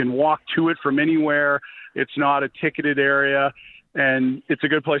field, and you can walk to it from anywhere. It's not a ticketed area, and it's a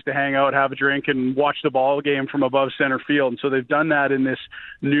good place to hang out, have a drink, and watch the ball game from above center field. And so they've done that in this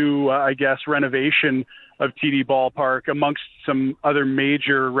new, renovation of TD Ballpark, amongst some other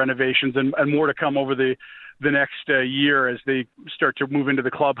major renovations and more to come over the next year as they start to move into the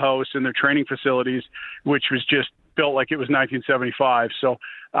clubhouse and their training facilities, which was just built like it was 1975. So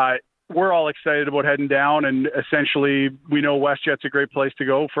we're all excited about heading down, and essentially we know WestJet's a great place to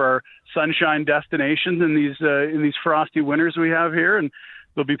go for our sunshine destinations in these frosty winters we have here. And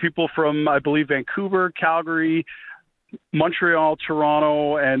there'll be people from, I believe, Vancouver, Calgary, Montreal,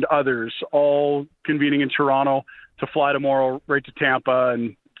 Toronto, and others all convening in Toronto to fly tomorrow right to Tampa.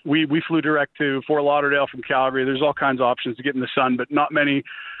 And we flew direct to Fort Lauderdale from Calgary. There's all kinds of options to get in the sun, but not many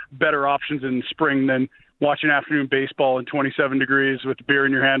better options in spring than watching afternoon baseball in 27 degrees with a beer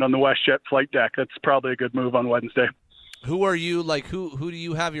in your hand on the WestJet flight deck. That's probably a good move on Wednesday. Who are you, who do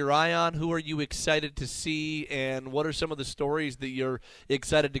you have your eye on? Who are you excited to see? And what are some of the stories that you're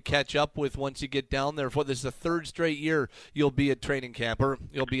excited to catch up with once you get down there? For this is the third straight year you'll be at training camp, or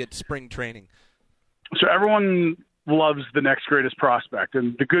you'll be at spring training. So everyone loves the next greatest prospect.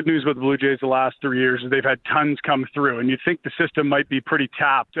 And the good news with the Blue Jays the last 3 years is they've had tons come through. And you'd think the system might be pretty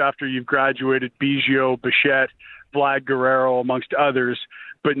tapped after you've graduated Biggio, Bichette, Vlad Guerrero, amongst others.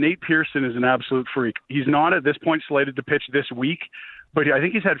 But Nate Pearson is an absolute freak. He's not at this point slated to pitch this week, but I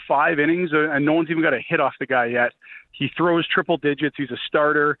think he's had 5 innings, and no one's even got a hit off the guy yet. He throws triple digits. He's a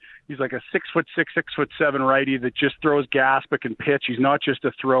starter. He's like a 6'6", 6'7" righty that just throws gas but can pitch. He's not just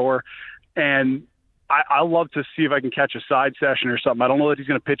a thrower. And I love to see if I can catch a side session or something. I don't know that he's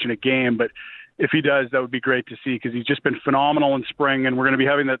going to pitch in a game, but if he does, that would be great to see because he's just been phenomenal in spring. And we're going to be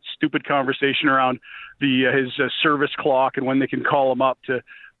having that stupid conversation around his service clock and when they can call him up to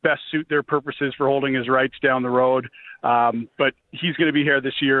best suit their purposes for holding his rights down the road. But he's going to be here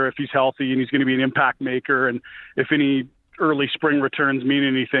this year if he's healthy, and he's going to be an impact maker. And if any early spring returns mean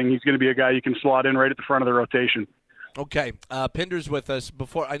anything, he's going to be a guy you can slot in right at the front of the rotation. Okay, Pinder's with us.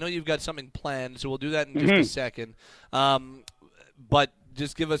 Before I know you've got something planned, so we'll do that in just a second. But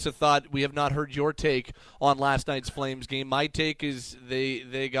just give us a thought. We have not heard your take on last night's Flames game. My take is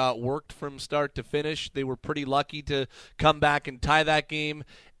they got worked from start to finish. They were pretty lucky to come back and tie that game,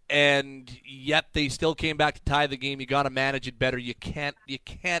 and yet they still came back to tie the game. You got to manage it better. You can't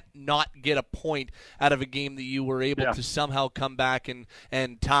not get a point out of a game that you were able to somehow come back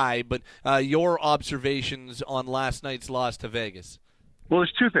and tie. But your observations on last night's loss to Vegas. Well,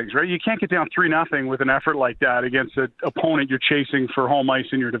 there's 2 things, right? You can't get down 3-0 with an effort like that against an opponent you're chasing for home ice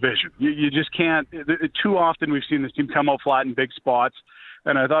in your division. You just can't. Too often we've seen this team come out flat in big spots.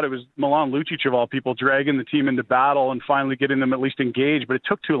 And I thought it was Milan Lucic, of all people, dragging the team into battle and finally getting them at least engaged. But it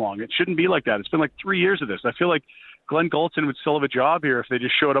took too long. It shouldn't be like that. It's been like 3 years of this. I feel like Glenn Gulletson would still have a job here if they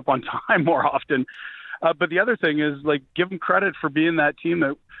just showed up on time more often. But the other thing is, like, give them credit for being that team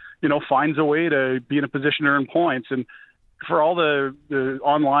that, finds a way to be in a position to earn points. And for all the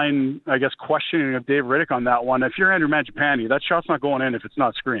online, I guess, questioning of Dave Riddick on that one, if you're Andrew Mangiapane, that shot's not going in if it's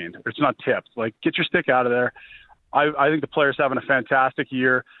not screened or it's not tipped. Like, get your stick out of there. I think the player's having a fantastic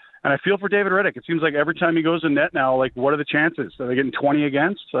year, and I feel for David Riddick. It seems like every time he goes in net now, like, what are the chances? Are they getting 20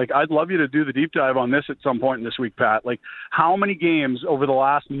 against? Like, I'd love you to do the deep dive on this at some point in this week, Pat. Like, how many games over the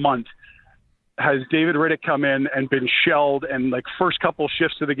last month has David Riddick come in and been shelled, and, like, first couple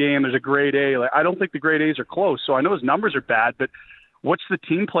shifts of the game, there's a grade A. Like, I don't think the grade A's are close, so I know his numbers are bad, but what's the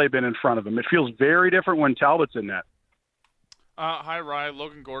team play been in front of him? It feels very different when Talbot's in net. Hi, Ryan.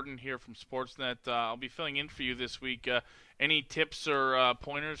 Logan Gordon here from Sportsnet. I'll be filling in for you this week. Any tips or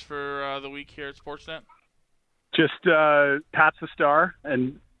pointers for the week here at Sportsnet? Just Pat's the star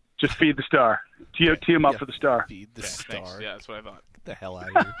and just feed the star. Tee him up for the star. Feed the star. Thanks. Yeah, that's what I thought. Get the hell out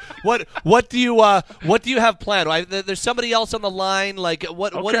of here. What do you have planned? There's somebody else on the line. Like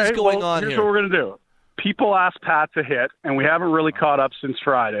what is going on here's here? What we're gonna do. People Ask Pat to hit, and we haven't really caught up since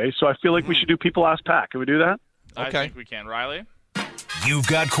Friday, so I feel like we should do People Ask Pat. Can we do that? I think we can. Riley? You've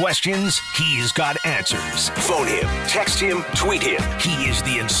got questions, he's got answers. Phone him, text him, tweet him. He is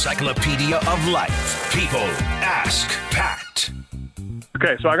the encyclopedia of life. People Ask Pat.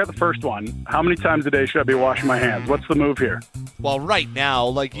 Okay, so I got the first one. How many times a day should I be washing my hands? What's the move here? Well, right now,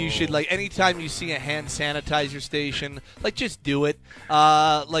 like, you should, like, anytime you see a hand sanitizer station, like, just do it.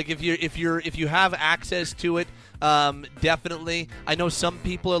 Like, if you have access to it, definitely. I know some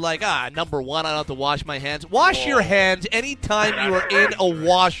people are like, number one, I don't have to wash my hands. Wash your hands anytime you are in a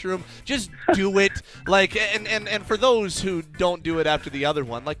washroom. Just do it. Like, and for those who don't do it after the other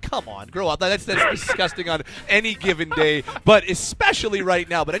one, like, come on, grow up. That's disgusting on any given day, but especially right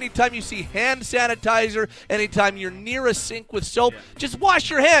now. But anytime you see hand sanitizer, anytime you're near a sink with soap, just wash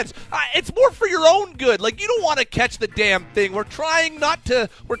your hands. It's more for your own good. Like, you don't want to catch the damn thing. We're trying not to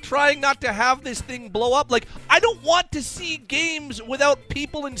have this thing blow up. Like, I don't want to see games without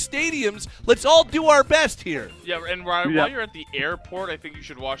people in stadiums. Let's all do our best here. Yeah, and while you're at the airport, I think you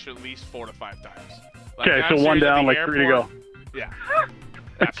should wash it at least 4 to 5 times. Like, okay, so one down, like airport, 3 to go. Yeah.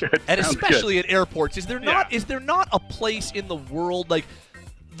 Good. And Sounds especially good. at airports. Is there not a place in the world, like,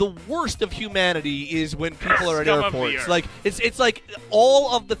 the worst of humanity is when people are at airports. Like, it's like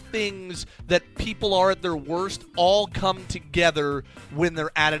all of the things that people are at their worst all come together when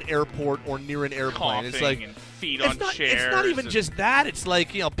they're at an airport or near an airplane. Coughing it's like and feet on chairs. It's not even just that. It's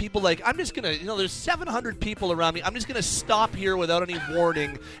like, people like, I'm just going to, there's 700 people around me. I'm just going to stop here without any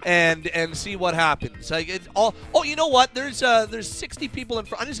warning and see what happens. Like, it's all, you know what? There's 60 people in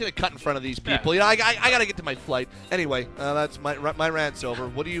front. I'm just going to cut in front of these people. I got to get to my flight. Anyway, that's my rant's over.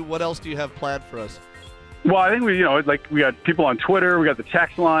 What else do you have planned for us? Well, I think we got people on Twitter, we got the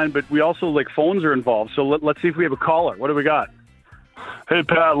text line, but we also, like, phones are involved. So let's see if we have a caller. What do we got? Hey,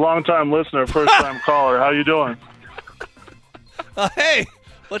 Pat, long-time listener, first-time caller. How you doing? Hey,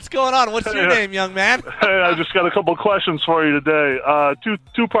 what's going on? What's your name, young man? Hey, I just got a couple questions for you today.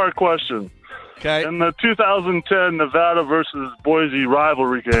 Two-part question. Okay. In the 2010 Nevada versus Boise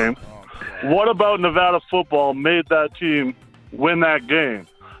rivalry game, what about Nevada football made that team win that game?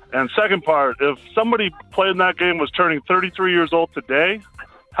 And second part, if somebody playing that game was turning 33 years old today,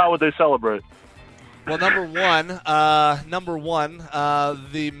 how would they celebrate? Well, number one,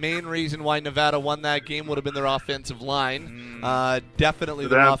 the main reason why Nevada won that game would have been their offensive line. Definitely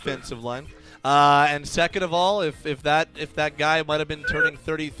their offensive line. And second of all, if that guy might have been turning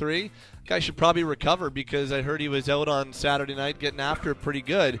 33, guy should probably recover, because I heard he was out on Saturday night getting after it pretty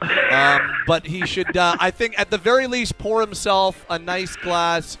good. But he should, I think, at the very least, pour himself a nice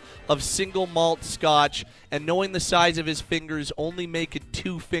glass of single malt scotch, and knowing the size of his fingers, only make it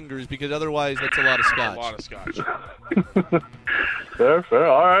 2 fingers, because otherwise that's a lot of scotch. A lot of scotch. Fair.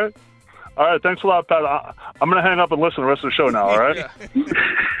 All right. Thanks a lot, Pat. I'm going to hang up and listen to the rest of the show now, all right?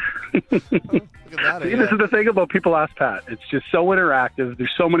 Look at that. See, this is the thing about People Ask Pat. It's just so interactive.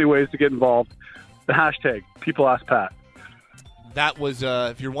 There's so many ways to get involved. The hashtag, People Ask Pat. That was,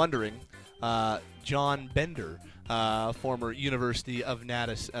 if you're wondering, John Bender, former University of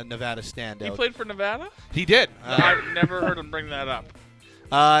Nevada standout. He played for Nevada? He did. I've never heard him bring that up.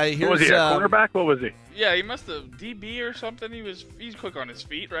 What was he, a cornerback? What was he? Yeah, he must have DB or something. He's quick on his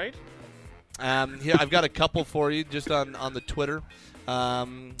feet, right? Here, I've got a couple for you just on the Twitter.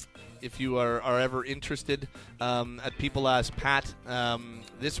 If you are ever interested, at People Ask Pat.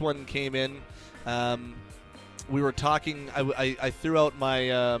 This one came in. We were talking. I threw out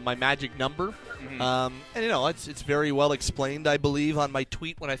my magic number, and it's very well explained, I believe, on my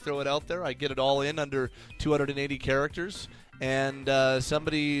tweet when I throw it out there. I get it all in under 280 characters, and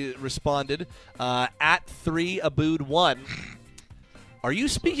somebody responded at 3abood1. Are you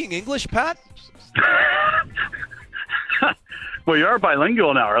speaking English, Pat? Well, you are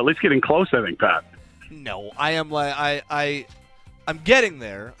bilingual now, or at least getting close, I think, Pat. No, I am I'm getting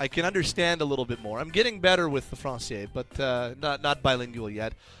there. I can understand a little bit more. I'm getting better with the Francais, but not bilingual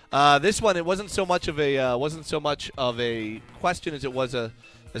yet. This one, it wasn't so much of a question as it was a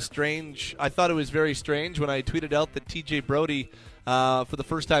strange. I thought it was very strange when I tweeted out that TJ Brody, for the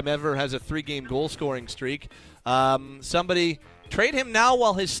first time ever, has a 3-game goal scoring streak. Somebody trade him now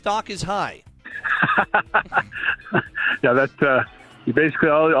while his stock is high. Yeah, that you basically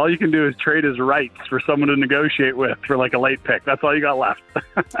all you can do is trade his rights for someone to negotiate with for like a late pick. That's all you got left.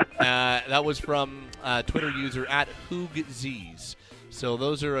 That was from Twitter user at HoogZees. So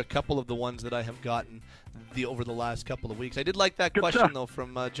those are a couple of the ones that I have gotten over the last couple of weeks. I did like that question though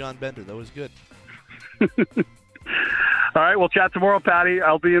from John Bender. That was good. All right, we'll chat tomorrow, Patty.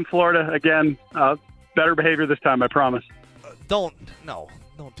 I'll be in Florida again. Better behavior this time, I promise. Don't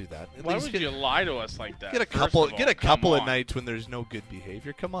do that. Why would you lie to us like that? Get a couple of nights when there's no good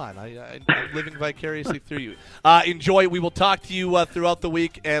behavior. Come on, I'm living vicariously through you. Enjoy. We will talk to you throughout the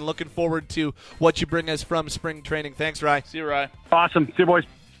week, and looking forward to what you bring us from spring training. Thanks, Rye. See you, Rye. Awesome. See you, boys.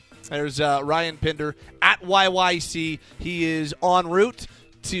 There's Ryan Pinder at YYC. He is en route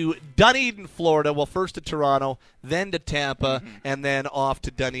to Dunedin, Florida. Well, first to Toronto, then to Tampa, and then off to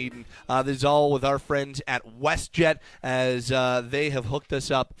Dunedin. This is all with our friends at WestJet, as they have hooked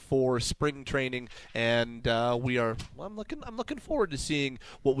us up for spring training, and I'm looking forward to seeing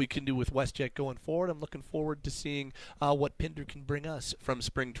what we can do with WestJet going forward. I'm looking forward to seeing what Pinder can bring us from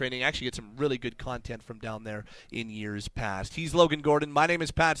spring training. Actually, get some really good content from down there in years past. He's Logan Gordon. My name is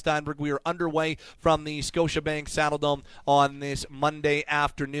Pat Steinberg. We are underway from the Scotiabank Saddledome on this Monday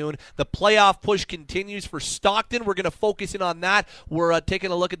afternoon. The playoff push continues for Stockton. We're going to focus in on that. We're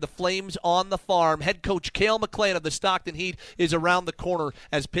taking a look at the Flames on the farm. Head coach Cale McLean of the Stockton Heat is around the corner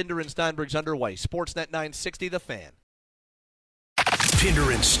as Pinder and Steinberg's underway. Sportsnet 960, The Fan.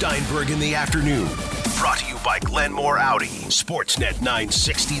 Pinder and Steinberg in the afternoon. Brought to you by Glenmore Audi. Sportsnet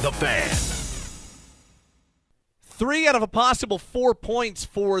 960, The Fan. 3 out of a possible 4 points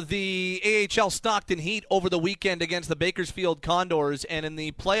for the AHL Stockton Heat over the weekend against the Bakersfield Condors. And in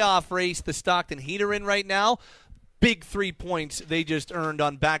the playoff race the Stockton Heat are in right now, big 3 points they just earned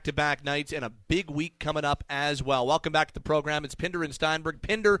on back-to-back nights, and a big week coming up as well. Welcome back to the program. It's Pinder and Steinberg.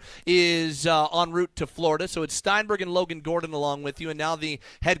 Pinder is en route to Florida, so it's Steinberg and Logan Gordon along with you, and now the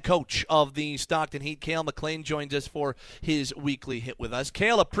head coach of the Stockton Heat, Cale McLean, joins us for his weekly hit with us.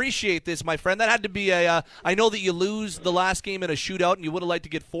 Cale, appreciate this, my friend. That had to be I know that you lose the last game in a shootout, and you would have liked to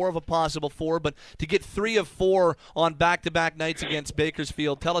get 4 of a possible 4, but to get 3 of 4 on back-to-back nights against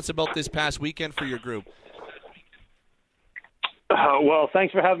Bakersfield, tell us about this past weekend for your group. Well,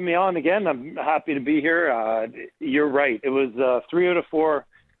 thanks for having me on again. I'm happy to be here. You're right. It was 3 out of 4.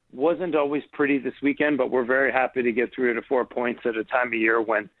 Wasn't always pretty this weekend, but we're very happy to get 3 out of 4 points at a time of year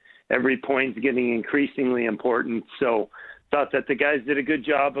when every point's getting increasingly important. So thought that the guys did a good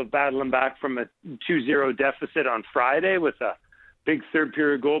job of battling back from a 2-0 deficit on Friday with a big third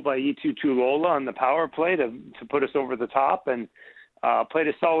period goal by Eetu Tulola on the power play to put us over the top. And Played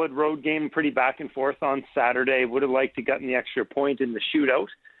a solid road game, pretty back and forth on Saturday. Would have liked to gotten the extra point in the shootout.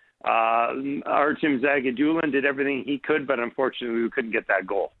 Artem Zagadulin did everything he could, but unfortunately we couldn't get that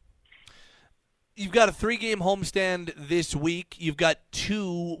goal. You've got a 3-game homestand this week. You've got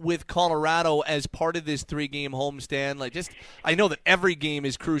 2 with Colorado as part of this 3-game homestand. I know that every game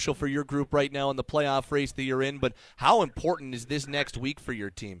is crucial for your group right now in the playoff race that you're in, but how important is this next week for your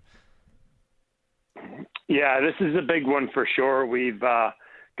team? Yeah, this is a big one for sure. We've got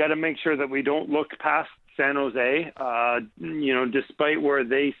to make sure that we don't look past San Jose. Despite where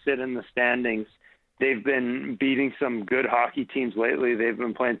they sit in the standings, they've been beating some good hockey teams lately. They've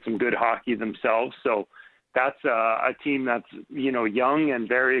been playing some good hockey themselves. So that's a team that's, young and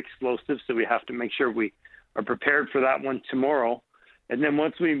very explosive. So we have to make sure we are prepared for that one tomorrow. And then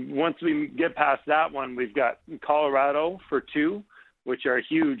once we get past that one, we've got Colorado for 2, which are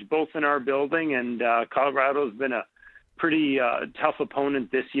huge, both in our building. And Colorado's been a pretty tough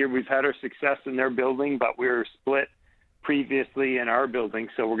opponent this year. We've had our success in their building, but we're split previously in our building,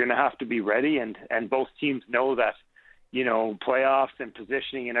 so we're going to have to be ready, and both teams know that, playoffs and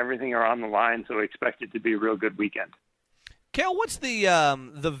positioning and everything are on the line, so we expect it to be a real good weekend. Cale, what's the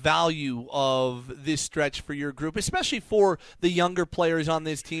value of this stretch for your group, especially for the younger players on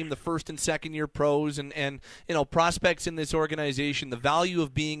this team, the first and second year pros and prospects in this organization, the value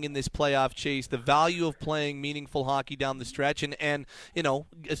of being in this playoff chase, the value of playing meaningful hockey down the stretch, and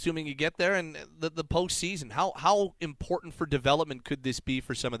assuming you get there, and the postseason. How important for development could this be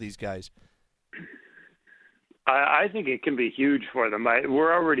for some of these guys? I think it can be huge for them.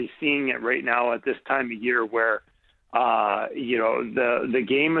 We're already seeing it right now at this time of year where the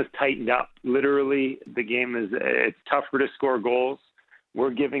game is tightened up. Literally, it's tougher to score goals.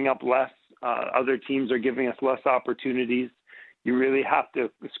 We're giving up less. Other teams are giving us less opportunities. You really have to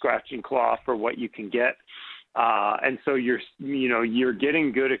scratch and claw for what you can get. And so you're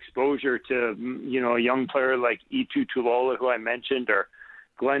getting good exposure to, a young player like Eetu Tulola, who I mentioned, or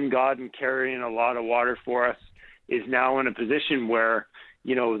Glenn Godden carrying a lot of water for us, is now in a position where,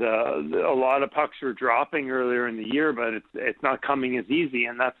 a lot of pucks were dropping earlier in the year, but it's not coming as easy.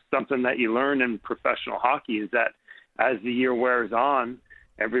 And that's something that you learn in professional hockey, is that as the year wears on,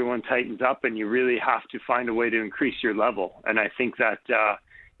 everyone tightens up and you really have to find a way to increase your level. And I think that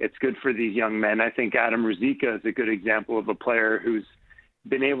it's good for these young men. I think Adam Ruzicka is a good example of a player who's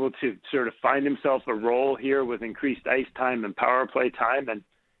been able to sort of find himself a role here with increased ice time and power play time.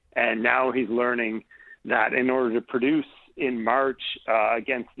 And now he's learning that in order to produce in March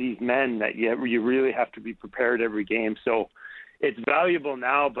against these men, that you really have to be prepared every game. So it's valuable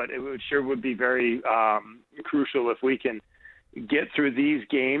now, but it would be very crucial if we can get through these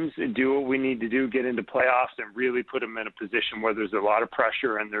games and do what we need to do, get into playoffs and really put them in a position where there's a lot of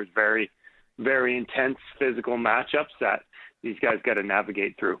pressure and there's very, very intense physical matchups that these guys got to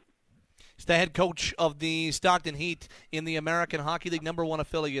navigate through. He's the head coach of the Stockton Heat in the American Hockey League, #1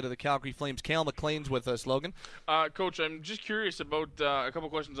 affiliate of the Calgary Flames. Cale McLean's with us, Logan. Coach, I'm just curious about a couple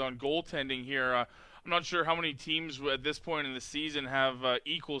questions on goaltending here. I'm not sure how many teams at this point in the season have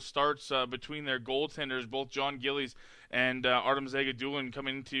equal starts between their goaltenders. Both John Gillies and Artem Zagadulin come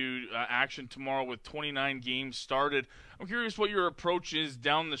into action tomorrow with 29 games started. I'm curious what your approach is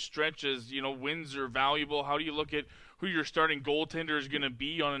down the stretch, as wins are valuable. How do you look at who your starting goaltender is going to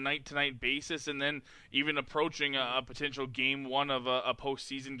be on a night-to-night basis, and then even approaching a potential game one of a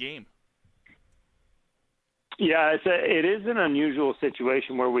postseason game? Yeah, it is an unusual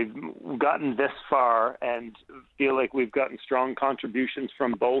situation where we've gotten this far and feel like we've gotten strong contributions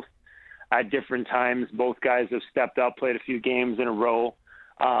from both at different times. Both guys have stepped up, played a few games in a row.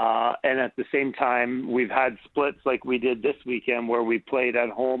 And at the same time, we've had splits like we did this weekend where we played at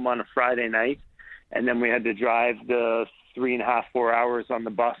home on a Friday night, and then we had to drive the 3.5-4 hours on the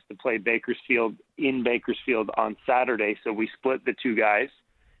bus to play Bakersfield on Saturday. So we split the two guys.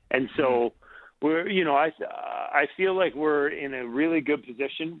 And so we're, I feel like we're in a really good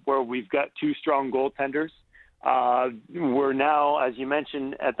position where we've got two strong goaltenders. We're now, as you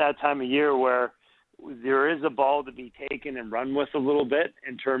mentioned, at that time of year where there is a ball to be taken and run with a little bit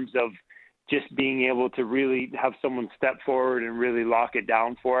in terms of just being able to really have someone step forward and really lock it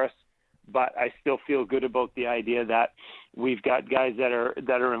down for us. But I still feel good about the idea that we've got guys that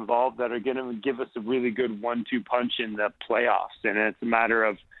are involved that are going to give us a really good 1-2 punch in the playoffs, and it's a matter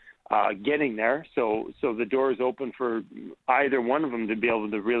of getting there. So the door is open for either one of them to be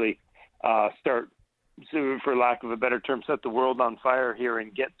able to really start, so for lack of a better term, set the world on fire here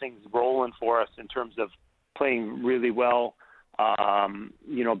and get things rolling for us in terms of playing really well,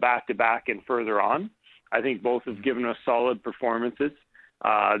 back to back and further on. I think both have given us solid performances.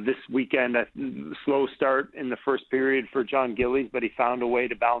 This weekend, a slow start in the first period for John Gillies, but he found a way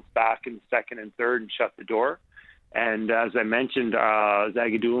to bounce back in the second and third and shut the door. And as I mentioned,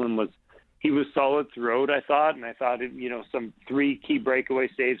 Zagadulin was solid throughout, I thought, and I thought, some 3 key breakaway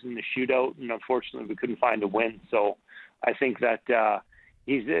saves in the shootout, and unfortunately we couldn't find a win. So I think that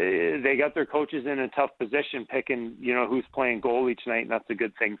they got their coaches in a tough position picking, who's playing goalie tonight, and that's a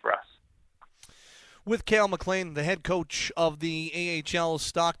good thing for us. With Cale McLean, the head coach of the AHL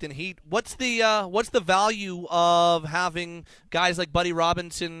Stockton Heat, what's the value of having guys like Buddy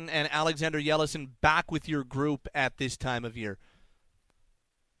Robinson and Alexander Yellison back with your group at this time of year?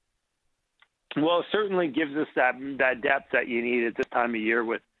 Well, it certainly gives us that depth that you need at this time of year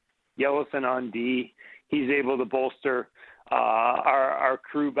with Yellison on D. He's able to bolster our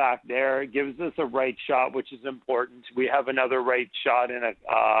crew back there. It gives us a right shot, which is important. We have another right shot in a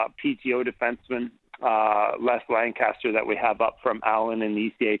PTO defenseman, Les Lancaster, that we have up from Allen in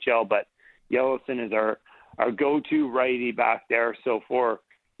the ECHL, but Yellison is our go-to righty back there. So for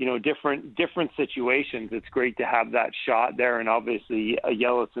different situations, it's great to have that shot there, and obviously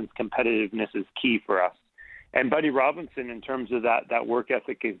Yellison's competitiveness is key for us. And Buddy Robinson, in terms of that work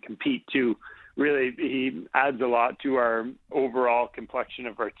ethic and compete too, really he adds a lot to our overall complexion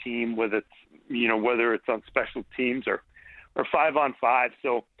of our team, whether it's on special teams or 5-on-5.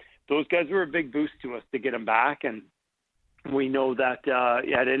 So those guys were a big boost to us to get them back, and we know that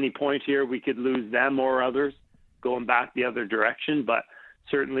at any point here we could lose them or others going back the other direction, but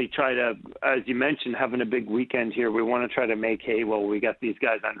certainly try to, as you mentioned, having a big weekend here, we want to try to make hay while we got these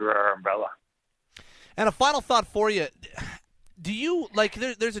guys under our umbrella. And a final thought for you. Do you,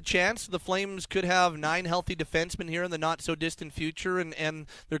 there's a chance the Flames could have 9 healthy defensemen here in the not-so-distant future, and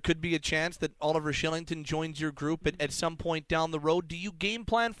there could be a chance that Oliver Shillington joins your group at some point down the road. Do you game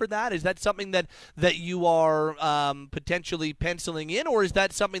plan for that? Is that something that you are potentially penciling in, or is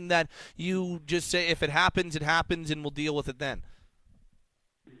that something that you just say, if it happens, it happens, and we'll deal with it then?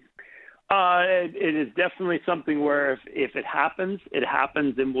 It is definitely something where if it happens,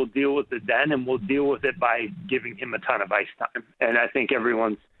 and we'll deal with it then, and we'll deal with it by giving him a ton of ice time. And I think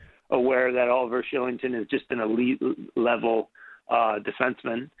everyone's aware that Oliver Shillington is just an elite level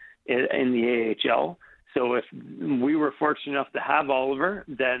defenseman in the AHL. So if we were fortunate enough to have Oliver,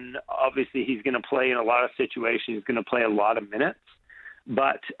 then obviously he's going to play in a lot of situations. He's going to play a lot of minutes.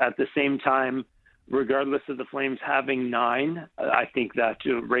 But at the same time, regardless of the Flames having 9, I think that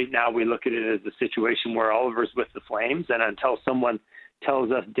right now we look at it as a situation where Oliver's with the Flames, and until someone tells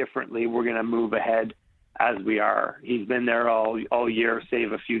us differently, we're going to move ahead as we are. He's been there all year,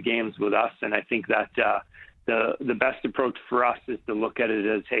 save a few games with us, and I think that the best approach for us is to look at it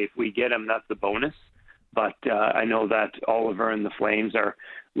as, hey, if we get him, that's a bonus. But I know that Oliver and the Flames are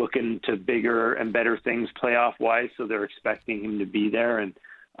looking to bigger and better things playoff-wise, so they're expecting him to be there, and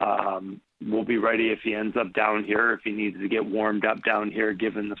we'll be ready if he ends up down here, if he needs to get warmed up down here,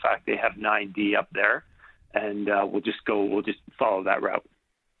 given the fact they have 9D up there. And we'll just follow that route.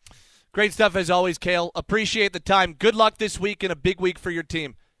 Great stuff as always, Cale. Appreciate the time. Good luck this week and a big week for your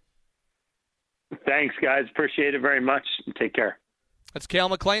team. Thanks, guys. Appreciate it very much. Take care. That's Cale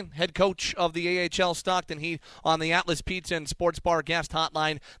McLean, head coach of the AHL Stockton Heat, on the Atlas Pizza and Sports Bar guest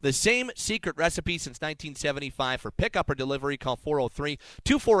hotline. The same secret recipe since 1975. For pickup or delivery, call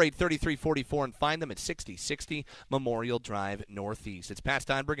 403-248-3344 and find them at 6060 Memorial Drive Northeast. It's Pat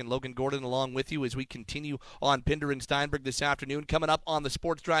Steinberg and Logan Gordon along with you as we continue on Pinder and Steinberg this afternoon. Coming up on the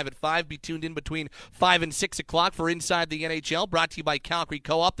Sports Drive at 5. Be tuned in between 5 and 6 o'clock for Inside the NHL, brought to you by Calgary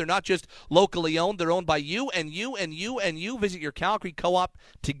Co-op. They're not just locally owned, they're owned by you and you and you and you. Visit your Calgary Co-op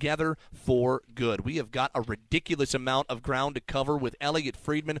together for good. We have got a ridiculous amount of ground to cover with Elliot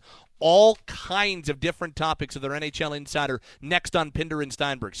Friedman. All kinds of different topics of their NHL Insider next on Pinder and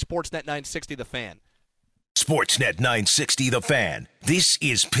Steinberg. Sportsnet 960 The Fan. Sportsnet 960 The Fan. This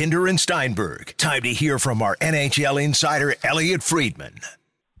is Pinder and Steinberg. Time to hear from our NHL Insider, Elliot Friedman.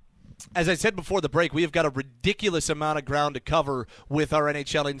 As I said before the break, we have got a ridiculous amount of ground to cover with our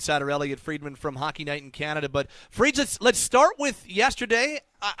NHL Insider, Elliot Friedman from Hockey Night in Canada. But, Frieds, let's start with yesterday.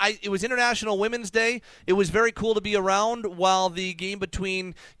 It was International Women's Day. It was very cool to be around while the game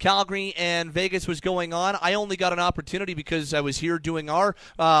between Calgary and Vegas was going on. I only got an opportunity because I was here doing our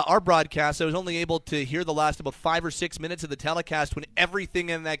broadcast. I was only able to hear the last about 5 or 6 minutes of the telecast when everything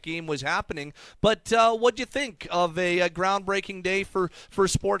in that game was happening. But what'd you think of a groundbreaking day for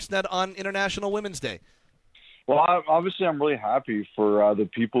Sportsnet on International Women's Day? Well, obviously, I'm really happy for the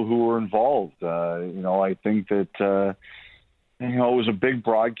people who were involved. I think that it was a big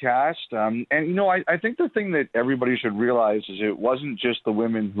broadcast. I think the thing that everybody should realize is it wasn't just the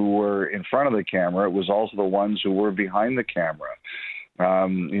women who were in front of the camera. It was also the ones who were behind the camera.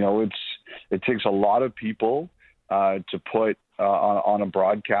 It takes a lot of people to put on a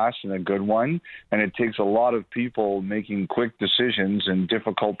broadcast, and a good one, and it takes a lot of people making quick decisions in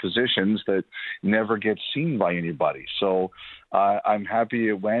difficult positions that never get seen by anybody. So I'm happy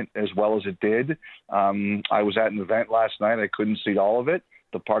it went as well as it did. I was at an event last night. I couldn't see all of it.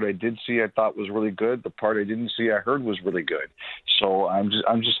 The part I did see, I thought was really good. The part I didn't see, I heard was really good. So I'm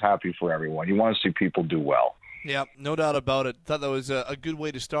just happy for everyone. You want to see people do well. Yeah, no doubt about it. Thought that was a good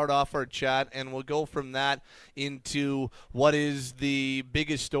way to start off our chat, and we'll go from that into what is the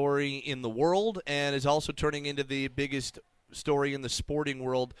biggest story in the world and is also turning into the biggest story in the sporting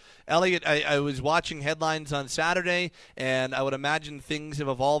world. Elliot, I was watching headlines on Saturday, and I would imagine things have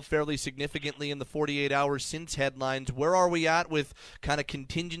evolved fairly significantly in the 48 hours since headlines. Where are we at with kind of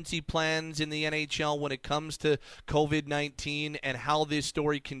contingency plans in the NHL when it comes to COVID-19 and how this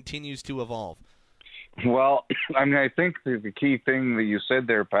story continues to evolve? Well, I mean, I think the key thing that you said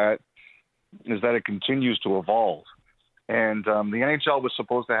there, Pat, is that it continues to evolve. And the NHL was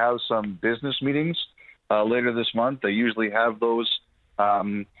supposed to have some business meetings later this month. They usually have those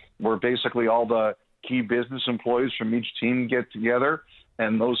where basically all the key business employees from each team get together.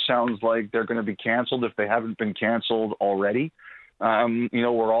 And those sounds like they're going to be canceled if they haven't been canceled already.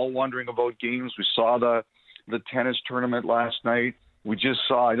 We're all wondering about games. We saw the tennis tournament last night. We just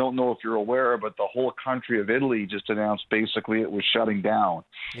saw, I don't know if you're aware, but the whole country of Italy just announced basically it was shutting down.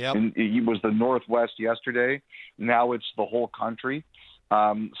 Yep. And it was the Northwest yesterday. Now it's the whole country.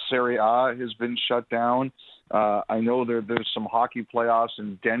 Serie A has been shut down. I know there's some hockey playoffs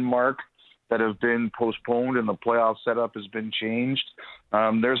in Denmark that have been postponed, and the playoff setup has been changed.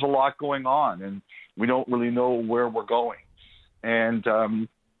 There's a lot going on, and we don't really know where we're going. And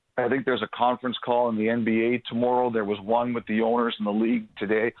I think there's a conference call in the NBA tomorrow. There was one with the owners in the league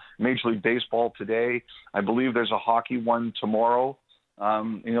today, Major League Baseball today. I believe there's a hockey one tomorrow.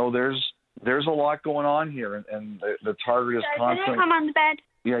 There's a lot going on here, and the target is constantly. Come on the bed.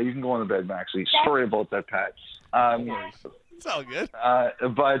 Yeah, you can go on the bed, Maxie. Sorry about that, Pat. It's all good.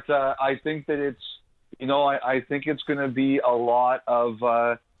 But I think that it's, I think it's going to be a lot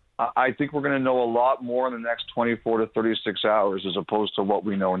of. I think we're going to know a lot more in the next 24 to 36 hours as opposed to what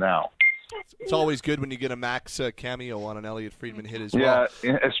we know now. It's always good when you get a Max cameo on an Elliot Friedman hit as well.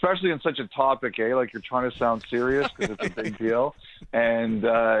 Yeah, especially in such a topic, like you're trying to sound serious because it's a big deal, and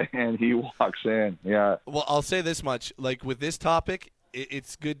he walks in. Yeah. Well, I'll say this much: like with this topic,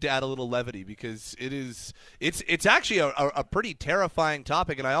 it's good to add a little levity because it's actually a pretty terrifying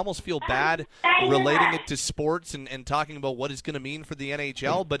topic, and I almost feel bad relating it to sports and talking about what it's going to mean for the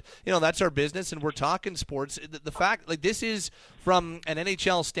NHL. But that's our business, and we're talking sports. The fact, like, this is from an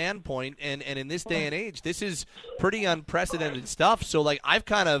NHL standpoint, and in this day and age, this is pretty unprecedented stuff. So, like, I've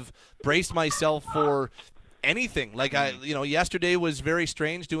kind of braced myself for anything. Like, yesterday was very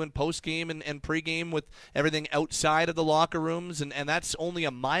strange doing post-game and pre-game with everything outside of the locker rooms, and that's only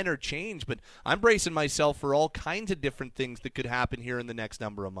a minor change, but I'm bracing myself for all kinds of different things that could happen here in the next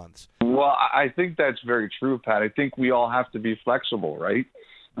number of months. Well, I think that's very true, Pat. I think we all have to be flexible, right?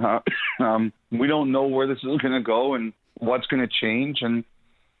 We don't know where this is going to go and what's going to change, and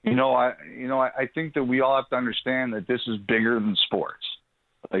I think that we all have to understand that this is bigger than sports.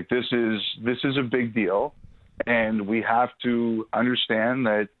 Like, this is a big deal. And we have to understand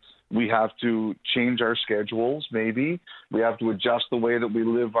that we have to change our schedules, maybe. We have to adjust the way that we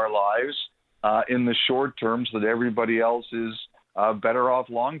live our lives in the short term so that everybody else is better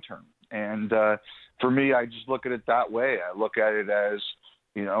off long term. And for me, I just look at it that way. I look at it as,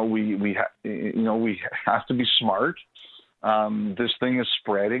 we have to be smart. This thing is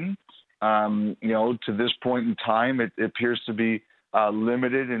spreading. To this point in time, it appears to be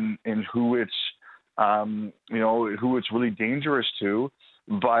limited in who it's who it's really dangerous to,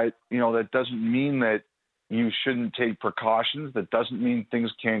 but, that doesn't mean that you shouldn't take precautions. That doesn't mean things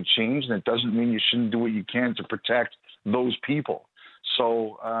can't change, and it doesn't mean you shouldn't do what you can to protect those people.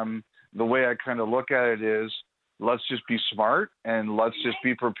 So the way I kind of look at it is, let's just be smart, and let's just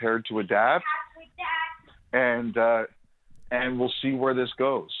be prepared to adapt, and we'll see where this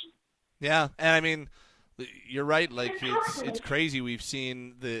goes. Yeah, and I mean, you're right. Like, it's crazy. We've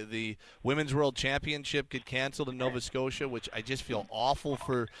seen the Women's World Championship get canceled in Nova Scotia, which I just feel awful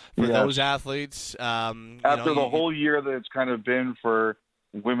for those athletes. After the whole year that it's kind of been for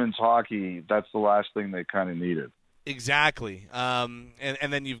women's hockey, that's the last thing they kind of needed. Exactly. And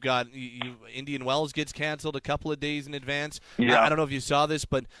then you've got Indian Wells gets canceled a couple of days in advance. Yeah. I don't know if you saw this,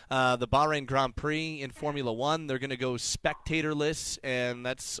 but the Bahrain Grand Prix in Formula One, they're going to go spectatorless, and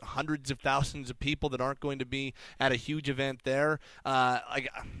that's hundreds of thousands of people that aren't going to be at a huge event there.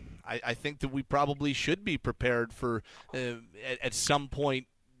 I think that we probably should be prepared for at some point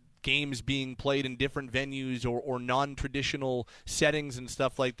games being played in different venues or non-traditional settings and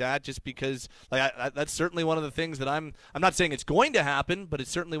stuff like that, just because that's certainly one of the things that I'm not saying it's going to happen, but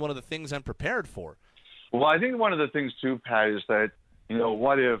it's certainly one of the things I'm prepared for. Well, I think one of the things too, Pat, is that,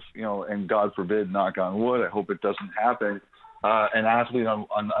 what if, and God forbid, knock on wood, I hope it doesn't happen, an athlete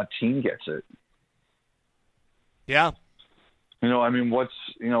on a team gets it. Yeah.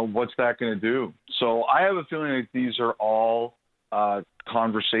 What's that going to do? So I have a feeling that these are all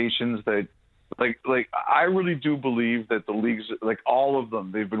conversations that, I really do believe that the leagues, all of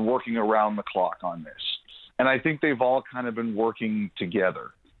them, they've been working around the clock on this. And I think they've all kind of been working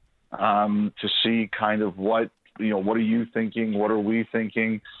together to see kind of what are you thinking? What are we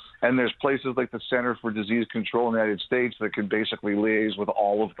thinking? And there's places like the Center for Disease Control in the United States that could basically liaise with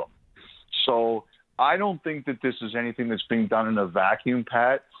all of them. So I don't think that this is anything that's being done in a vacuum,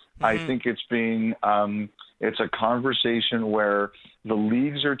 Pat. Mm-hmm. I think it's being it's a conversation where the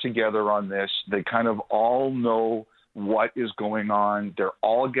leagues are together on this. They kind of all know what is going on. They're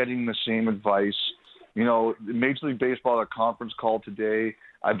all getting the same advice. Major League Baseball had a conference call today.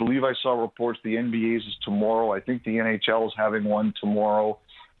 I believe I saw reports the NBA's is tomorrow. I think the NHL is having one tomorrow.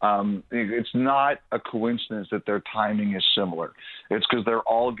 It's not a coincidence that their timing is similar. It's because they're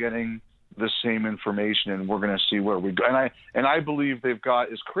all getting the same information, and we're going to see where we go. And I believe they've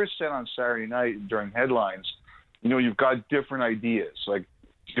got, as Chris said on Saturday night during headlines, you've got different ideas. Like,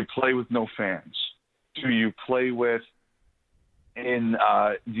 do you play with no fans? Do you play in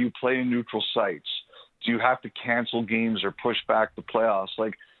neutral sites? Do you have to cancel games or push back the playoffs?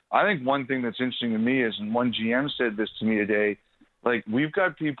 I think one thing that's interesting to me is, and one GM said this to me today, we've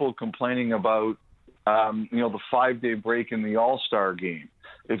got people complaining about, the 5-day break in the All-Star game.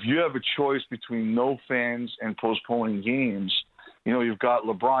 If you have a choice between no fans and postponing games, you've got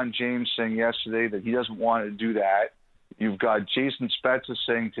LeBron James saying yesterday that he doesn't want to do that. You've got Jason Spezza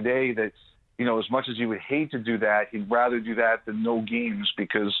saying today that, as much as he would hate to do that, he'd rather do that than no games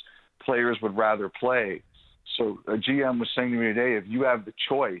because players would rather play. So a GM was saying to me today, if you have the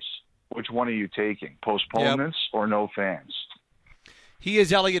choice, which one are you taking? Postponements or no fans? He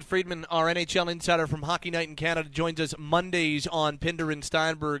is Elliot Friedman, our NHL insider from Hockey Night in Canada. Joins us Mondays on Pinder and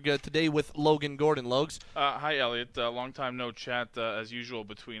Steinberg, today with Logan Gordon. Logs. Hi, Elliot. Long time no chat, as usual,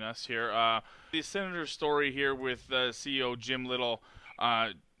 between us here. The Senators story here with CEO Jim Little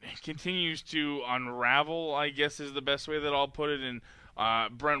continues to unravel, I guess is the best way that I'll put it. And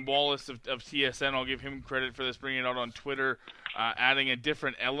Brent Wallace of TSN, I'll give him credit for this, bringing it out on Twitter, adding a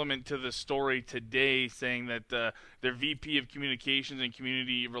different element to the story today, saying that their VP of Communications and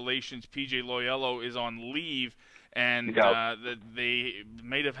Community Relations, PJ Loyello, is on leave, and that they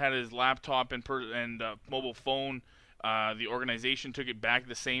may have had his laptop and mobile phone. The organization took it back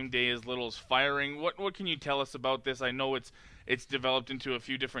the same day as Little's firing. What can you tell us about this? I know it's developed into a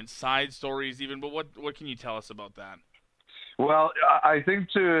few different side stories even, but what can you tell us about that? Well, I think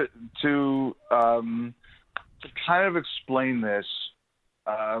to kind of explain this,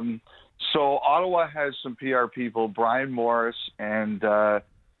 so Ottawa has some PR people, Brian Morris and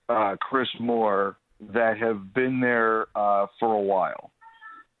Chris Moore, that have been there for a while.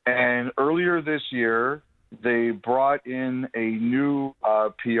 And earlier this year, they brought in a new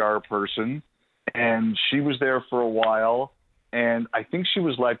PR person, and she was there for a while, and I think she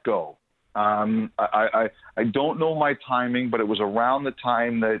was let go. I don't know my timing, but it was around the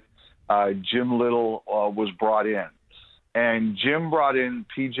time that Jim Little was brought in. And Jim brought in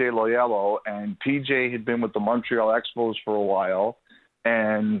PJ Loyello, and PJ had been with the Montreal Expos for a while,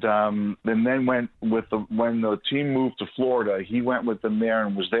 and then went with when the team moved to Florida, he went with them there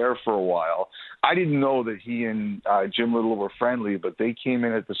and was there for a while. I didn't know that he and Jim Little were friendly, but they came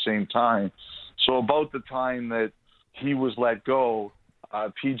in at the same time. So about the time that he was let go,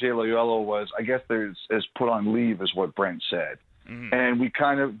 PJ Loyello was, I guess, is put on leave, is what Brent said. Mm-hmm. And we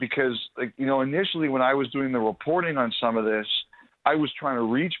kind of, because, initially when I was doing the reporting on some of this, I was trying to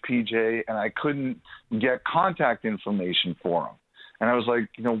reach PJ and I couldn't get contact information for him. And I was like,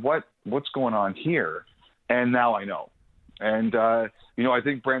 what's going on here? And now I know. And, I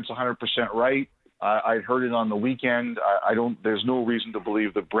think Brent's 100% right. I heard it on the weekend. There's no reason to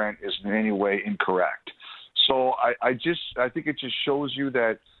believe that Brent is in any way incorrect. So I think it just shows you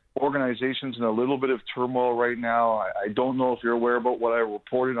that organization's in a little bit of turmoil right now. I don't know if you're aware about what I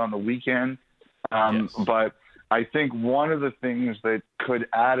reported on the weekend, yes. But I think one of the things that could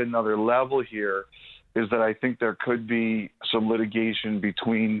add another level here is that I think there could be some litigation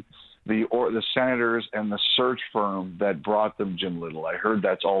between the Senators and the search firm that brought them Jim Little. I heard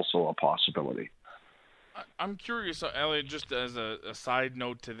that's also a possibility. I'm curious, Elliot, just as a side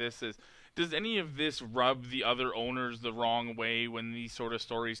note to this is, does any of this rub the other owners the wrong way when these sort of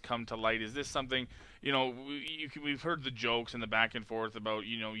stories come to light? Is this something, we've heard the jokes and the back and forth about,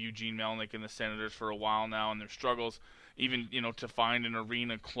 Eugene Melnyk and the Senators for a while now and their struggles, even, to find an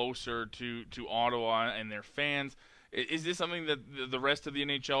arena closer to Ottawa and their fans. Is this something that the rest of the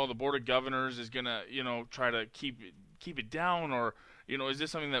NHL, the Board of Governors, is going to, try to keep it down? Or, is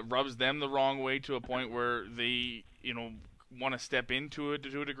this something that rubs them the wrong way to a point where they, want to step into it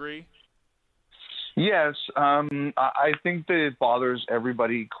to a degree? Yes, I think that it bothers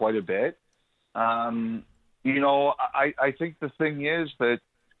everybody quite a bit. I think the thing is that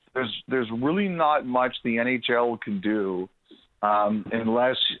there's really not much the NHL can do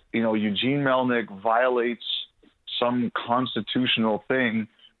unless, Eugene Melnyk violates some constitutional thing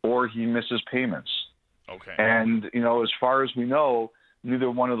or he misses payments. Okay. And, as far as we know,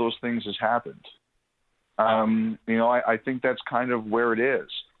 neither one of those things has happened. I think that's kind of where it is.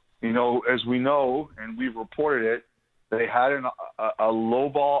 As we know, and we've reported it, they had a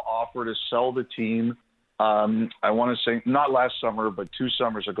lowball offer to sell the team. I want to say not last summer, but 2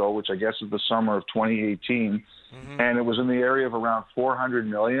 summers ago, which I guess is the summer of 2018. Mm-hmm. And it was in the area of around $400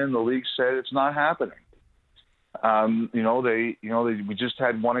 million. The league said it's not happening. We just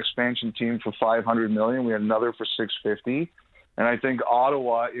had one expansion team for $500 million. We had another for $650. And I think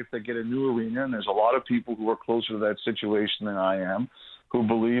Ottawa, if they get a new arena, and there's a lot of people who are closer to that situation than I am, who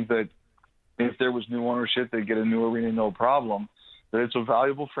believe that if there was new ownership, they'd get a new arena, no problem, that it's a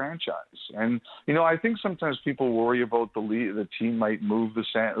valuable franchise. And, I think sometimes people worry about the league, the team might move the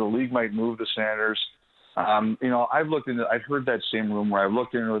league might move the Senators. I've heard that same rumor. I've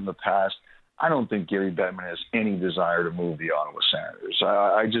looked into it in the past. I don't think Gary Bettman has any desire to move the Ottawa Senators.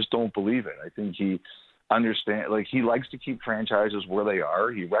 I just don't believe it. I think he understands, he likes to keep franchises where they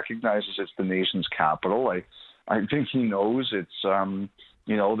are. He recognizes it's the nation's capital. I think he knows it's,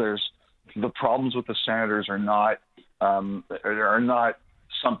 there's the problems with the Senators are not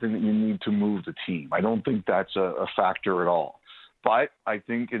something that you need to move the team. I don't think that's a factor at all. But I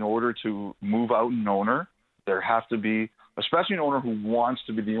think in order to move out an owner, there have to be, especially an owner who wants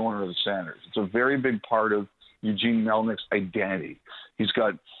to be the owner of the Senators. It's a very big part of Eugene Melnyk's identity. He's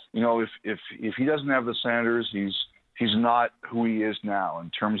got, if he doesn't have the Senators, he's not who he is now in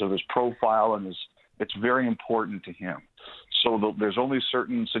terms of his profile, and it's very important to him. So there's only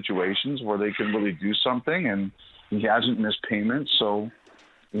certain situations where they can really do something, and he hasn't missed payments. So,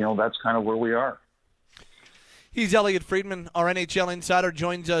 that's kind of where we are. He's Elliot Friedman, our NHL insider,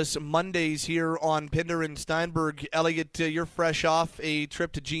 joins us Mondays here on Pinder and Steinberg. Elliot, you're fresh off a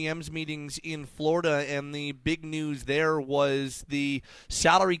trip to GM's meetings in Florida, and the big news there was the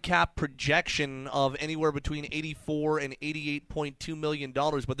salary cap projection of anywhere between $84 and $88.2 million.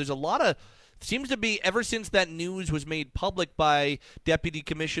 But there's a lot of seems to be, ever since that news was made public by Deputy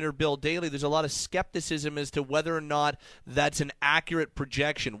Commissioner Bill Daly, there's a lot of skepticism as to whether or not that's an accurate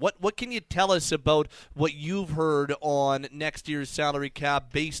projection. What can you tell us about what you've heard on next year's salary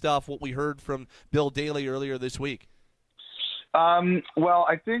cap based off what we heard from Bill Daly earlier this week? Well,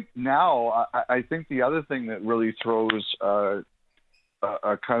 I think now, I think the other thing that really throws a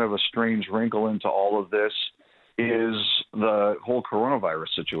kind of a strange wrinkle into all of this is the whole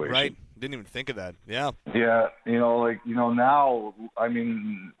coronavirus situation. Right. Didn't even think of that. Yeah. Yeah. Now,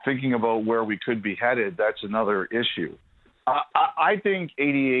 thinking about where we could be headed, that's another issue. I think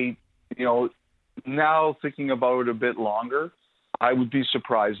 88, now thinking about it a bit longer, I would be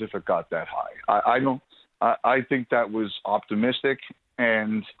surprised if it got that high. I think that was optimistic,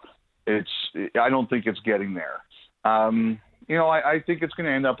 and I don't think it's getting there. I think it's going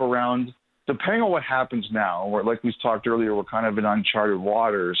to end up around, depending on what happens now, or like we talked earlier, we're kind of in uncharted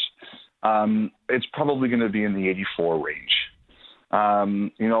waters. It's probably going to be in the 84 range. I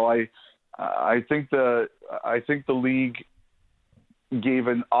think the league gave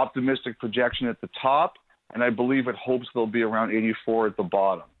an optimistic projection at the top, and I believe it hopes they'll be around 84 at the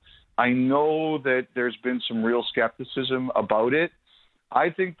bottom. I know that there's been some real skepticism about it.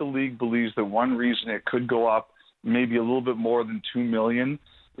 I think the league believes that one reason it could go up maybe a little bit more than $2 million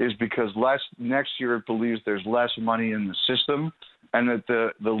is because next year it believes there's less money in the system, and that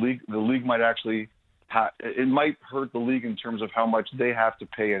the league might actually it might hurt the league in terms of how much they have to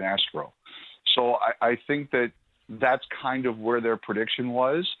pay in escrow. So I think that's kind of where their prediction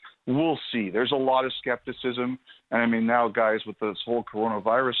was. We'll see. There's a lot of skepticism, and now, guys, with this whole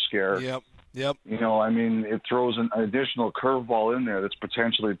coronavirus scare, Yep. It throws an additional curveball in there that's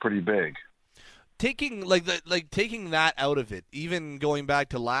potentially pretty big. taking taking that out of it, even going back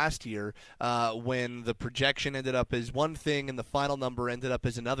to last year when the projection ended up as one thing and the final number ended up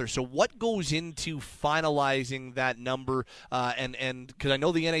as another. So what goes into finalizing that number? And because I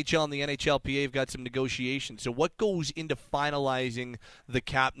know the NHL and the NHLPA have got some negotiations. So what goes into finalizing the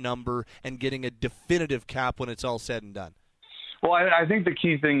cap number and getting a definitive cap when it's all said and done? Well, I think the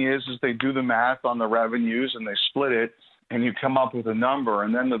key thing is they do the math on the revenues and they split it, and you come up with a number,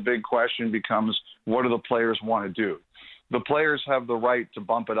 and then the big question becomes, what do the players want to do? The players have the right to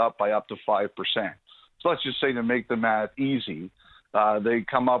bump it up by up to 5%. So let's just say, to make the math easy, they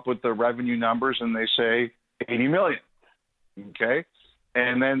come up with the revenue numbers and they say $80 million, okay?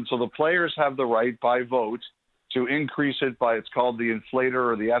 And then so the players have the right by vote to increase it by, it's called the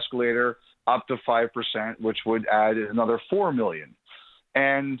inflator or the escalator, up to 5%, which would add another $4 million.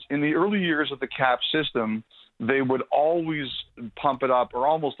 And in the early years of the cap system, they would always pump it up, or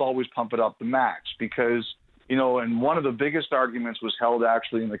almost always pump it up the max, because, and one of the biggest arguments was held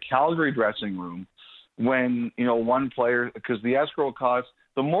actually in the Calgary dressing room when, one player, because the escrow costs,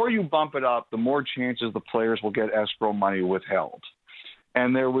 the more you bump it up, the more chances the players will get escrow money withheld.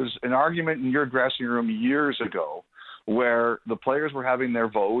 And there was an argument in your dressing room years ago where the players were having their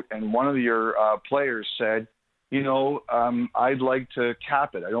vote, and one of your players said, I'd like to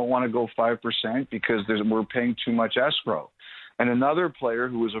cap it. I don't want to go 5% because we're paying too much escrow. And another player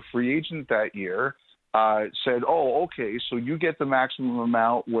who was a free agent that year said, oh, okay, so you get the maximum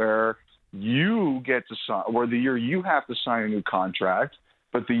amount where you get to sign, where the year you have to sign a new contract,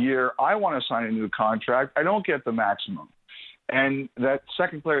 but the year I want to sign a new contract, I don't get the maximum. And that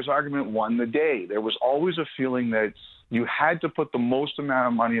second player's argument won the day. There was always a feeling that you had to put the most amount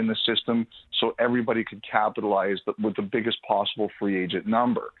of money in the system so everybody could capitalize with the biggest possible free agent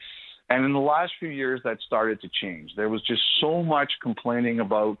number. And in the last few years, that started to change. There was just so much complaining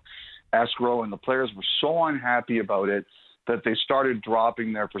about escrow, and the players were so unhappy about it that they started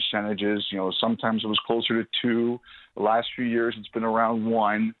dropping their percentages. Sometimes it was closer to 2. The last few years, it's been around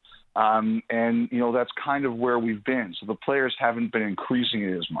 1. And that's kind of where we've been. So the players haven't been increasing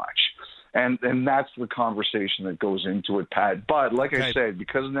it as much. And that's the conversation that goes into it, Pat. But like I said,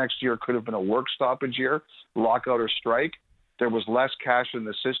 because next year could have been a work stoppage year, lockout or strike, there was less cash in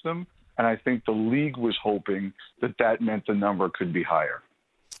the system. And I think the league was hoping that meant the number could be higher.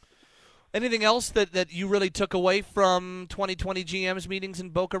 Anything else that you really took away from 2020 GM's meetings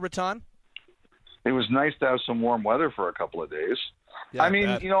in Boca Raton? It was nice to have some warm weather for a couple of days. Yeah, I mean,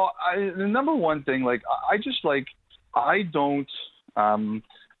 the number one thing,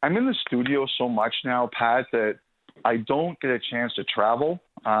 I'm in the studio so much now, Pat, that I don't get a chance to travel.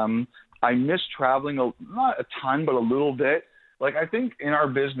 I miss traveling, not a ton, but a little bit. I think in our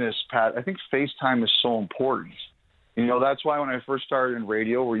business, Pat, I think FaceTime is so important. That's why when I first started in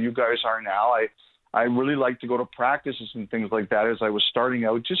radio, where you guys are now, I really like to go to practices and things like that as I was starting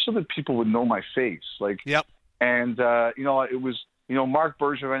out, just so that people would know my face. Yep. And, it was, Marc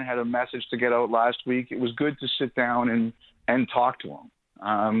Bergevin had a message to get out last week. It was good to sit down and talk to him.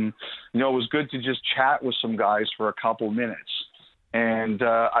 It was good to just chat with some guys for a couple minutes. And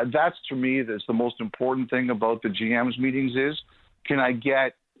that's, to me, that's the most important thing about the GM's meetings is, can I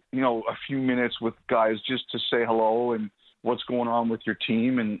get, a few minutes with guys just to say hello and what's going on with your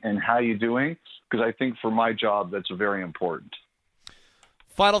team and how you doing? Because I think for my job, that's very important.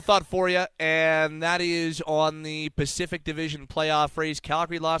 Final thought for you, and that is on the Pacific Division playoff race.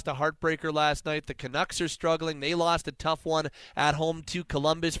 Calgary lost a heartbreaker last night. The Canucks are struggling. They lost a tough one at home to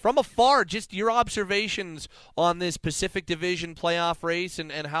Columbus. From afar, just your observations on this Pacific Division playoff race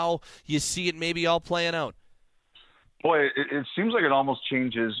and how you see it maybe all playing out. Boy, it seems like it almost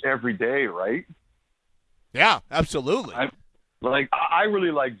changes every day, right? Yeah, absolutely. I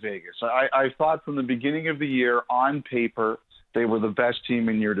really like Vegas. I thought from the beginning of the year, on paper, they were the best team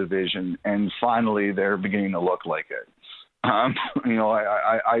in your division, and finally they're beginning to look like it.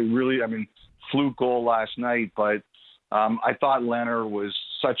 Fluke goal last night, but I thought Leonard was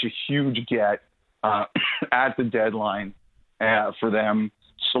such a huge get at the deadline for them,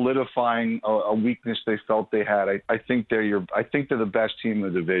 solidifying a weakness they felt they had. I think they're the best team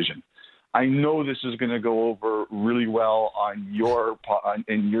in the division. I know this is going to go over really well in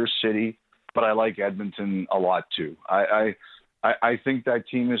your city, but I like Edmonton a lot too. I think that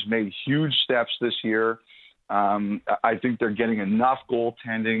team has made huge steps this year. I think they're getting enough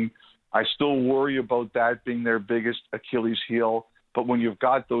goaltending. I still worry about that being their biggest Achilles heel. But when you've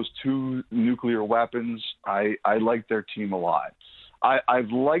got those two nuclear weapons, I like their team a lot.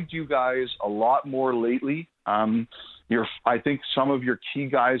 I've liked you guys a lot more lately. I think some of your key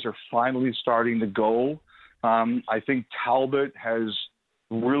guys are finally starting to go. I think Talbot has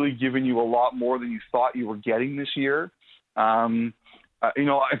really given you a lot more than you thought you were getting this year. I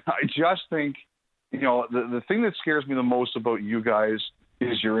just think, the thing that scares me the most about you guys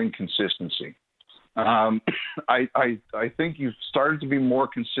is your inconsistency. I think you've started to be more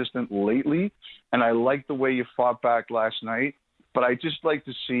consistent lately, and I like the way you fought back last night. But I just like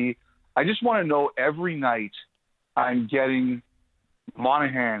to see. I just want to know every night I'm getting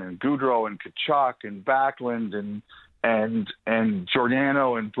Monahan and Goudreau and Tkachuk and Backlund and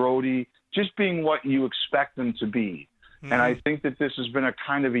Giordano and Brody just being what you expect them to be. Mm-hmm. And I think that this has been a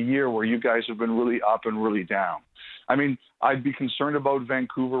kind of a year where you guys have been really up and really down. I mean, I'd be concerned about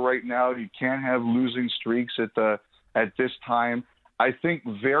Vancouver right now. You can't have losing streaks at this time. I think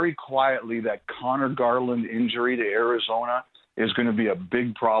very quietly that Connor Garland injury to Arizona is going to be a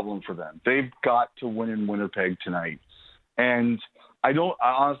big problem for them. They've got to win in Winnipeg tonight. And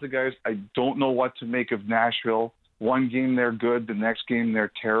honestly, guys, I don't know what to make of Nashville. One game they're good, the next game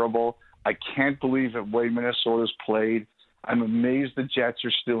they're terrible. I can't believe the way Minnesota's played. I'm amazed the Jets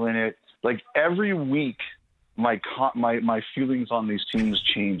are still in it. Like every week, my feelings on these teams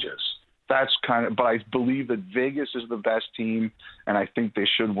changes. But I believe that Vegas is the best team, and I think they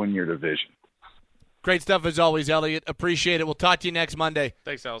should win your division. Great stuff as always, Elliot. Appreciate it. We'll talk to you next Monday.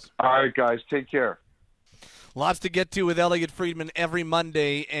 Thanks, Els. All right, guys. Take care. Lots to get to with Elliot Friedman every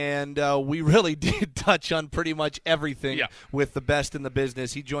Monday, and we really did touch on pretty much everything with the best in the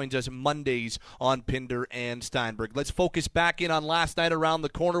business. He joins us Mondays on Pinder and Steinberg. Let's focus back in on last night around the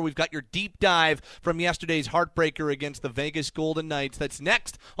corner. We've got your deep dive from yesterday's heartbreaker against the Vegas Golden Knights. That's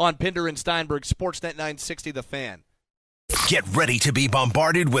next on Pinder and Steinberg, Sportsnet 960 The Fan. Get ready to be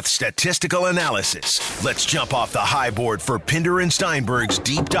bombarded with statistical analysis. Let's jump off the high board for Pinder and Steinberg's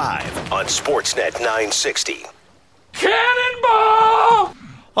Deep Dive on Sportsnet 960. Cannonball!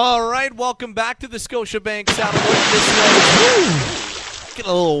 All right, welcome back to the Scotiabank Saddledome. This one, get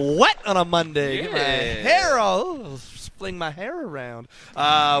a little wet on a Monday. Get my hair all fling my hair around.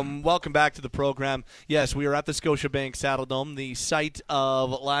 Welcome back to the program. Yes, we are at the Scotiabank Saddledome, the site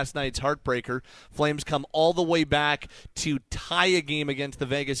of last night's heartbreaker. Flames come all the way back to tie a game against the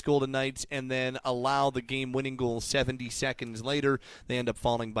Vegas Golden Knights and then allow the game-winning goal 70 seconds later. They end up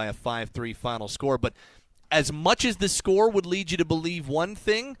falling by a 5-3 final score. But as much as the score would lead you to believe one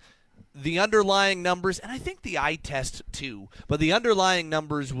thing, the underlying numbers, and I think the eye test too, but the underlying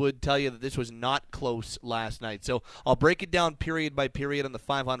numbers would tell you that this was not close last night. So I'll break it down period by period on the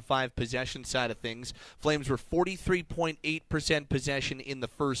 5-on-5 possession side of things. Flames were 43.8% possession in the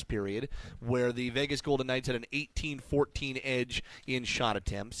first period, where the Vegas Golden Knights had an 18-14 edge in shot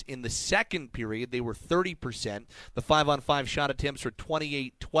attempts. In the second period, they were 30%. The 5-on-5 shot attempts were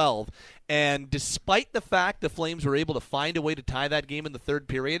 28-12. And despite the fact the Flames were able to find a way to tie that game in the third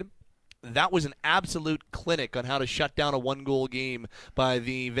period, that was an absolute clinic on how to shut down a one-goal game by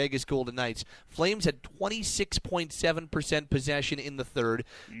the Vegas Golden Knights. Flames had 26.7% possession in the third.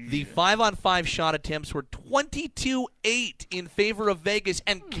 The 5-on-5 shot attempts were 22-8 in favor of Vegas,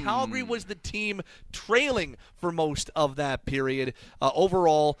 and Calgary was the team trailing for most of that period.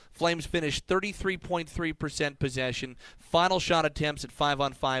 Overall, Flames finished 33.3% possession. Final shot attempts at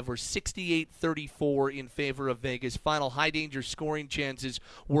 5-on-5 were 68-34 in favor of Vegas. Final high-danger scoring chances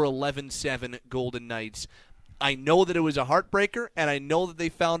were 11-7 Golden Knights. I know that it was a heartbreaker, and I know that they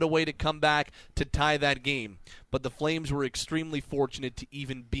found a way to come back to tie that game. But the Flames were extremely fortunate to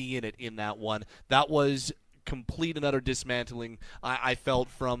even be in it in that one. That was complete and utter dismantling, I felt,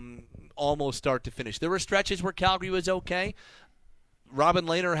 from almost start to finish. There were stretches where Calgary was okay. Robin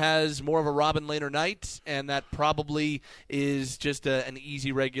Lehner has more of a Robin Lehner night, and that probably is just an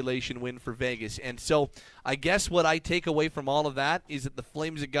easy regulation win for Vegas. And so I guess what I take away from all of that is that the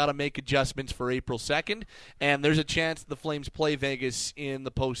Flames have got to make adjustments for April 2nd, and there's a chance the Flames play Vegas in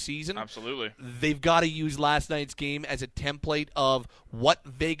the postseason. Absolutely. They've got to use last night's game as a template of what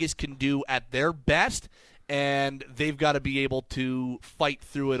Vegas can do at their best, and they've got to be able to fight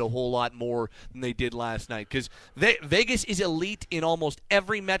through it a whole lot more than they did last night. Because Vegas is elite in almost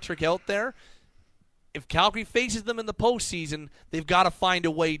every metric out there. If Calgary faces them in the postseason, they've got to find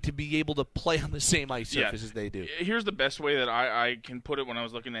a way to be able to play on the same ice surface as they do. Here's the best way that I can put it when I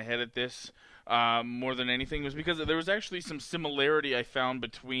was looking ahead at this. More than anything was because there was actually some similarity I found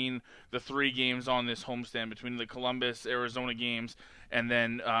between the three games on this homestand, between the Columbus, Arizona games, and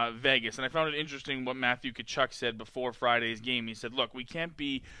then Vegas. And I found it interesting what Matthew Tkachuk said before Friday's game. He said, look, we can't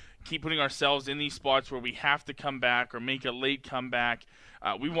keep putting ourselves in these spots where we have to come back or make a late comeback.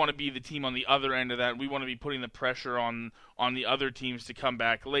 We want to be the team on the other end of that. We want to be putting the pressure on the other teams to come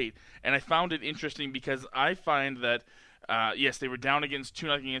back late. And I found it interesting because I find that yes, they were down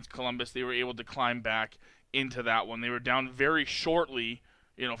 2-0 against Columbus. They were able to climb back into that one. They were down very shortly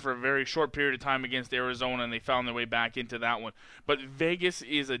for a very short period of time against Arizona, and they found their way back into that one. But Vegas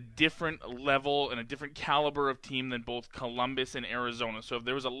is a different level and a different caliber of team than both Columbus and Arizona. So if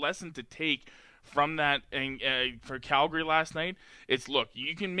there was a lesson to take from that for Calgary last night, it's, look,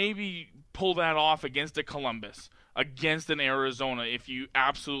 you can maybe pull that off against a Columbus, against an Arizona if you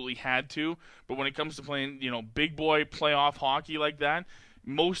absolutely had to. But when it comes to playing, big boy playoff hockey like that,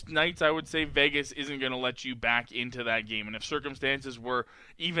 most nights I would say Vegas isn't going to let you back into that game. And if circumstances were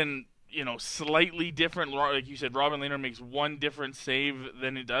even, slightly different, like you said, Robin Lehner makes one different save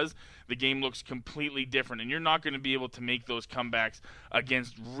than it does, the game looks completely different. And you're not going to be able to make those comebacks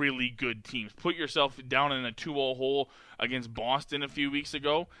against really good teams. Put yourself down in a 2-0 hole against Boston a few weeks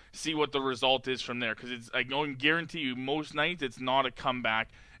ago, see what the result is from there. Because I can guarantee you most nights it's not a comeback.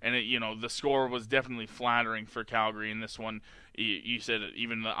 And, the score was definitely flattering for Calgary in this one. You said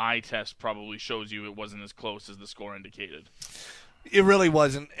even the eye test probably shows you it wasn't as close as the score indicated. It really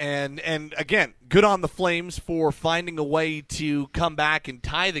wasn't, and again, good on the Flames for finding a way to come back and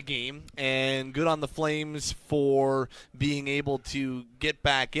tie the game, and good on the Flames for being able to get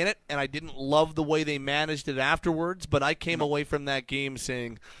back in it, and I didn't love the way they managed it afterwards, but I came away from that game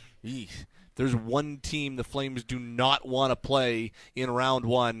saying, eesh, there's one team the Flames do not want to play in round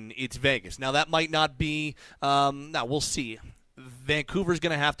one, it's Vegas. Now, that might not be, we'll see. Vancouver's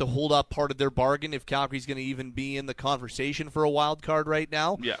going to have to hold up part of their bargain if Calgary's going to even be in the conversation for a wild card right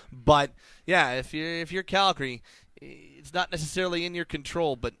now. Yeah. But yeah, if you're Calgary, it's not necessarily in your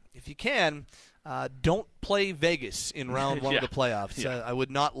control. But if you can, don't play Vegas in round one of the playoffs. Yeah. I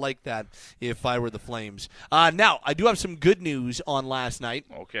would not like that if I were the Flames. Now, I do have some good news on last night.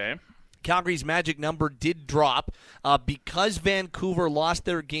 Okay. Calgary's magic number did drop because Vancouver lost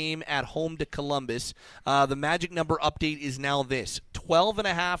their game at home to Columbus. The magic number update is now this: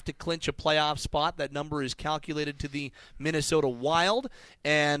 12.5 to clinch a playoff spot. That number is calculated to the Minnesota Wild,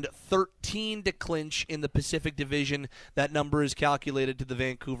 and 13 to clinch in the Pacific Division. That number is calculated to the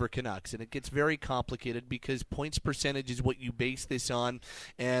Vancouver Canucks. And it gets very complicated because points percentage is what you base this on,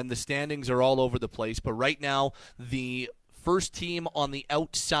 and the standings are all over the place. But right now, the first team on the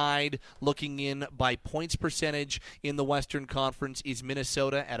outside looking in by points percentage in the Western Conference is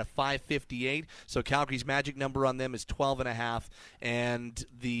Minnesota at a .558. So Calgary's magic number on them is 12.5. And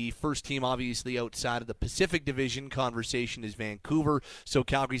the first team obviously outside of the Pacific Division conversation is Vancouver. So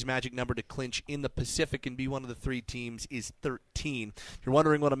Calgary's magic number to clinch in the Pacific and be one of the three teams is 13. If you're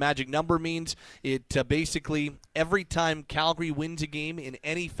wondering what a magic number means, it basically every time Calgary wins a game in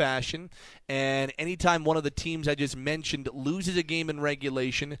any fashion, and anytime one of the teams I just mentioned loses a game in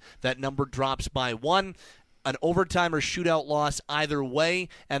regulation, that number drops by 1. An overtime or shootout loss either way,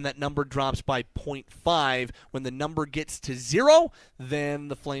 and that number drops by 0.5. When the number gets to 0, then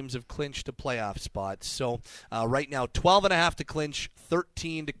the Flames have clinched a playoff spot. So right now, 12.5 to clinch,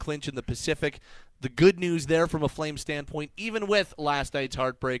 13 to clinch in the Pacific. The good news there from a Flames standpoint, even with last night's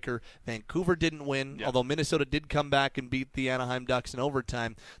heartbreaker, Vancouver didn't win, although Minnesota did come back and beat the Anaheim Ducks in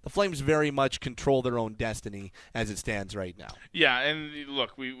overtime. The Flames very much control their own destiny as it stands right now. Yeah, and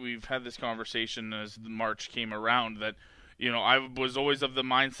look, we've had this conversation as March came around that, I was always of the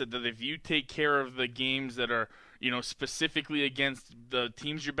mindset that if you take care of the games that are, specifically against the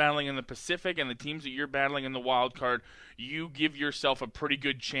teams you're battling in the Pacific and the teams that you're battling in the wild card, you give yourself a pretty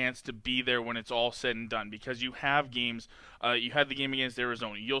good chance to be there when it's all said and done, because you have games. You had the game against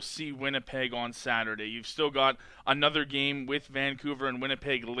Arizona. You'll see Winnipeg on Saturday. You've still got another game with Vancouver and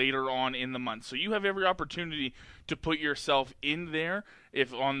Winnipeg later on in the month. So you have every opportunity to put yourself in there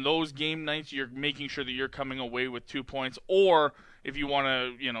if on those game nights you're making sure that you're coming away with 2 points, or if you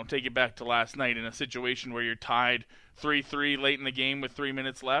want to, take it back to last night in a situation where you're tied 3-3 late in the game with 3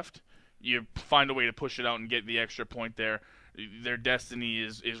 minutes left, you find a way to push it out and get the extra point there. Their destiny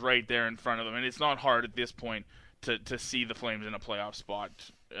is right there in front of them, and it's not hard at this point to see the Flames in a playoff spot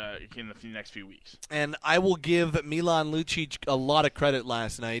in the next few weeks. And I will give Milan Lucic a lot of credit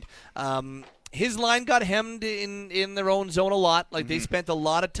last night. His line got hemmed in their own zone a lot. They spent a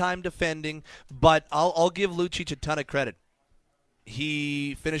lot of time defending, but I'll give Lucic a ton of credit.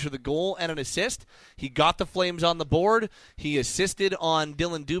 He finished with a goal and an assist. He got the Flames on the board. He assisted on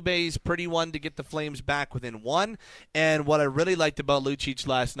Dylan Dubé's pretty one to get the Flames back within 1. And what I really liked about Lucic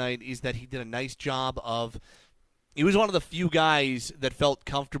last night is that he did a nice job of – he was one of the few guys that felt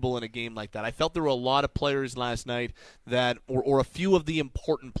comfortable in a game like that. I felt there were a lot of players last night that – or a few of the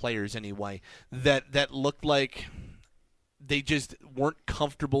important players anyway that looked like – they just weren't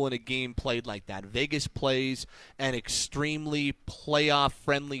comfortable in a game played like that. Vegas plays an extremely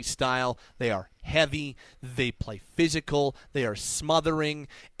playoff-friendly style. They are heavy. They play physical. They are smothering.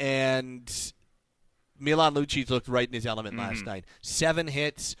 And Milan Lucic looked right in his element last night. 7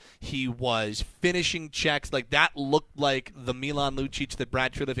 hits. He was finishing checks. Like, that looked like the Milan Lucic that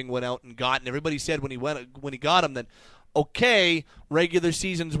Brad Treliving went out and got. And everybody said when he got him that, okay, regular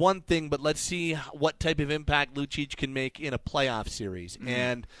season's one thing, but let's see what type of impact Lucic can make in a playoff series.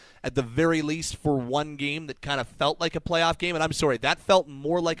 And at the very least, for one game that kind of felt like a playoff game, and I'm sorry, that felt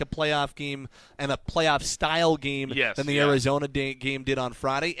more like a playoff game and a playoff-style game than the Arizona game did on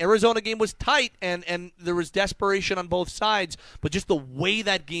Friday. Arizona game was tight, and there was desperation on both sides, but just the way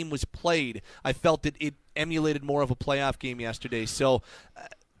that game was played, I felt that it emulated more of a playoff game yesterday. So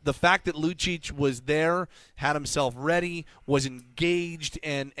the fact that Lucic was there, had himself ready, was engaged,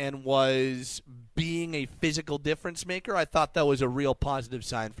 and was being a physical difference maker, I thought that was a real positive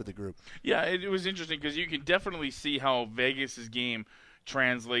sign for the group. Yeah, it was interesting because you can definitely see how Vegas's game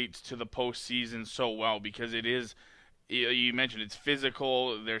translates to the postseason so well, because it is, you mentioned, it's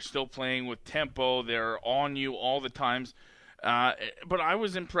physical. They're still playing with tempo. They're on you all the times. But I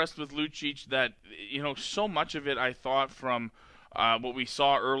was impressed with Lucic that, so much of it I thought from what we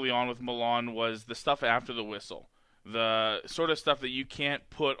saw early on with Milan was the stuff after the whistle. The sort of stuff that you can't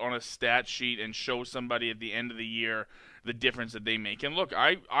put on a stat sheet and show somebody at the end of the year the difference that they make. And look,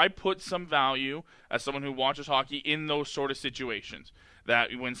 I put some value as someone who watches hockey in those sort of situations.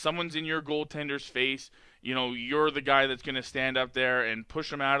 That when someone's in your goaltender's face, you're the guy that's going to stand up there and push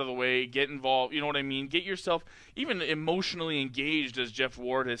them out of the way, get involved, you know what I mean? Get yourself even emotionally engaged, as Jeff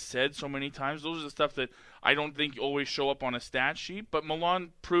Ward has said so many times. Those are the stuff that I don't think always show up on a stat sheet. But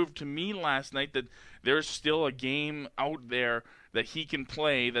Milan proved to me last night that there's still a game out there that he can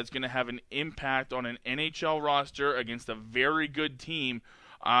play that's going to have an impact on an NHL roster against a very good team.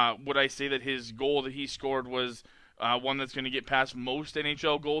 Would I say that his goal that he scored was one that's going to get past most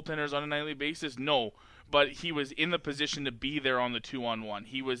NHL goaltenders on a nightly basis? No. But he was in the position to be there on the 2-on-1.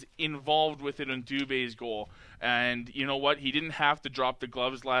 He was involved with it on Dubé's goal. And you know what? He didn't have to drop the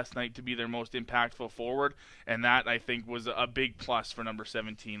gloves last night to be their most impactful forward. And that, I think, was a big plus for number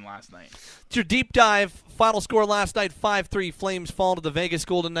 17 last night. It's your deep dive. Final score last night, 5-3. Flames fall to the Vegas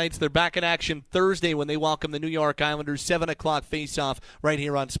Golden Knights. They're back in action Thursday when they welcome the New York Islanders. 7 o'clock face-off right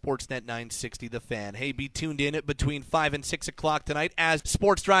here on Sportsnet 960 The Fan. Hey, be tuned in between 5 and 6 o'clock tonight as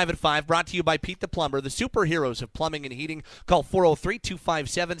Sports Drive at 5, brought to you by Pete the Plumber, the superheroes of plumbing and heating. Call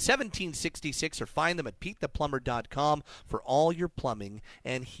 403-257-1766 or find them at PeteThePlumber.com for all your plumbing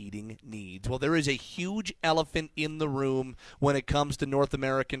and heating needs. Well, there is a huge elephant in the room when it comes to North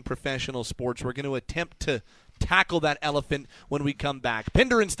American professional sports. We're going to attempt to tackle that elephant when we come back.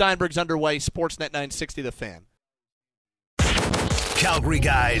 Pinder and Steinberg's underway. Sportsnet 960 The Fan. Calgary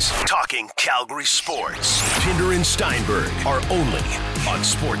guys talking Calgary sports. Pinder and Steinberg are only on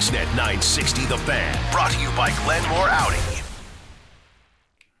Sportsnet 960 The Fan. Brought to you by Glenmore Audi.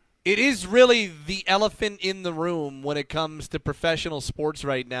 It is really the elephant in the room when it comes to professional sports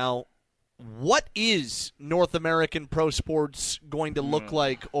right now. What is North American pro sports going to look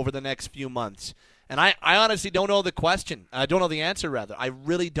like over the next few months? And I honestly don't know the question. I don't know the answer, rather. I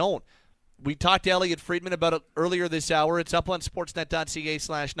really don't. We talked to Elliot Friedman about it earlier this hour. It's up on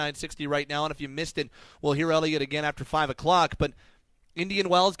sportsnet.ca/960 right now, and if you missed it, we'll hear Elliot again after 5 o'clock. But Indian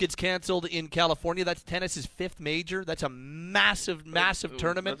Wells gets canceled in California. That's tennis's 5th major. That's a massive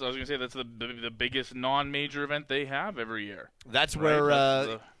tournament. I was going to say that's the biggest non-major event they have every year. That's where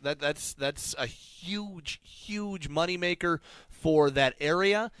that's a huge moneymaker for that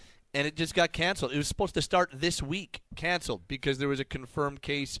area. And it just got canceled. It was supposed to start this week, canceled, because there was a confirmed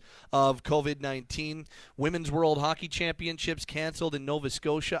case of COVID-19. Women's World Hockey Championships canceled in Nova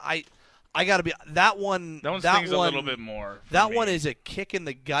Scotia. I got to be that one. That stings a little bit more. That one is a kick in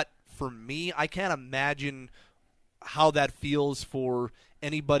the gut for me. I can't imagine how that feels for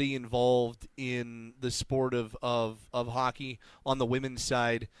anybody involved in the sport of hockey on the women's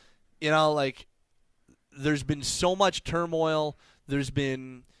side. There's been so much turmoil. There's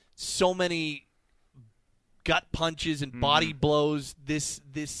been so many gut punches and body blows this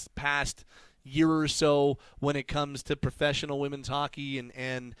past year or so when it comes to professional women's hockey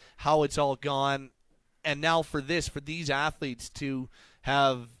and how it's all gone. And now for these athletes to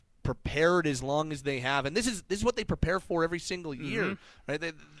have prepared as long as they have, and this is what they prepare for every single year,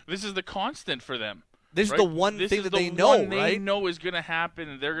 right? This is the constant for them. This right? is the one thing that they know, right? They know is going to happen,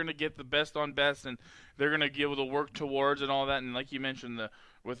 and they're going to get the best on best, and they're going to be able to work towards and all that. And like you mentioned,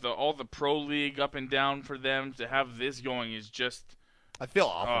 all the pro league up and down for them to have this going is just. I feel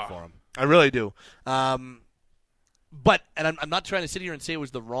awful for them. I really do. But I'm not trying to sit here and say it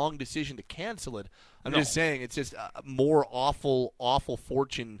was the wrong decision to cancel it. I'm just saying it's just a more awful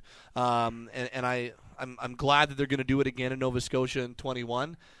fortune. And I'm glad that they're going to do it again in Nova Scotia in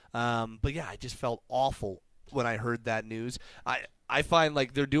 21. But yeah, I just felt awful when I heard that news. I find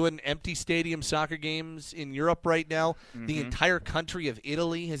like they're doing empty stadium soccer games in Europe right now. Mm-hmm. The entire country of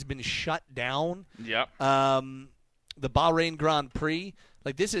Italy has been shut down. Yep. The Bahrain Grand Prix,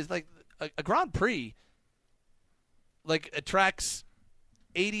 like this is like a Grand Prix, like attracts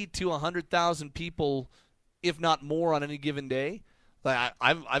 80 to 100,000 people, if not more, on any given day. Like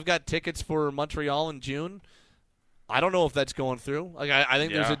I've got tickets for Montreal in June. I don't know if that's going through. Like I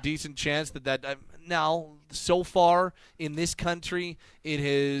think there's a decent chance that now so far in this country it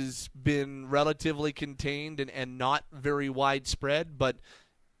has been relatively contained and not very widespread, but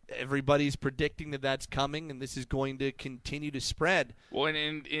everybody's predicting that that's coming, and this is going to continue to spread. Well,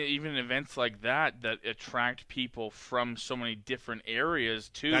 and even events like that attract people from so many different areas,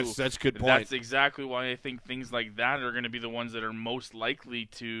 too. That's a good point. That's exactly why I think things like that are going to be the ones that are most likely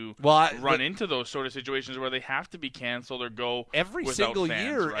to run into those sort of situations where they have to be canceled or go every without single fans,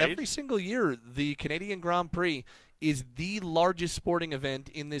 year. right? Every single year, the Canadian Grand Prix is the largest sporting event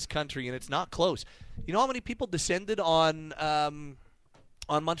in this country, and it's not close. You know how many people descended on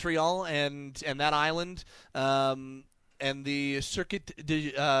Montreal and that island, and the Circuit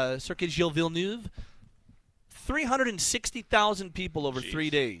Gilles Villeneuve? 360,000 people over 3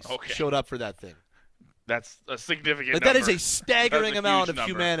 days showed up for that thing. That's a significant number. That is a staggering amount of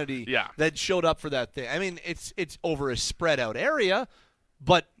number. humanity that showed up for that thing. I mean, it's over a spread out area,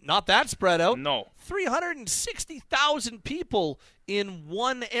 but not that spread out. No. 360,000 people in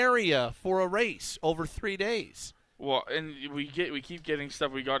one area for a race over 3 days. Well, and we keep getting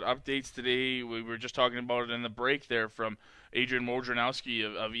stuff. We got updates today. We were just talking about it in the break there from Adrian Wojnarowski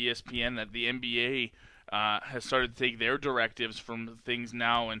of ESPN that the NBA has started to take their directives from things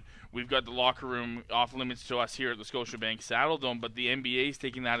now, and we've got the locker room off limits to us here at the Scotiabank Saddledome, but the NBA is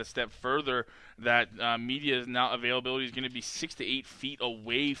taking that a step further, that media now availability is going to be 6 to 8 feet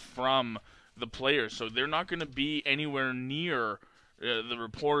away from the players, so they're not going to be anywhere near the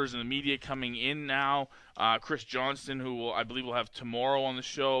reporters and the media coming in now. Chris Johnston, who I believe will have tomorrow on the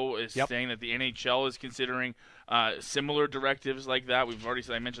show, is saying that the NHL is considering similar directives like that.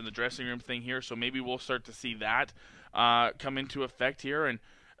 I mentioned the dressing room thing here, so maybe we'll start to see that come into effect here. And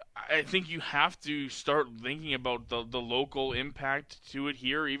I think you have to start thinking about the local impact to it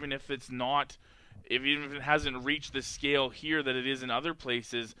here, even if it hasn't reached the scale here that it is in other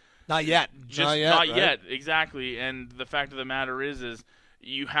places. Not yet. Not yet, exactly. And the fact of the matter is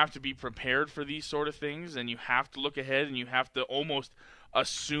you have to be prepared for these sort of things, and you have to look ahead, and you have to almost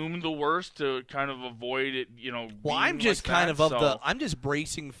assume the worst to kind of avoid it. Well, I'm just I'm just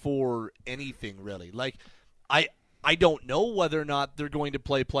bracing for anything really. Like, I don't know whether or not they're going to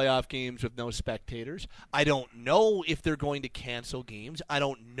play playoff games with no spectators. I don't know if they're going to cancel games. I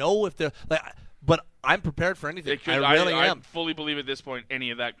don't know if they're but I'm prepared for anything. I really am. I fully believe at this point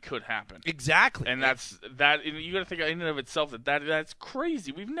any of that could happen. Exactly. And that's that. You got to think in and of itself that's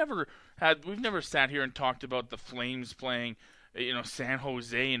crazy. We've never sat here and talked about the Flames playing, San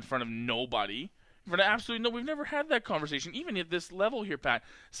Jose in front of nobody. Absolutely no. We've never had that conversation, even at this level here, Pat.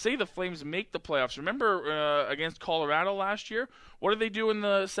 Say the Flames make the playoffs. Remember against Colorado last year? What did they do in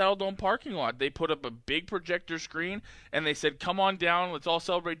the Saddledome parking lot? They put up a big projector screen, and they said, come on down, let's all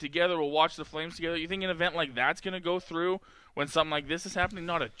celebrate together, we'll watch the Flames together. You think an event like that's going to go through when something like this is happening?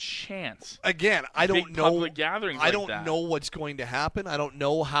 Not a chance. Again, I don't know. Public gatherings I don't know what's going to happen. I don't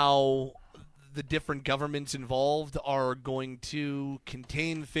know how the different governments involved are going to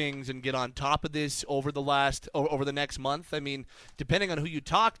contain things and get on top of this over the next month. I mean, depending on who you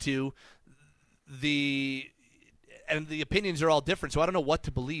talk to, the opinions are all different. So I don't know what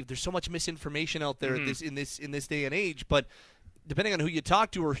to believe. There's so much misinformation out there in this day and age. But depending on who you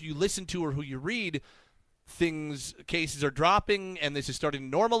talk to or who you listen to or who you read, cases are dropping and this is starting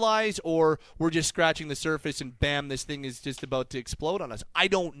to normalize, or we're just scratching the surface and bam, this thing is just about to explode on us. I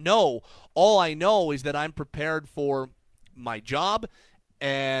don't know. All I know is that I'm prepared for my job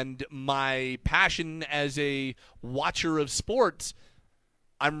and my passion as a watcher of sports.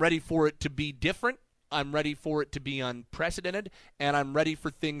 I'm ready for it to be different. I'm ready for it to be unprecedented, and I'm ready for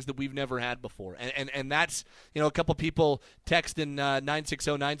things that we've never had before. And that's, a couple people texting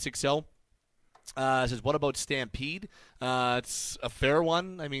 960-960. Says, what about Stampede? It's a fair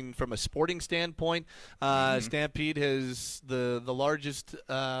one. I mean, from a sporting standpoint, Stampede has the largest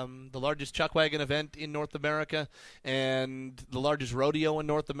chuckwagon event in North America and the largest rodeo in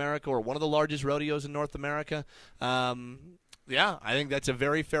North America, or one of the largest rodeos in North America. I think that's a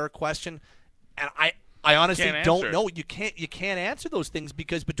very fair question. And I honestly Can't don't answer. know. You can't answer those things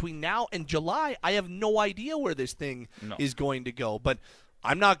because between now and July, I have no idea where this thing is going to go. But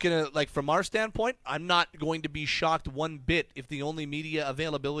I'm not going to, from our standpoint, I'm not going to be shocked one bit if the only media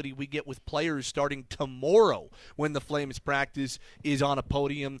availability we get with players starting tomorrow when the Flames practice is on a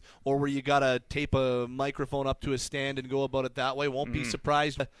podium or where you got to tape a microphone up to a stand and go about it that way. Won't be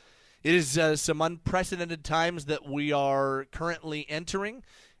surprised. It is some unprecedented times that we are currently entering,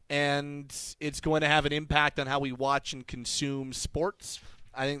 and it's going to have an impact on how we watch and consume sports.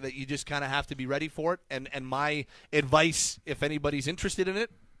 I think that you just kind of have to be ready for it. And my advice, if anybody's interested in it,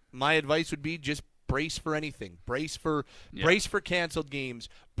 my advice would be just brace for anything. Brace for canceled games.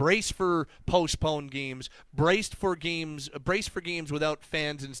 Brace for postponed games. Brace for games without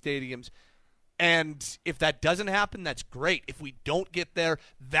fans in stadiums. And if that doesn't happen, that's great. If we don't get there,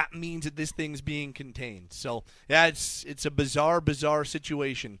 that means that this thing's being contained. So, yeah, it's a bizarre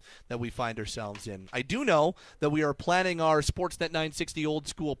situation that we find ourselves in. I do know that we are planning our Sportsnet 960 Old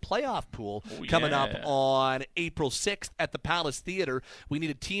School playoff pool coming up on April 6th at the Palace Theater. We need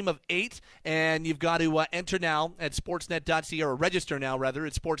a team of 8, and you've got to enter now at sportsnet.ca, or register now, rather,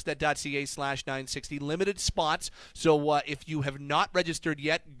 at sportsnet.ca/960. Limited spots. So if you have not registered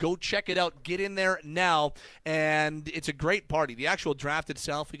yet, go check it out. Get in there now, and it's a great party. The actual draft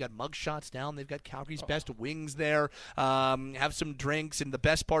itself, we got mug shots down. They've got Calgary's best wings there. Have some drinks, and the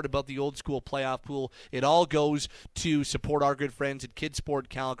best part about the Old School playoff pool, it all goes to support our good friends at Kids Sport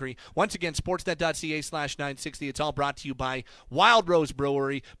Calgary. Once again, sportsnet.ca/960. It's all brought to you by Wild Rose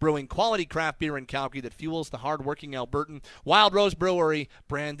Brewery, brewing quality craft beer in Calgary that fuels the hard-working Albertan. Wild Rose Brewery,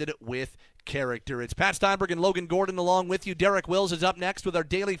 branded with character. It's Pat Steinberg and Logan Gordon along with you. Derek Wills is up next with our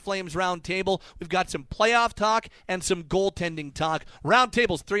Daily Flames Roundtable. We've got some playoff talk and some goaltending talk.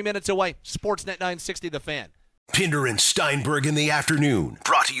 Roundtable's 3 minutes away. Sportsnet 960, The Fan. Pinder and Steinberg in the afternoon.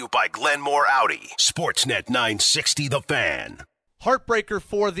 Brought to you by Glenmore Audi. Sportsnet 960, The Fan. Heartbreaker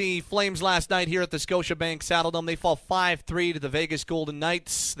for the Flames last night here at the Scotiabank Saddledome. They fall 5-3 to the Vegas Golden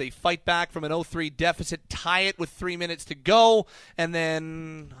Knights. They fight back from an 0-3 deficit, tie it with 3 minutes to go, and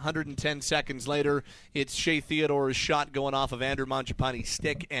then 110 seconds later, it's Shea Theodore's shot going off of Andrew Mangiapane's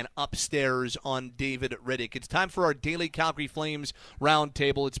stick and upstairs on David Riddick. It's time for our Daily Calgary Flames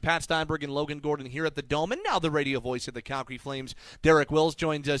Roundtable. It's Pat Steinberg and Logan Gordon here at the Dome, and now the radio voice of the Calgary Flames, Derek Wills,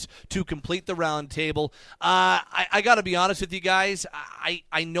 joins us to complete the roundtable. I got to be honest with you guys.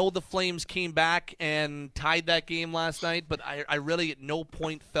 I know the Flames came back and tied that game last night, but I really at no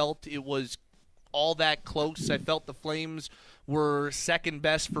point felt it was all that close. I felt the Flames were second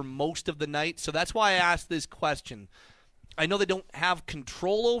best for most of the night, so that's why I asked this question. I know they don't have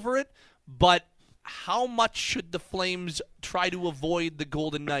control over it, but how much should the Flames try to avoid the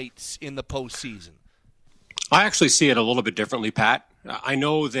Golden Knights in the postseason? I actually see it a little bit differently, Pat. I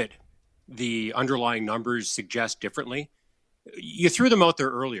know that the underlying numbers suggest differently. You threw them out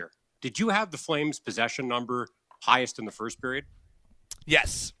there earlier. Did you have the Flames' possession number highest in the first period?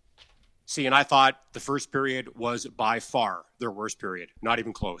 Yes. See, and I thought the first period was by far their worst period. Not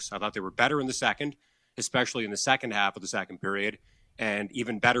even close. I thought they were better in the second, especially in the second half of the second period, and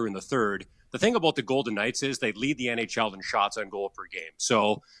even better in the third. The thing about the Golden Knights is they lead the NHL in shots on goal per game.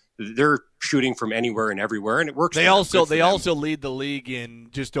 So they're shooting from anywhere and everywhere, and it works. They also lead the league in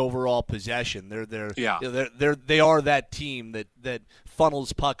just overall possession. They are that team that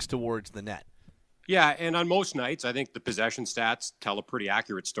funnels pucks towards the net. Yeah, and on most nights, I think the possession stats tell a pretty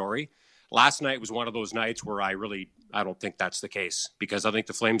accurate story. Last night was one of those nights where I don't think that's the case, because I think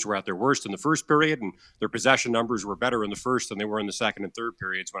the Flames were at their worst in the first period, and their possession numbers were better in the first than they were in the second and third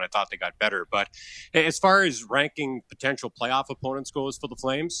periods when I thought they got better. But as far as ranking potential playoff opponents goes for the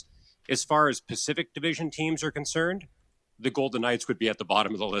Flames, as far as Pacific Division teams are concerned, the Golden Knights would be at the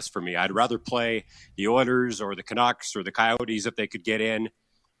bottom of the list for me. I'd rather play the Oilers or the Canucks or the Coyotes if they could get in.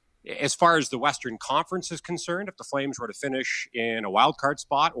 As far as the Western Conference is concerned, if the Flames were to finish in a wild card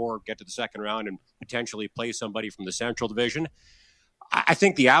spot or get to the second round and potentially play somebody from the Central Division, I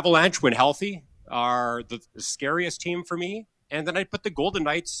think the Avalanche, when healthy, are the scariest team for me. And then I'd put the Golden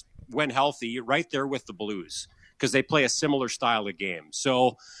Knights, when healthy, right there with the Blues, because they play a similar style of game.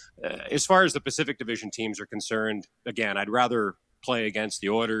 So as far as the Pacific Division teams are concerned, again, I'd rather play against the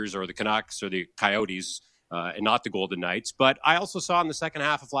Oilers or the Canucks or the Coyotes and not the Golden Knights. But I also saw in the second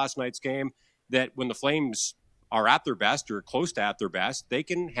half of last night's game that when the Flames are at their best or close to at their best, they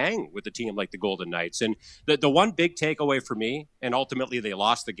can hang with a team like the Golden Knights. And the one big takeaway for me, and ultimately they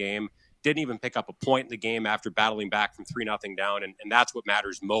lost the game, didn't even pick up a point in the game after battling back from 3-0 down. And that's what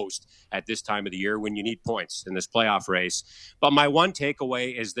matters most at this time of the year when you need points in this playoff race. But my one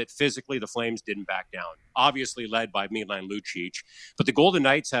takeaway is that physically the Flames didn't back down, obviously led by Milan Lucic. But the Golden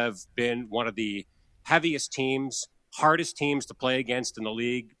Knights have been one of the heaviest teams, hardest teams to play against in the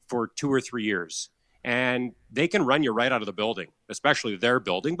league for 2 or 3 years. And they can run you right out of the building, especially their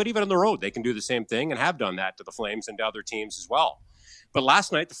building, but even on the road, they can do the same thing and have done that to the Flames and to other teams as well. But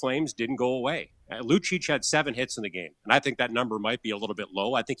last night, the Flames didn't go away. Lucic had 7 hits in the game, and I think that number might be a little bit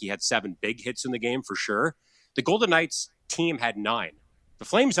low. I think he had 7 big hits in the game for sure. The Golden Knights team had 9. The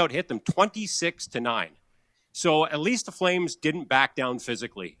Flames out-hit them 26-9. So at least the Flames didn't back down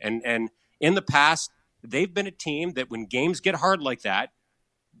physically. And in the past, they've been a team that when games get hard like that,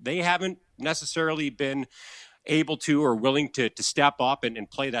 they haven't necessarily been able to or willing to step up and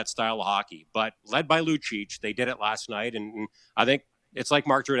play that style of hockey. But led by Lucic, they did it last night. And I think it's like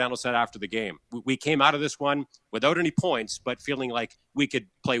Mark Giordano said after the game. We came out of this one without any points, but feeling like we could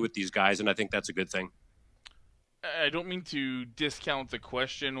play with these guys, and I think that's a good thing. I don't mean to discount the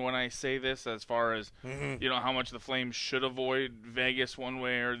question when I say this as far as, how much the Flames should avoid Vegas one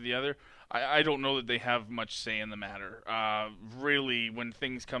way or the other. I don't know that they have much say in the matter. Really, when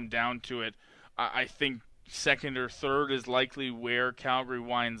things come down to it, I think second or third is likely where Calgary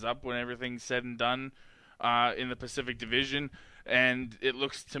winds up when everything's said and done in the Pacific Division. And it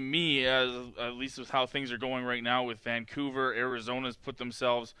looks to me, at least with how things are going right now with Vancouver, Arizona's put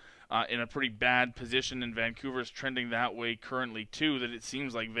themselves in a pretty bad position, and Vancouver's trending that way currently too, that it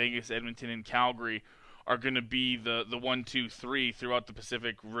seems like Vegas, Edmonton, and Calgary are going to be the 1, 2, 3 throughout the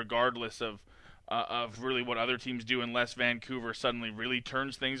Pacific, regardless of really what other teams do, unless Vancouver suddenly really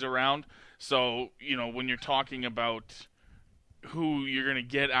turns things around. So, when you're talking about who you're going to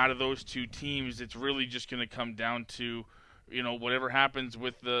get out of those two teams, it's really just going to come down to whatever happens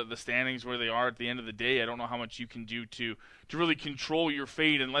with the standings where they are at the end of the day. I don't know how much you can do to really control your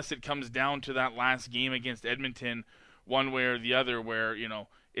fate unless it comes down to that last game against Edmonton one way or the other where,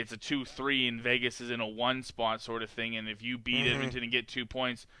 it's a 2-3 and Vegas is in a 1 spot sort of thing. And if you beat Edmonton and get 2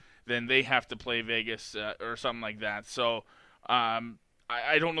 points, then they have to play Vegas or something like that. So I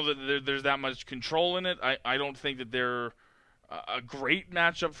don't know that there's that much control in it. I don't think that they're a great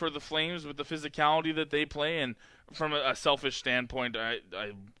matchup for the Flames with the physicality that they play. And from a selfish standpoint,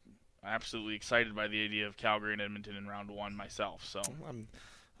 I'm absolutely excited by the idea of Calgary and Edmonton in round 1 myself. So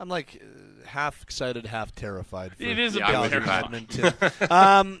I'm like half excited, half terrified. It is a bit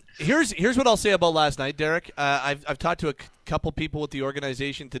terrifying. Here's what I'll say about last night, Derek. I've talked to a couple people with the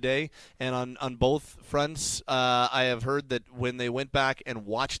organization today, and on both fronts, I have heard that when they went back and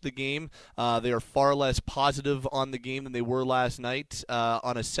watched the game, they are far less positive on the game than they were last night.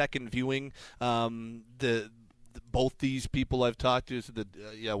 On a second viewing, both these people I've talked to said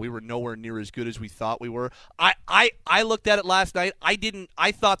that we were nowhere near as good as we thought we were. I looked at it last night.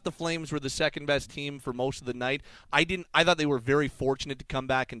 I thought the Flames were the second best team for most of the night. I thought they were very fortunate to come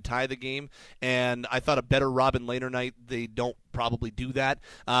back and tie the game, and I thought a better Robin Lehner night, they don't probably do that.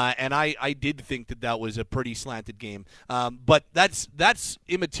 And I did think that was a pretty slanted game. But that's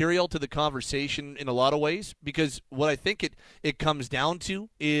immaterial to the conversation in a lot of ways, because what I think it comes down to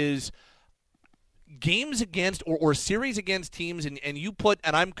is games against or series against teams, and you put,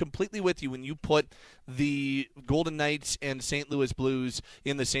 and I'm completely with you when you put the Golden Knights and St. Louis Blues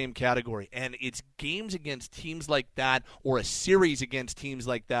in the same category, and it's games against teams like that or a series against teams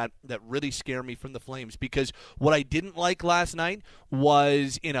like that really scare me from the Flames, because what I didn't like last night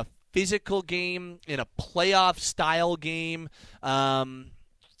was in a physical game, in a playoff style game,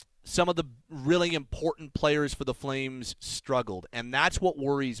 some of the really important players for the Flames struggled. And that's what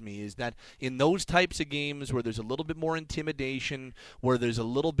worries me, is that in those types of games where there's a little bit more intimidation, where there's a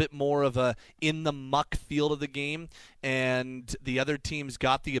little bit more of a in-the-muck feel of the game, and the other team's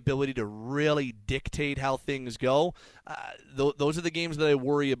got the ability to really dictate how things go, those are the games that I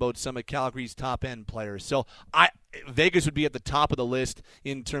worry about some of Calgary's top-end players. So Vegas would be at the top of the list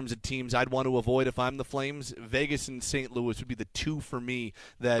in terms of teams I'd want to avoid if I'm the Flames. Vegas and St. Louis would be the two for me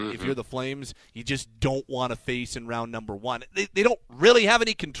that if you're the Flames, you just don't want to face in round number 1. They don't really have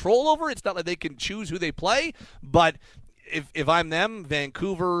any control over it. It's not like they can choose who they play, but if I'm them,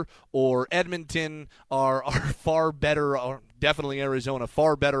 Vancouver or Edmonton are far better, or definitely Arizona,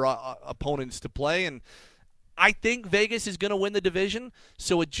 far better opponents to play. And I think Vegas is going to win the division,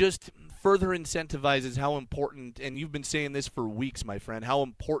 so it just further incentivizes how important, and you've been saying this for weeks, my friend, how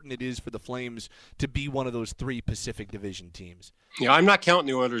important it is for the Flames to be one of those 3 Pacific Division teams. Yeah, I'm not counting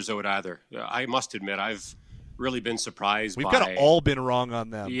the Oilers out either. I must admit, I've really been surprised We've kind of all been wrong on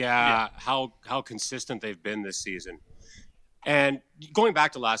them. Yeah, how consistent they've been this season. And going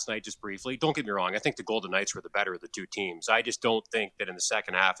back to last night just briefly, don't get me wrong, I think the Golden Knights were the better of the two teams. I just don't think that in the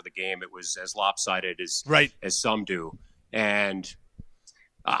second half of the game it was as lopsided as some do. And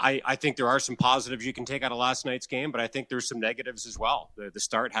I think there are some positives you can take out of last night's game, but I think there's some negatives as well. The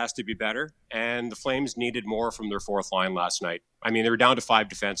start has to be better, and the Flames needed more from their fourth line last night. I mean, they were down to 5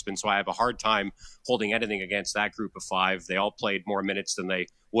 defensemen, so I have a hard time holding anything against that group of 5. They all played more minutes than they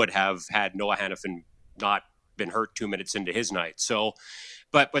would have had Noah Hanifin not been hurt 2 minutes into his night. So,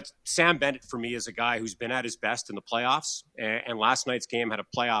 but Sam Bennett for me is a guy who's been at his best in the playoffs, and last night's game had a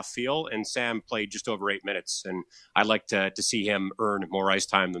playoff feel, and Sam played just over 8 minutes, and I'd like to see him earn more ice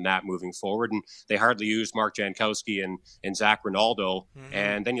time than that moving forward. And they hardly used Mark Jankowski and Zach Ronaldo,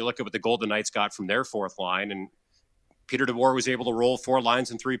 and then you look at what the Golden Knights got from their fourth line, and Peter DeBoer was able to roll 4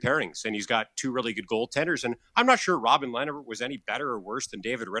 lines and 3 pairings, and he's got 2 really good goaltenders. And I'm not sure Robin Lehner was any better or worse than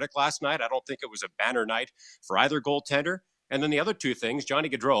David Rittich last night. I don't think it was a banner night for either goaltender. And then the other 2 things, Johnny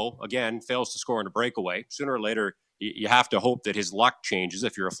Gaudreau, again, fails to score in a breakaway. Sooner or later, you have to hope that his luck changes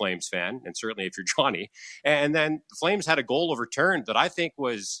if you're a Flames fan, and certainly if you're Johnny. And then the Flames had a goal overturned that I think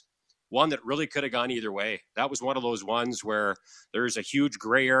was one that really could have gone either way. That was one of those ones where there's a huge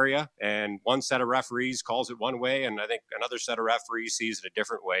gray area, and one set of referees calls it one way, and I think another set of referees sees it a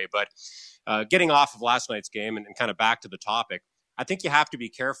different way. But getting off of last night's game and kind of back to the topic, I think you have to be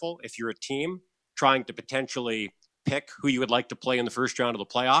careful if you're a team trying to potentially pick who you would like to play in the first round of the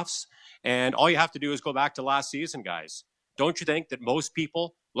playoffs. And all you have to do is go back to last season, guys. Don't you think that most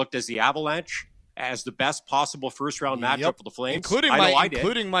people looked as the Avalanche as the best possible first-round matchup for the Flames?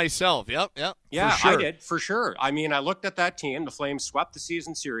 Including myself. Yep. Yeah, for sure. I did, for sure. I mean, I looked at that team. The Flames swept the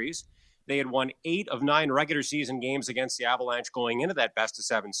season series. They had won 8 of 9 regular season games against the Avalanche going into that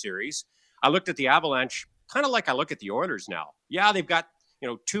best-of-7 series. I looked at the Avalanche kind of like I look at the Oilers now. Yeah, they've got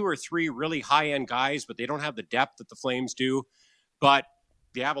 2 or 3 really high-end guys, but they don't have the depth that the Flames do. But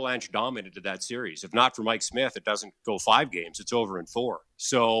the Avalanche dominated that series. If not for Mike Smith, it doesn't go 5 games. It's over in 4.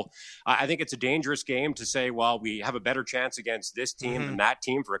 So I think it's a dangerous game to say, well, we have a better chance against this team than that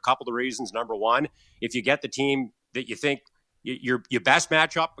team for a couple of reasons. Number one, if you get the team that you think your best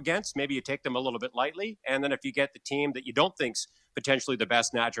match up against, maybe you take them a little bit lightly. And then if you get the team that you don't think's potentially the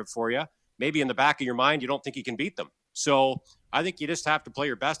best matchup for you, maybe in the back of your mind, you don't think you can beat them. So I think you just have to play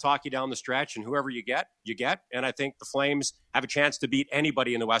your best hockey down the stretch, and whoever you get, you get. And I think the Flames have a chance to beat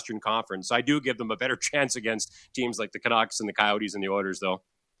anybody in the Western Conference. I do give them a better chance against teams like the Canucks and the Coyotes and the Oilers, though.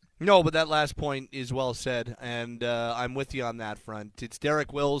 No, but that last point is well said, and I'm with you on that front. It's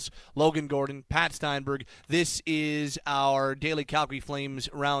Derek Wills, Logan Gordon, Pat Steinberg. This is our Daily Calgary Flames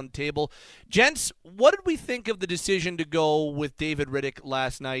Roundtable. Gents, what did we think of the decision to go with David Rittich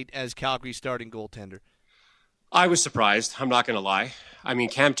last night as Calgary's starting goaltender? I was surprised. I'm not going to lie. I mean,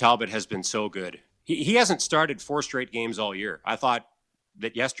 Cam Talbot has been so good. He hasn't started 4 straight games all year. I thought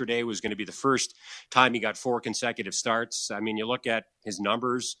that yesterday was going to be the first time he got 4 consecutive starts. I mean, you look at his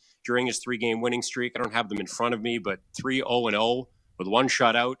numbers during his 3-game winning streak. I don't have them in front of me, but 3-0-0 with 1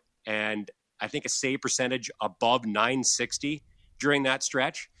 shutout, and I think a save percentage above .960 during that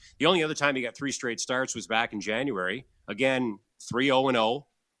stretch. The only other time he got 3 straight starts was back in January. Again, 3-0-0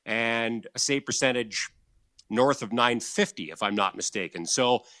 and a save percentage north of .950, if I'm not mistaken.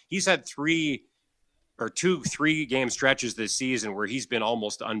 So he's had 2 3-game stretches this season where he's been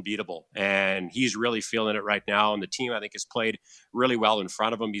almost unbeatable, and he's really feeling it right now. And the team, I think, has played really well in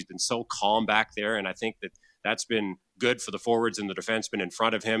front of him. He's been so calm back there, and I think that's been good for the forwards and the defensemen in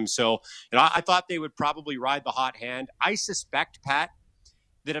front of him. So, I thought they would probably ride the hot hand. I suspect, Pat,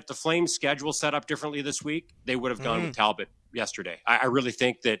 that if the Flames schedule set up differently this week, they would have gone with Talbot yesterday. I really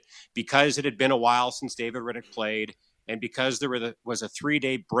think that because it had been a while since David Rittich played, and because there was a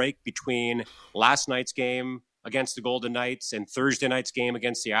 3-day break between last night's game against the Golden Knights and Thursday night's game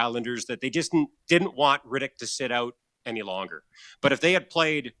against the Islanders, that they just didn't want Rittich to sit out any longer. But if they had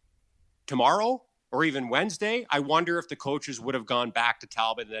played tomorrow or even Wednesday, I wonder if the coaches would have gone back to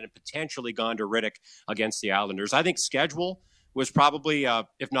Talbot and then potentially gone to Rittich against the Islanders. I think schedule was probably,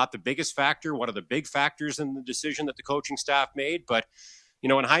 if not the biggest factor, one of the big factors in the decision that the coaching staff made. But,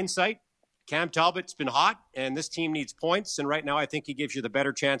 in hindsight, Cam Talbot's been hot, and this team needs points. And right now, I think he gives you the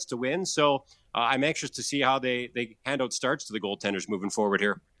better chance to win. So I'm anxious to see how they hand out starts to the goaltenders moving forward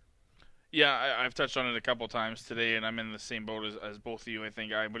here. Yeah, I've touched on it a couple times today, and I'm in the same boat as both of you. I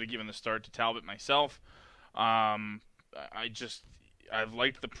think I would have given the start to Talbot myself. I've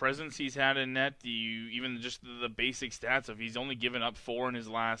liked the presence he's had in net. Even just the basic stats of he's only given up 4 in his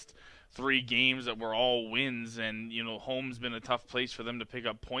last 3 games that were all wins, and home's been a tough place for them to pick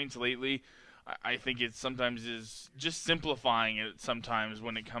up points lately. I think it sometimes is just simplifying it sometimes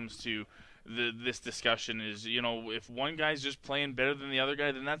when it comes to this discussion is, if one guy's just playing better than the other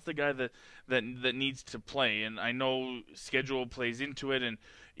guy, then that's the guy that needs to play. And I know schedule plays into it, and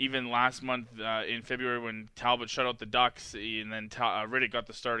even last month in February when Talbot shut out the Ducks, and then Riddick got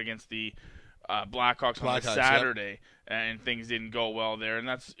the start against the Blackhawks on Saturday, and things didn't go well there. And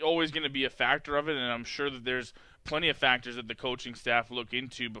that's always going to be a factor of it, and I'm sure that there's plenty of factors that the coaching staff look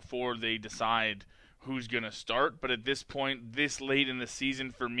into before they decide who's going to start. But at this point, this late in the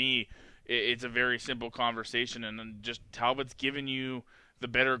season, for me, it's a very simple conversation, and then just Talbot's given you the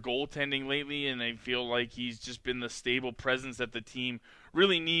better goaltending lately, and I feel like he's just been the stable presence that the team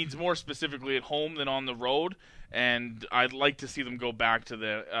really needs, more specifically at home than on the road. And I'd like to see them go back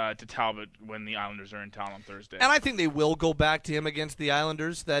to Talbot when the Islanders are in town on Thursday. And I think they will go back to him against the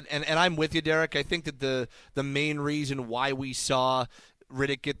Islanders. And I'm with you, Derek. I think that the main reason why we saw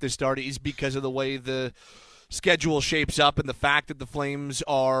Riddick get the start is because of the way the schedule shapes up and the fact that the Flames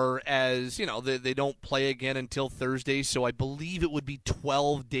are, as you know, they don't play again until Thursday, so I believe it would be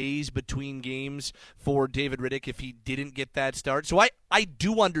 12 days between games for David Riddick if he didn't get that start. So I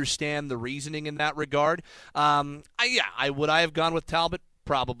do understand the reasoning in that regard. Would I have gone with Talbot?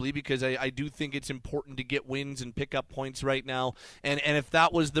 Probably, because I do think it's important to get wins and pick up points right now. And if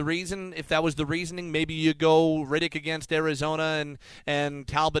that was the reasoning, maybe you go Riddick against Arizona and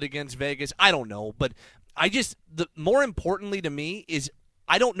Talbot against Vegas. I don't know, but more importantly to me is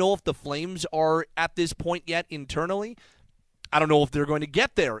I don't know if the Flames are at this point yet internally. I don't know if they're going to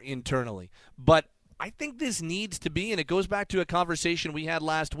get there internally. But I think this needs to be, and it goes back to a conversation we had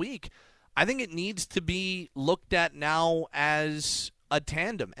last week, I think it needs to be looked at now as a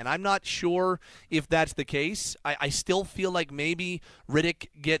tandem, and I'm not sure if that's the case. I still feel like maybe Riddick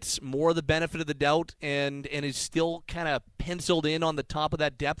gets more of the benefit of the doubt and is still kind of penciled in on the top of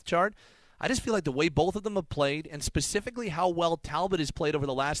that depth chart. I just feel like the way both of them have played, and specifically how well Talbot has played over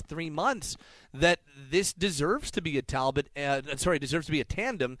the last 3 months, that this deserves to be a deserves to be a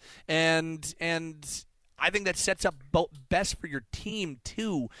tandem, and I think that sets up best for your team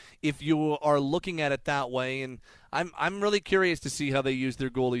too, if you are looking at it that way. And I'm really curious to see how they use their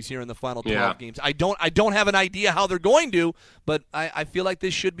goalies here in the final 12 games. I don't have an idea how they're going to, but I feel like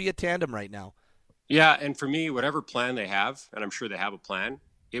this should be a tandem right now. Yeah, and for me, whatever plan they have, and I'm sure they have a plan,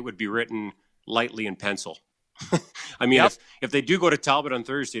 it would be written lightly in pencil. I mean, if they do go to Talbot on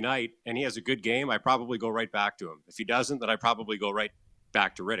Thursday night and he has a good game, I probably go right back to him. If he doesn't, then I probably go right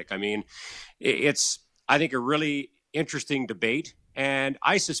back to Riddick. I mean, it's, I think, a really interesting debate. And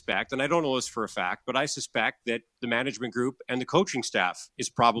I suspect, and I don't know this for a fact, but I suspect that the management group and the coaching staff is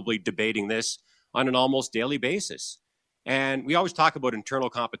probably debating this on an almost daily basis. And we always talk about internal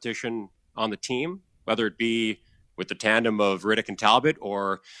competition on the team, whether it be with the tandem of Riddick and Talbot,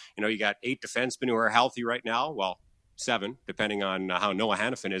 or, you know, you got 8 defensemen who are healthy right now. Well, 7, depending on how Noah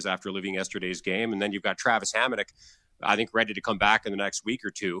Hanifin is after leaving yesterday's game. And then you've got Travis Hamonic, I think, ready to come back in the next week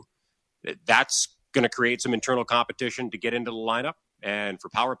or two. That's going to create some internal competition to get into the lineup and for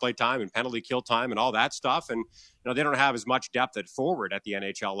power play time and penalty kill time and all that stuff. And, you know, they don't have as much depth at forward at the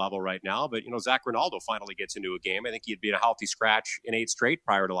NHL level right now. But, you know, Zach Rinaldo finally gets into a game. I think he'd be in a healthy scratch in 8 straight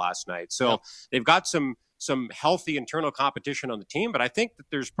prior to last night. So they've got some healthy internal competition on the team, but I think that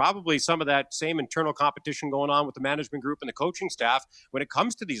there's probably some of that same internal competition going on with the management group and the coaching staff when it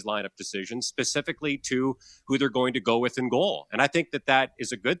comes to these lineup decisions, specifically to who they're going to go with in goal. And I think that that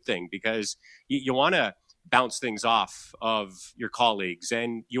is a good thing, because you want to bounce things off of your colleagues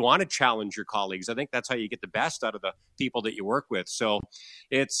and you want to challenge your colleagues. I think that's how you get the best out of the people that you work with. So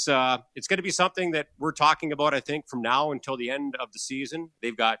it's going to be something that we're talking about, I think, from now until the end of the season.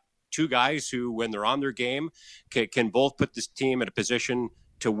 They've got 2 guys who, when they're on their game, can both put this team in a position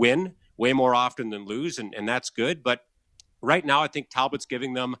to win way more often than lose, and that's good. But right now, I think Talbot's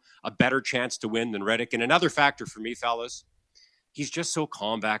giving them a better chance to win than Riddick. And another factor for me, fellas, he's just so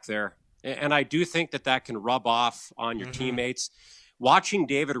calm back there. And I do think that can rub off on your teammates. Watching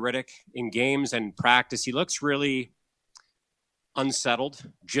David Riddick in games and practice, he looks really unsettled,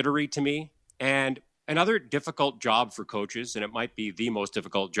 jittery to me. And another difficult job for coaches, and it might be the most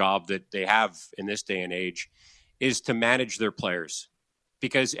difficult job that they have in this day and age, is to manage their players,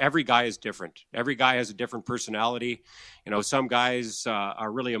 because every guy is different. Every guy has a different personality. You know, some guys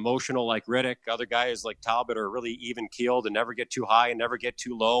are really emotional like Riddick. Other guys like Talbot are really even keeled and never get too high and never get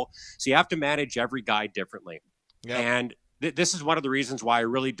too low. So you have to manage every guy differently. Yeah. And this is one of the reasons why I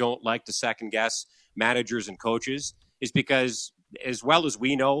really don't like to second guess managers and coaches, is because as well as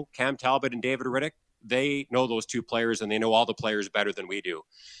we know Cam Talbot and David Riddick, they know those 2 players and they know all the players better than we do.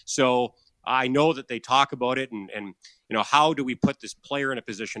 So I know that they talk about it and you know, how do we put this player in a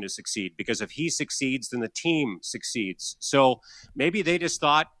position to succeed? Because if he succeeds, then the team succeeds. So maybe they just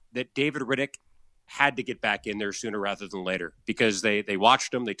thought that David Riddick had to get back in there sooner rather than later, because they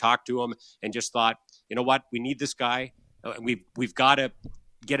watched him, they talked to him, and just thought, you know what, we need this guy. We've got to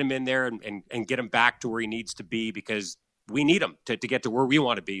get him in there and get him back to where he needs to be, because we need him to get to where we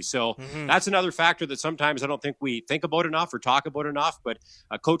want to be. So that's another factor that sometimes I don't think we think about enough or talk about enough, but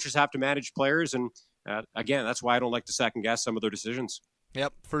coaches have to manage players. And again, that's why I don't like to second guess some of their decisions.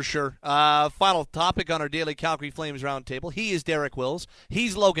 Yep, for sure. Final topic on our daily Calgary Flames roundtable. He is Derek Wills.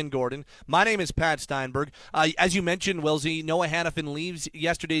 He's Logan Gordon. My name is Pat Steinberg. As you mentioned, Willsy, Noah Hanifin leaves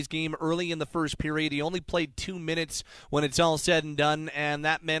yesterday's game early in the first period. He only played 2 minutes when it's all said and done, and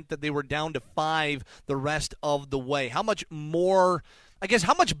that meant that they were down to 5 the rest of the way. How much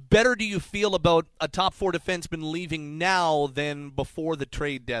better do you feel about a top 4 defenseman leaving now than before the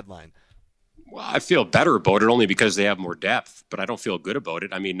trade deadline? Well, I feel better about it only because they have more depth, but I don't feel good about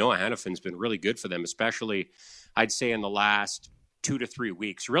it. I mean, Noah Hanifin's been really good for them, especially, I'd say, in the last 2 to 3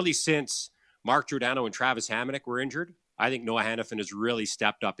 weeks. Really, since Mark Giordano and Travis Hamonic were injured, I think Noah Hanifin has really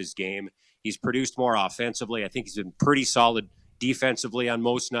stepped up his game. He's produced more offensively. I think he's been pretty solid defensively on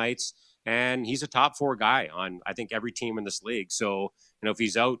most nights, and he's a top 4 guy on, I think, every team in this league. So, if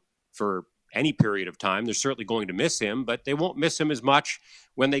he's out for any period of time, they're certainly going to miss him, but they won't miss him as much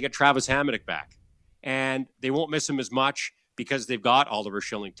when they get Travis Hamonic back. And they won't miss him as much because they've got Oliver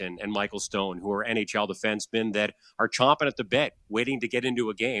Shillington and Michael Stone, who are NHL defensemen that are chomping at the bit, waiting to get into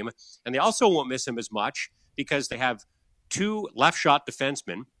a game. And they also won't miss him as much because they have 2 left-shot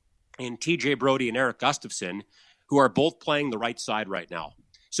defensemen in TJ Brody and Eric Gustafson, who are both playing the right side right now.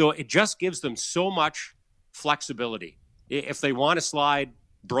 So it just gives them so much flexibility. If they want to slide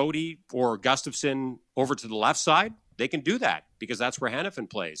Brody or Gustafson over to the left side, they can do that because that's where Hanifin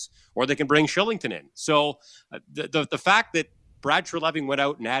plays, or they can bring Shillington in. So the fact that Brad Treliving went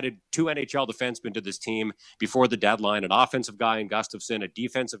out and added 2 NHL defensemen to this team before the deadline, an offensive guy in Gustafson, a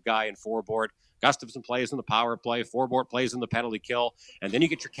defensive guy in Forbort. Gustafson plays in the power play, Forbort plays in the penalty kill, and then you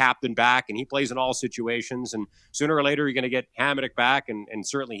get your captain back, and he plays in all situations, and sooner or later you're going to get Hamonic back, and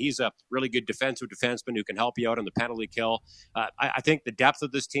certainly he's a really good defensive defenseman who can help you out on the penalty kill. I think the depth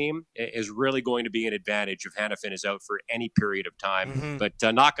of this team is really going to be an advantage if Hanifin is out for any period of time. But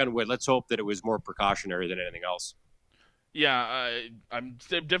knock on wood, let's hope that it was more precautionary than anything else. Yeah, I'm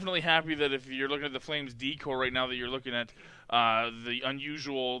definitely happy that if you're looking at the Flames decor right now, that you're looking at the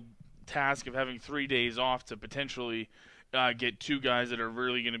unusual task of having 3 days off to potentially get 2 guys that are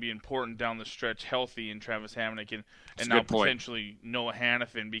really going to be important down the stretch healthy in Travis Hamonic and now potentially Noah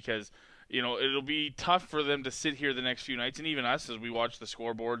Hanifin, because it'll be tough for them to sit here the next few nights, and even us as we watch the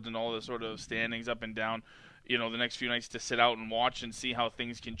scoreboards and all the sort of standings up and down, the next few nights, to sit out and watch and see how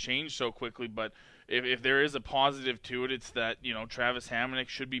things can change so quickly. But if there is a positive to it, it's that Travis Hamonic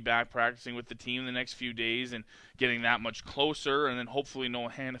should be back practicing with the team the next few days and getting that much closer, and then hopefully Noah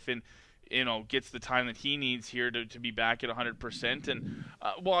Hanifin gets the time that he needs here to be back at 100%. And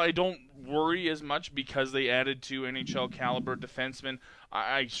while I don't worry as much because they added 2 NHL caliber defensemen,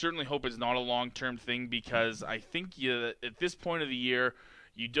 I certainly hope it's not a long-term thing, because I think at this point of the year,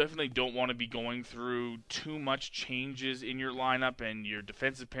 you definitely don't want to be going through too much changes in your lineup and your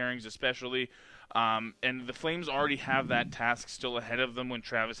defensive pairings especially. And the Flames already have that task still ahead of them when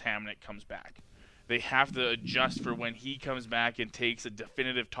Travis Hamonic comes back. They have to adjust for when he comes back and takes a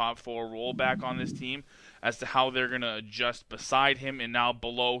definitive top 4 role back on this team as to how they're going to adjust beside him and now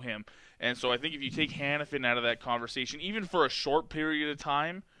below him. And so I think if you take Hanifin out of that conversation, even for a short period of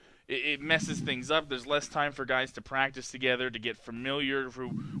time, it messes things up. There's less time for guys to practice together, to get familiar, for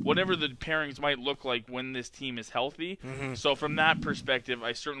whatever the pairings might look like when this team is healthy. So from that perspective,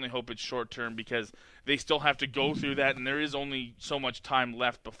 I certainly hope it's short-term, because they still have to go through that, and there is only so much time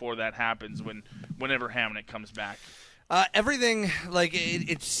left before that happens whenever Hamonic comes back. Everything,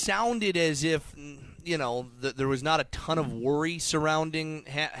 it sounded as if there was not a ton of worry surrounding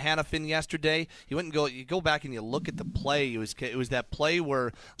Hanifin yesterday. You go back and you look at the play. It was that play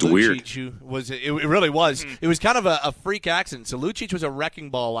where Lucic was. It really was. It was kind of a freak accident. So Lucic was a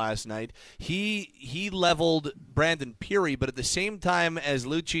wrecking ball last night. He leveled Brandon Pirri, but at the same time as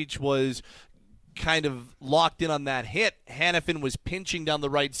Lucic was kind of locked in on that hit, Hanifin was pinching down the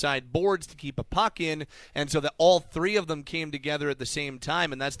right side boards to keep a puck in, and so that all 3 of them came together at the same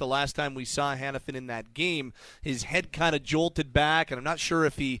time, and that's the last time we saw Hanifin in that game. His head kind of jolted back, and I'm not sure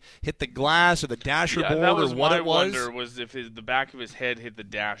if he hit the glass or the dasher board or what it was. My wonder was if the back of his head hit the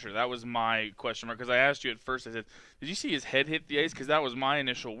dasher. That was my question mark, because I asked you at first, I said, did you see his head hit the ice? Because that was my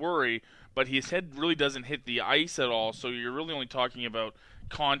initial worry, but his head really doesn't hit the ice at all, so you're really only talking about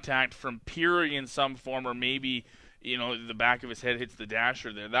contact from Pirri in some form, or maybe the back of his head hits the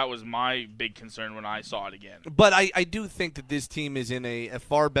dasher there. That was my big concern when I saw it again. But I do think that this team is in a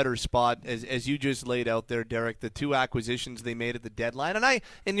far better spot, as you just laid out there, Derek, the 2 acquisitions they made at the deadline.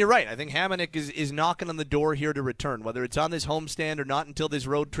 And you're right. I think Hamonic is knocking on the door here to return. Whether it's on this homestand or not until this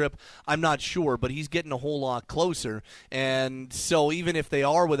road trip, I'm not sure, but he's getting a whole lot closer. And so even if they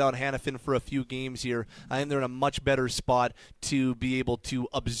are without Hanifin for a few games here, I think they're in a much better spot to be able to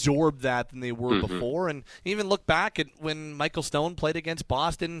absorb that than they were before. And even look back at when Michael Stone played against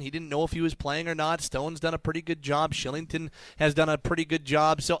Boston. He didn't know if he was playing or not. Stone's done a pretty good job. Shillington has done a pretty good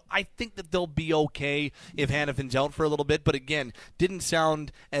job. So I think that they'll be okay if Hanifin's out for a little bit. But again, didn't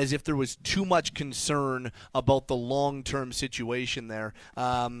sound as if there was too much concern about the long-term situation there.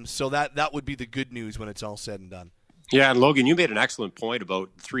 So that would be the good news when it's all said and done. Yeah, and Logan, you made an excellent point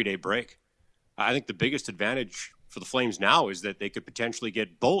about the 3-day break. I think the biggest advantage for the Flames now is that they could potentially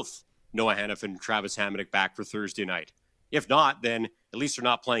get both Noah Hanifin and Travis Hamonic back for Thursday night. If not, then at least they're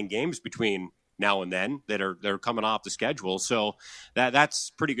not playing games between now and then that are coming off the schedule. So that's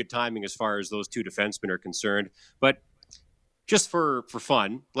pretty good timing as far as those 2 defensemen are concerned. But just for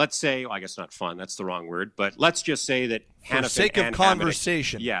fun, let's say, well, I guess not fun, that's the wrong word, but let's just say that Hanifin, for the sake of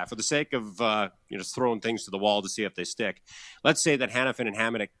conversation. Hamonic, for the sake of just throwing things to the wall to see if they stick. Let's say that Hanifin and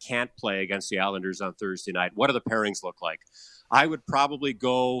Hamonic can't play against the Islanders on Thursday night. What do the pairings look like? I would probably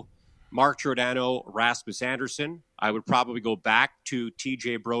go Mark Giordano, Rasmus Andersson. I would probably go back to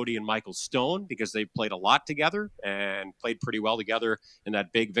TJ Brody and Michael Stone because they played a lot together and played pretty well together in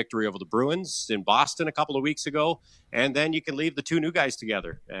that big victory over the Bruins in Boston a couple of weeks ago. And then you can leave the 2 new guys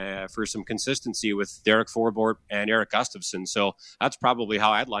together for some consistency with Derek Forbort and Eric Gustafsson. So that's probably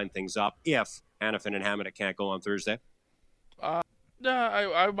how I'd line things up if Hanifin and Hamonic can't go on Thursday.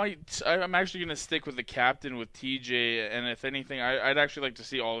 I'm actually going to stick with the captain with TJ, and if anything, I'd actually like to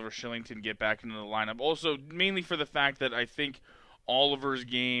see Oliver Shillington get back into the lineup. Also, mainly for the fact that I think Oliver's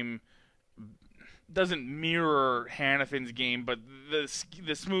game doesn't mirror Hanifin's game, but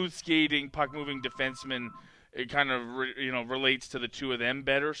the smooth skating, puck moving defenseman, it kind of relates to the 2 of them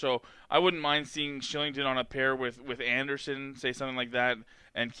better. So I wouldn't mind seeing Shillington on a pair with Anderson, say something like that,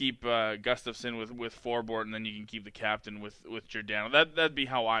 and keep Gustafsson with Forbort, and then you can keep the captain with Giordano. That'd be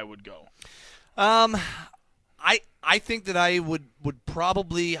how I would go. I think that I would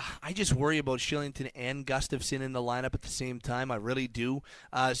probably – I just worry about Shillington and Gustafsson in the lineup at the same time. I really do.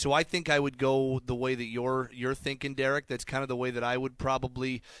 So I think I would go the way that you're thinking, Derek. That's kind of the way that I would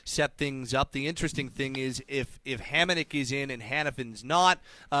probably set things up. The interesting thing is if Hamonic is in and Hanifin's not,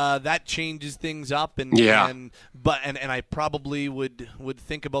 that changes things up. And I probably would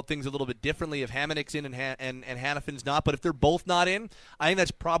think about things a little bit differently if Hamonic's in and Hanifin's not. But if they're both not in, I think that's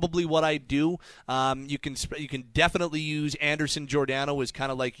probably what I do. You can definitely use Anderson, Giordano as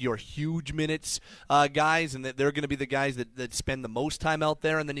kind of like your huge minutes guys, and that they're going to be the guys that spend the most time out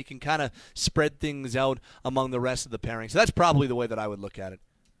there, and then you can kind of spread things out among the rest of the pairing. So that's probably the way that I would look at it.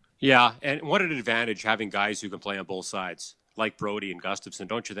 Yeah, and what an advantage having guys who can play on both sides, like Brody and Gustafsson,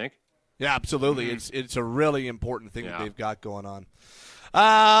 don't you think? Yeah, absolutely. Mm-hmm. It's a really important thing that they've got going on.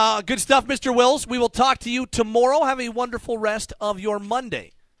 Good stuff, Mr. Wills. We will talk to you tomorrow. Have a wonderful rest of your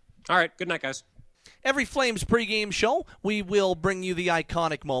Monday. All right, good night, guys. Every Flames pregame show, we will bring you the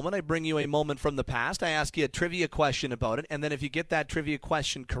iconic moment. I bring you a moment from the past. I ask you a trivia question about it, and then if you get that trivia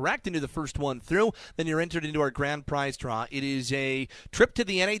question correct and do the first one through, then you're entered into our grand prize draw. It is a trip to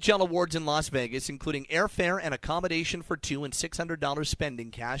the NHL Awards in Las Vegas, including airfare and accommodation for 2 and $600 spending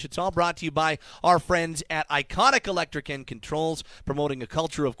cash. It's all brought to you by our friends at Iconic Electric and Controls, promoting a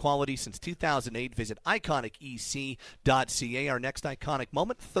culture of quality since 2008. Visit iconicec.ca. Our next iconic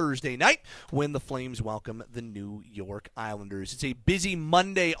moment, Thursday night, when the Flames welcome the New York Islanders. It's a busy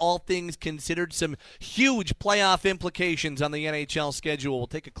Monday, all things considered. Some huge playoff implications on the NHL schedule. We'll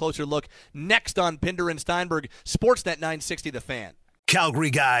take a closer look next on Pinder and Steinberg, Sportsnet 960 The Fan.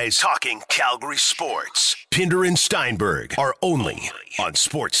 Calgary guys talking Calgary sports. Pinder and Steinberg are only on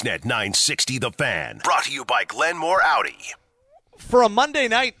Sportsnet 960 The Fan. Brought to you by Glenmore Audi. For a Monday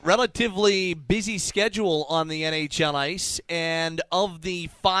night, relatively busy schedule on the NHL ice, and of the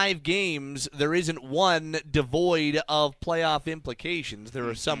 5 games, there isn't one devoid of playoff implications. There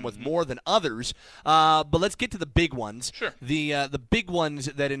are some with more than others, but let's get to the big ones. Sure. The big ones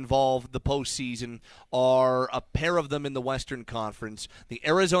that involve the postseason are a pair of them in the Western Conference. The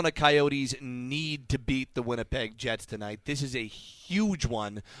Arizona Coyotes need to beat the Winnipeg Jets tonight. This is a huge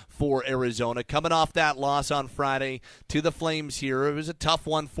one for Arizona, coming off that loss on Friday to the Flames here here. It was a tough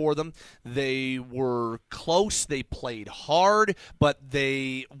one for them. They were close. They played hard, but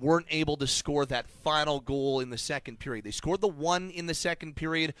they weren't able to score that final goal in the second period. They scored the one in the second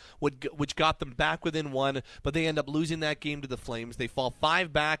period, which got them back within one, but they end up losing that game to the Flames. They fall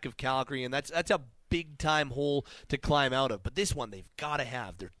 5 back of Calgary, and that's a big-time hole to climb out of. But this one they've got to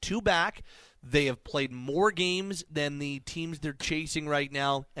have. They're 2 back. They have played more games than the teams they're chasing right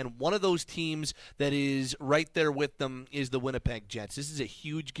now, and one of those teams that is right there with them is the Winnipeg Jets. This is a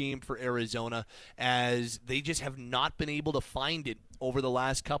huge game for Arizona, as they just have not been able to find it over the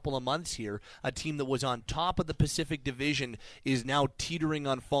last couple of months here. A team that was on top of the Pacific Division is now teetering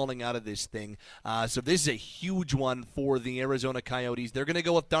on falling out of this thing. So this is a huge one for the Arizona Coyotes. They're going to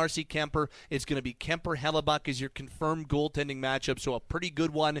go with Darcy Kemper. It's going to be Kemper-Hellebuck as your confirmed goaltending matchup, so a pretty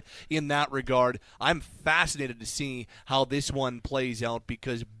good one in that regard. I'm fascinated to see how this one plays out,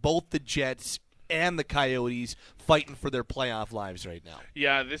 because both the Jets and the Coyotes fighting for their playoff lives right now.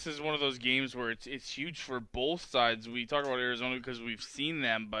 Yeah, this is one of those games where it's huge for both sides. We talk about Arizona because we've seen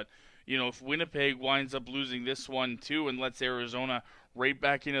them, but if Winnipeg winds up losing this one too and lets Arizona right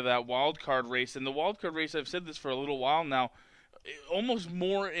back into that wild card race, and the wild card race, I've said this for a little while now, almost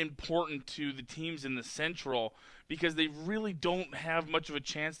more important to the teams in the Central, because they really don't have much of a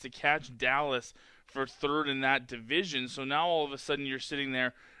chance to catch Dallas for third in that division. So now all of a sudden you're sitting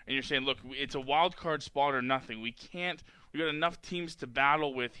there and you're saying, look, it's a wild card spot or nothing. We've got enough teams to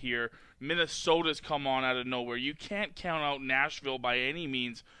battle with here. Minnesota's come on out of nowhere. You can't count out Nashville by any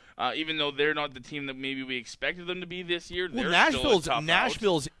means, even though they're not the team that maybe we expected them to be this year. Well, They're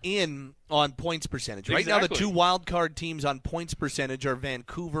Nashville's in on points percentage. Right now, the 2 wild card teams on points percentage are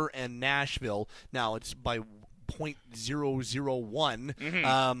Vancouver and Nashville. Now, it's by .001,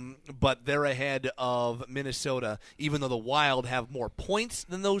 but they're ahead of Minnesota, even though the Wild have more points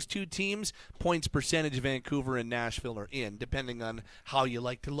than those 2 teams. Points percentage, Vancouver and Nashville are in, depending on how you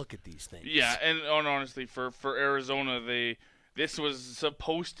like to look at these things. Yeah, and honestly, for Arizona, this was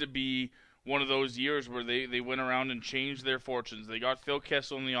supposed to be one of those years where they went around and changed their fortunes. They got Phil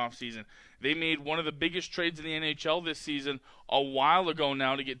Kessel in the offseason. They made one of the biggest trades in the NHL this season a while ago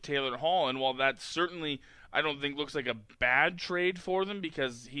now to get Taylor Hall, and while that certainly I don't think looks like a bad trade for them,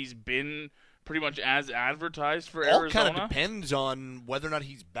 because he's been pretty much as advertised for Arizona. All kind of depends on whether or not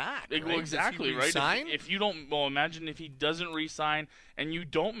he's back. Right? Well, exactly, right? If you don't, imagine if he doesn't re-sign and you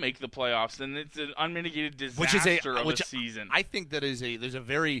don't make the playoffs, then it's an unmitigated disaster of a season. I think there's a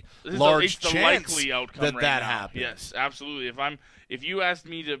very large chance likely outcome that now. happens. Yes, absolutely. If you asked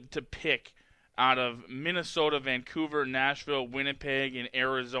me to pick out of Minnesota, Vancouver, Nashville, Winnipeg, and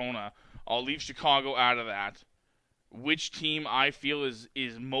Arizona, I'll leave Chicago out of that. Which team I feel is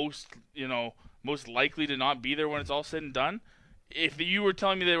most likely to not be there when it's all said and done? If you were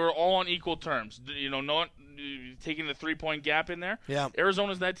telling me they were all on equal terms, not taking the 3-point gap in there,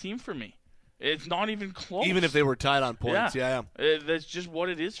 Arizona's that team for me. It's not even close. Even if they were tied on points, yeah. That's just what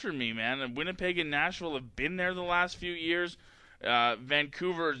it is for me, man. And Winnipeg and Nashville have been there the last few years.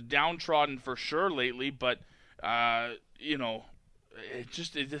 Vancouver is downtrodden for sure lately, but it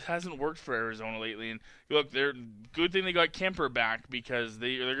just hasn't worked for Arizona lately. And look, they're good thing they got Kemper back, because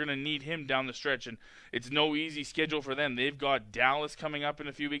they're going to need him down the stretch, and it's no easy schedule for them. They've got Dallas coming up in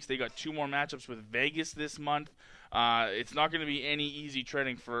a few weeks. They got 2 more matchups with Vegas this month. It's not going to be any easy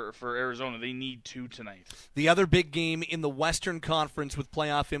treading for Arizona. They need 2 tonight. The other big game in the Western Conference with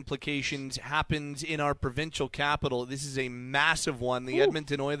playoff implications happens in our provincial capital. This is a massive one. The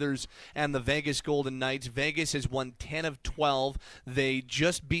Edmonton Oilers and the Vegas Golden Knights. Vegas has won 10 of 12. They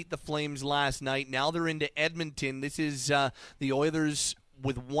just beat the Flames last night. Now they're into Edmonton. This is the Oilers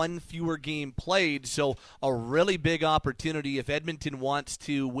with 1 fewer game played, so a really big opportunity if Edmonton wants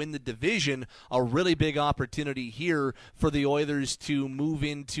to win the division, a really big opportunity here for the Oilers to move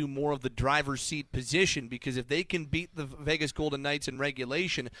into more of the driver's seat position, because if they can beat the Vegas Golden Knights in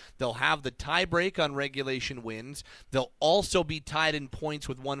regulation, they'll have the tiebreak on regulation wins. They'll also be tied in points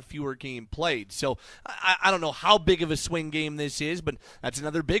with 1 fewer game played. So I don't know how big of a swing game this is, but that's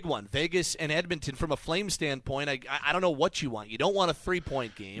another big one. Vegas and Edmonton, from a Flame standpoint, I don't know what you want. You don't want a 3-point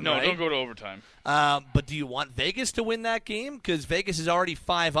game. No, right? Don't go to overtime. But do you want Vegas to win that game? Because Vegas is already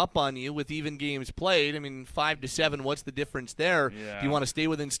 5 up on you with even games played. I mean, 5-7, what's the difference there? Yeah. Do you want to stay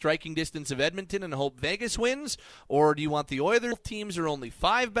within striking distance of Edmonton and hope Vegas wins? Or do you want the Oilers? Teams are only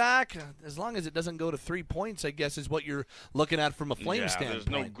 5 back. As long as it doesn't go to 3 points, I guess, is what you're looking at from a Flame standpoint.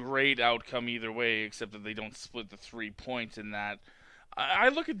 There's no great outcome either way, except that they don't split the 3 points in that. I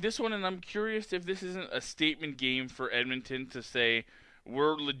look at this one, and I'm curious if this isn't a statement game for Edmonton to say,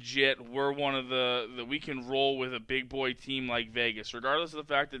 we're legit, we're one of the we can roll with a big boy team like Vegas, regardless of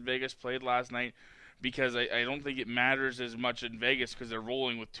the fact that Vegas played last night because I don't think it matters as much in Vegas because they're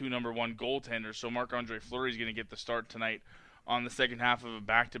rolling with 2 number 1 goaltenders. So Marc-Andre Fleury is going to get the start tonight on the second half of a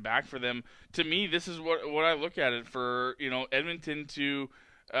back-to-back for them. To me, this is what I look at it for, Edmonton to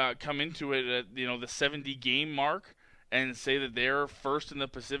come into it at, the 70-game mark and say that they're first in the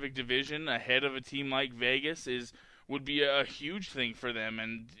Pacific Division ahead of a team like Vegas would be a huge thing for them.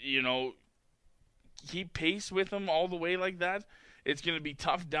 And, keep pace with them all the way like that. It's going to be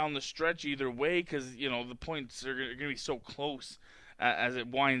tough down the stretch either way because, the points are going to be so close as it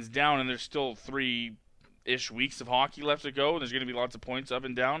winds down, and there's still 3-ish weeks of hockey left to go. There's going to be lots of points up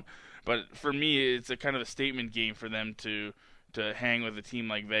and down. But for me, it's a kind of a statement game for them to hang with a team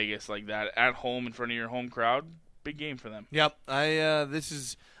like Vegas like that at home in front of your home crowd. Big game for them. Yep.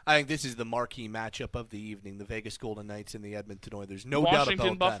 I think this is the marquee matchup of the evening, the Vegas Golden Knights and the Edmonton Oilers. No doubt about that.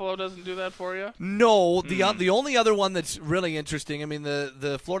 Washington Buffalo doesn't do that for you? No. The only other one that's really interesting,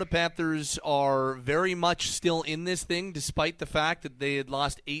 the Florida Panthers are very much still in this thing, despite the fact that they had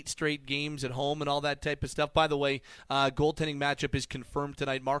lost 8 straight games at home and all that type of stuff. By the way, goaltending matchup is confirmed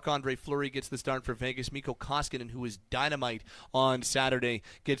tonight. Marc-Andre Fleury gets the start for Vegas. Mikko Koskinen, who is dynamite on Saturday,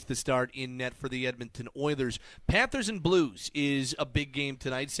 gets the start in net for the Edmonton Oilers. Panthers and Blues is a big game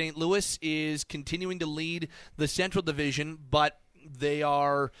tonight. St. Louis is continuing to lead the Central Division, but they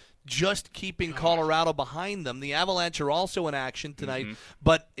are just keeping Colorado behind them. The Avalanche are also in action tonight.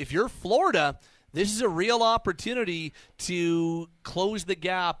 But if you're Florida, this is a real opportunity to close the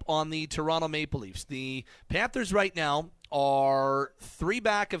gap on the Toronto Maple Leafs. The Panthers right now are 3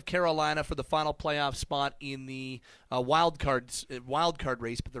 back of Carolina for the final playoff spot in the wild card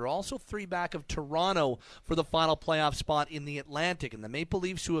race, but they're also 3 back of Toronto for the final playoff spot in the Atlantic. And the Maple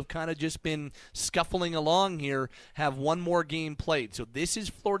Leafs, who have kind of just been scuffling along here, have 1 more game played. So this is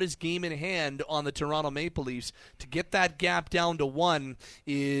Florida's game in hand on the Toronto Maple Leafs. To get that gap down to 1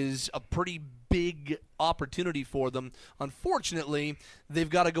 is a pretty big opportunity for them. Unfortunately, they've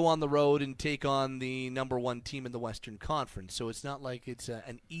got to go on the road and take on the number 1 team in the Western Conference, so it's not like it's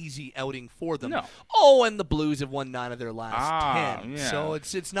an easy outing for them. No. Oh, and the Blues have won 9 of their last 10, yeah. so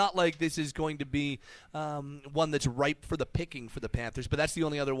it's not like this is going to be one that's ripe for the picking for the Panthers, but that's the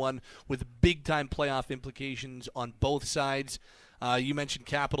only other one with big-time playoff implications on both sides. You mentioned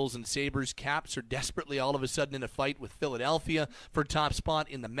Capitals and Sabres. Caps are desperately all of a sudden in a fight with Philadelphia for top spot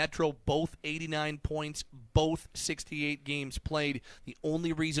in the Metro. Both 89 points, both 68 games played. The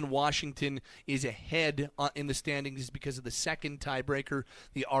only reason Washington is ahead in the standings is because of the second tiebreaker,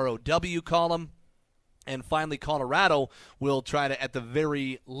 the ROW column. And finally, Colorado will try to, at the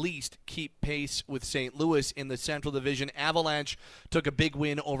very least, keep pace with St. Louis in the Central Division. Avalanche took a big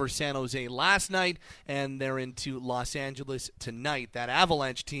win over San Jose last night, and they're into Los Angeles tonight. That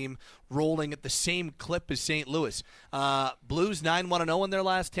Avalanche team rolling at the same clip as St. Louis. Blues 9-1-0 in their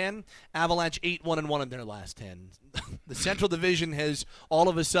last 10. Avalanche 8-1-1 in their last 10. The Central Division has, all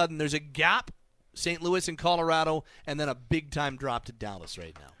of a sudden, there's a gap, St. Louis and Colorado, and then a big-time drop to Dallas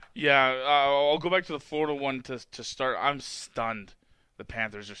right now. Yeah, I'll go back to the Florida one to start. I'm stunned the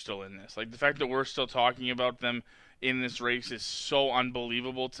Panthers are still in this. Like, the fact that we're still talking about them in this race is so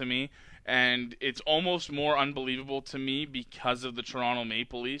unbelievable to me. And it's almost more unbelievable to me because of the Toronto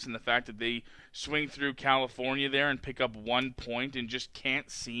Maple Leafs and the fact that they swing through California there and pick up 1 point and just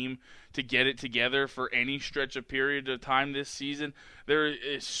can't seem to get it together for any stretch of period of time this season. There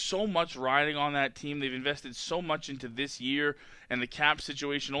is so much riding on that team. They've invested so much into this year, and the cap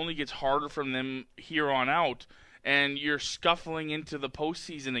situation only gets harder from them here on out. And you're scuffling into the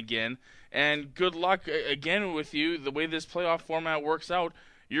postseason again. And good luck again with you. The way this playoff format works out,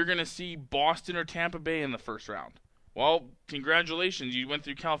 you're going to see Boston or Tampa Bay in the first round. Well, congratulations. You went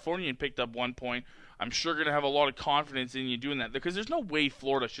through California and picked up 1 point. I'm sure going to have a lot of confidence in you doing that because there's no way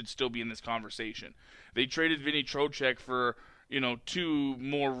Florida should still be in this conversation. They traded Vinny Trocheck for, 2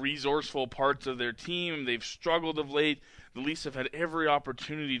 more resourceful parts of their team. They've struggled of late. The Leafs have had every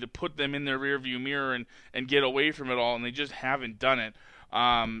opportunity to put them in their rearview mirror and get away from it all, and they just haven't done it.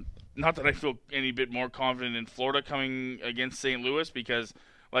 Not that I feel any bit more confident in Florida coming against St. Louis because,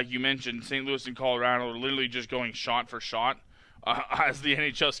 like you mentioned, St. Louis and Colorado are literally just going shot for shot as the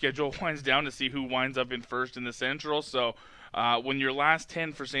NHL schedule winds down to see who winds up in first in the Central. So when your last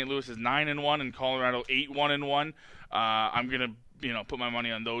 10 for St. Louis is 9-1 and Colorado 8-1-1, I'm going to put my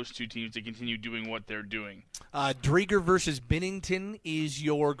money on those two teams to continue doing what they're doing. Drieger versus Binnington is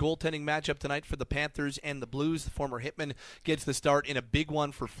your goaltending matchup tonight for the Panthers and the Blues. The former Hitman gets the start in a big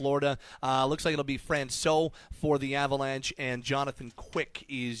one for Florida. Looks like it'll be Francouz for the Avalanche, and Jonathan Quick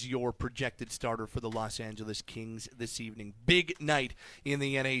is your projected starter for the Los Angeles Kings this evening. Big night in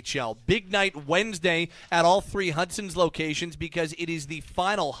the NHL. Big night Wednesday at all three Hudson's locations because it is the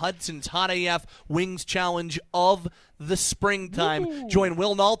final Hudson's Hot AF Wings Challenge of the springtime. Woo-hoo. Join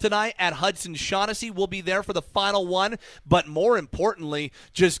Will Nault and I at Hudson Shaughnessy. We'll be there for the final one, but more importantly,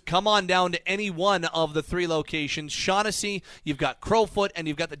 just come on down to any one of the three locations. Shaughnessy, you've got Crowfoot, and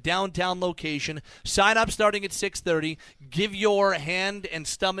you've got the downtown location. Sign up starting at 6:30. Give your hand and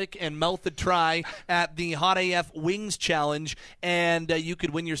stomach and mouth a try at the Hot AF Wings Challenge, and you could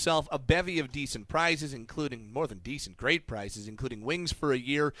win yourself a bevy of decent prizes, including more than decent, great prizes, including wings for a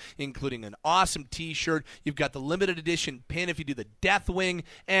year, including an awesome t-shirt. You've got the limited edition pin if you do the Death Wing,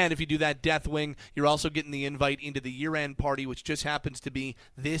 and if you do that Death Wing, you're also getting the invite into the year-end party, which just happens to be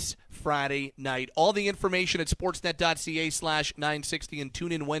this Friday night. All the information at sportsnet.ca/960, and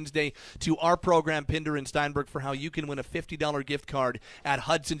tune in Wednesday to our program, Pinder and Steinberg, for how you can win a $50 gift card at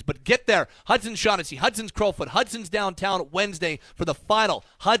Hudson's. But get there, Hudson's Shaughnessy, Hudson's Crowfoot, Hudson's downtown Wednesday for the final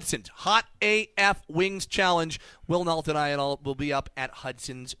Hudson's Hot AF Wings Challenge. Will Nault and I will be up at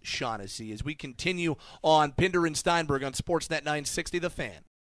Hudson's Shaughnessy as we continue on Pinder and Steinberg on Sportsnet 960 The Fan.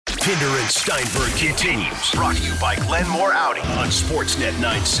 Pinder and Steinberg continues. Brought to you by Glenmore Audi on Sportsnet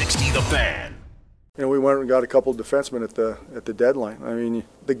 960 The Fan. We went and got a couple of defensemen at the deadline. I mean,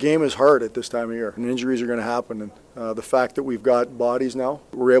 the game is hard at this time of year, and injuries are going to happen. And the fact that we've got bodies now,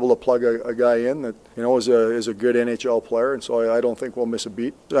 we're able to plug a guy in that is a good NHL player, and so I don't think we'll miss a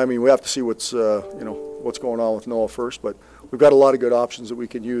beat. I mean, we have to see what's going on with Noah first, but we've got a lot of good options that we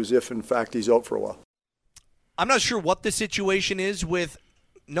can use if, in fact, he's out for a while. I'm not sure what the situation is with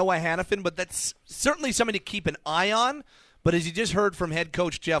Noah Hanifin, but that's certainly something to keep an eye on. But as you just heard from head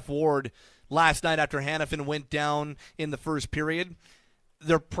coach Jeff Ward last night after Hanifin went down in the first period,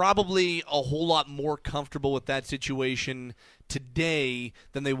 they're probably a whole lot more comfortable with that situation today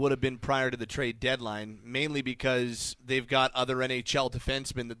than they would have been prior to the trade deadline, mainly because they've got other NHL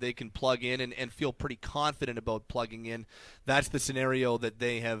defensemen that they can plug in and feel pretty confident about plugging in. That's the scenario that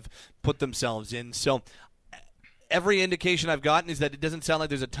they have put themselves in. So every indication I've gotten is that it doesn't sound like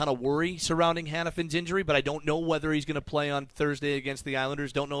there's a ton of worry surrounding Hanifin's injury, but I don't know whether he's going to play on Thursday against the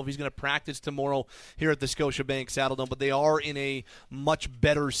Islanders. Don't know if he's going to practice tomorrow here at the Scotiabank Saddledome, but they are in a much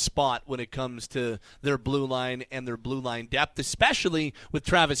better spot when it comes to their blue line and their blue line depth, especially with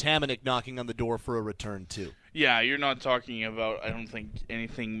Travis Hamonic knocking on the door for a return too. Yeah, you're not talking about, I don't think,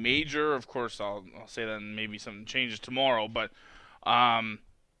 anything major. Of course, I'll say that and maybe something changes tomorrow, but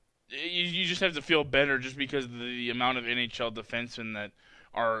you just have to feel better just because of the amount of NHL defensemen that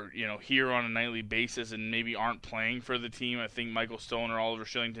are here on a nightly basis and maybe aren't playing for the team. I think Michael Stone or Oliver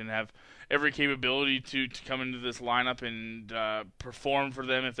Shillington have every capability to come into this lineup and perform for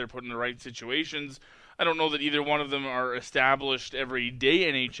them if they're put in the right situations. I don't know that either one of them are established everyday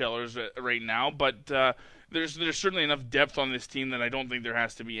NHLers right now, but there's certainly enough depth on this team that I don't think there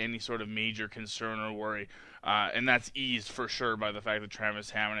has to be any sort of major concern or worry. And that's eased for sure by the fact that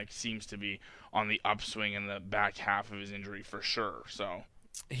Travis Hamonic seems to be on the upswing in the back half of his injury for sure. So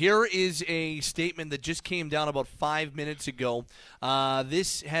here is a statement that just came down about 5 minutes ago.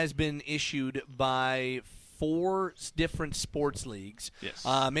 This has been issued by 4 different sports leagues. Yes.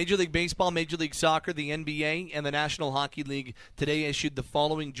 Major League Baseball, Major League Soccer, the NBA, and the National Hockey League today issued the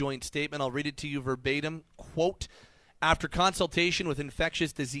following joint statement. I'll read it to you verbatim. Quote, "After consultation with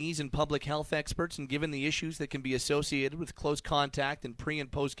infectious disease and public health experts and given the issues that can be associated with close contact in pre-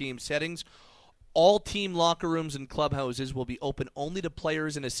 and post-game settings, all team locker rooms and clubhouses will be open only to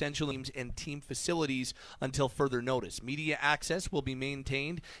players in essential teams and team facilities until further notice. Media access will be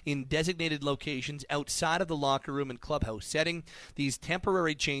maintained in designated locations outside of the locker room and clubhouse setting. These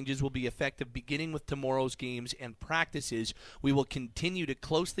temporary changes will be effective beginning with tomorrow's games and practices. We will continue to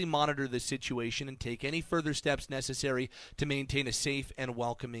closely monitor this situation and take any further steps necessary to maintain a safe and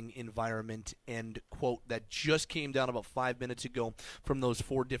welcoming environment." End quote. That just came down about 5 minutes ago from those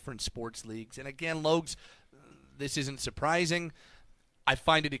 4 different sports leagues. And again, Logs, this isn't surprising. I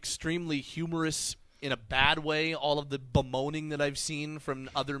find it extremely humorous in a bad way, all of the bemoaning that I've seen from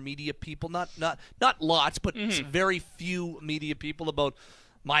other media people. Not lots, but very few media people about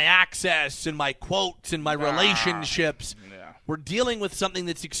my access and my quotes and my relationships. Yeah. We're dealing with something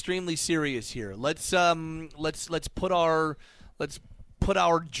that's extremely serious here. Let's put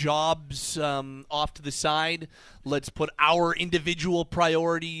our jobs off to the side. Let's put our individual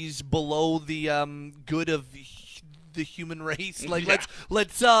priorities below the good of the human race. Like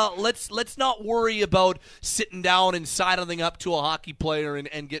let's not worry about sitting down and sidling up to a hockey player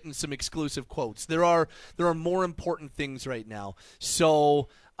and getting some exclusive quotes. There are more important things right now. So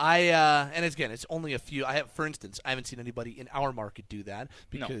and again, it's only a few. For instance, I haven't seen anybody in our market do that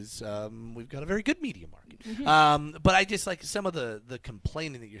because we've got a very good media market. Mm-hmm. But I just like some of the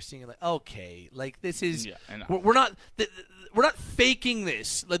complaining that you're seeing. Like, okay, like this is we're not faking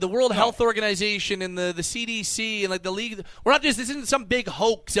this. Like the World Health Organization and the CDC and like the league. We're not just. This isn't some big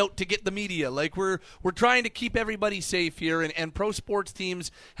hoax out to get the media. Like we're trying to keep everybody safe here. And pro sports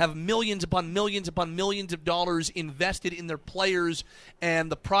teams have millions upon millions upon millions of dollars invested in their players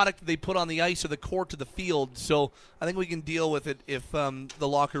and the product that they put on the ice or the court or the field. So I think we can deal with it if the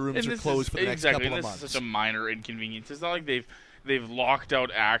locker rooms are closed for the next couple of months. This is such a minor inconvenience. It's not like they've locked out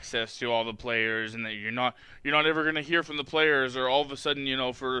access to all the players, and that you're not ever going to hear from the players, or all of a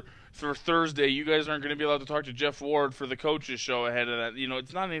sudden, for Thursday, you guys aren't going to be allowed to talk to Jeff Ward for the coaches show ahead of that.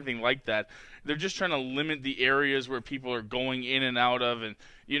 It's not anything like that. They're just trying to limit the areas where people are going in and out of, and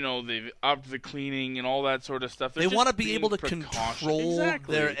they've upped the cleaning and all that sort of stuff. They want to be able to control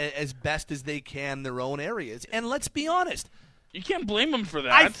their as best as they can their own areas. And let's be honest. You can't blame them for that.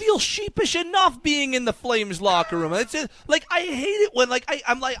 I feel sheepish enough being in the Flames locker room. It's like I hate it when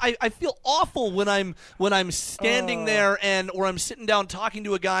I feel awful when I'm standing there or I'm sitting down talking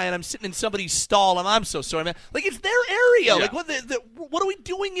to a guy and I'm sitting in somebody's stall and I'm so sorry, man. Like it's their area. Yeah. Like what are we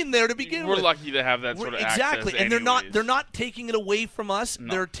doing in there to begin with? We're lucky to have that sort of exactly. access. And anyways. they're not taking it away from us. No.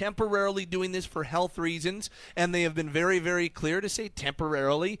 They're temporarily doing this for health reasons, and they have been very, very clear to say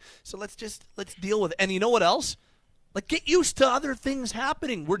temporarily. So let's deal with it. And you know what else? Like, get used to other things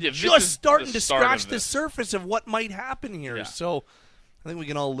happening. We're just starting to scratch the surface of what might happen here. Yeah. So I think we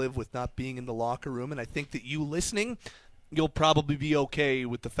can all live with not being in the locker room, and I think that you listening, you'll probably be okay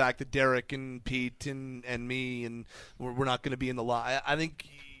with the fact that Derek and Pete and me, and we're not going to be in the locker. I think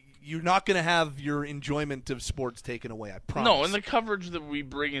you're not going to have your enjoyment of sports taken away, I promise. No, and the coverage that we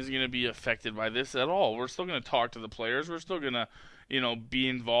bring is going to be affected by this at all. We're still going to talk to the players. We're still going to be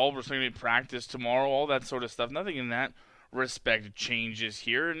involved. We're still going to practice tomorrow, all that sort of stuff. Nothing in that respect changes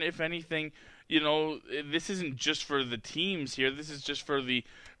here. And if anything, this isn't just for the teams here. This is just for the,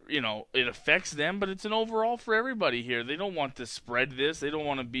 it affects them, but it's an overall for everybody here. They don't want to spread this. They don't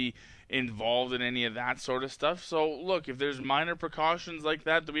want to be involved in any of that sort of stuff. So, look, if there's minor precautions like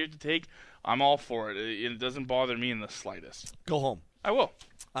that we have to take, I'm all for it. It doesn't bother me in the slightest. Go home. I will.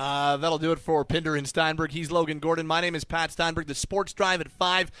 That'll do it for Pinder and Steinberg. He's Logan Gordon. My name is Pat Steinberg. The Sports Drive at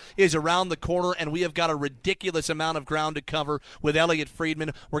 5 is around the corner, and we have got a ridiculous amount of ground to cover with Elliot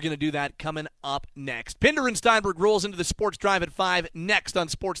Friedman. We're going to do that coming up next. Pinder and Steinberg rolls into the Sports Drive at 5 next on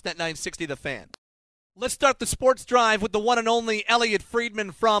Sportsnet 960 The Fan. Let's start the Sports Drive with the one and only Elliot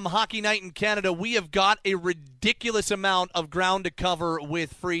Friedman from Hockey Night in Canada. We have got a ridiculous amount of ground to cover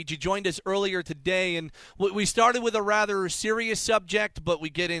with Fried. You joined us earlier today, and we started with a rather serious subject, but we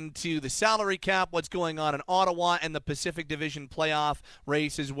get into the salary cap, what's going on in Ottawa, and the Pacific Division playoff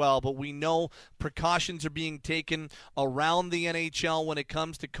race as well. But we know precautions are being taken around the NHL when it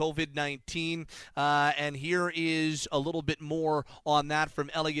comes to COVID-19, and here is a little bit more on that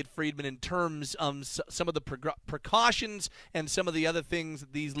from Elliot Friedman in terms of some of the precautions and some of the other things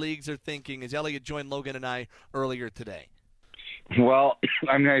that these leagues are thinking, as Elliot joined Logan and I earlier today. Well,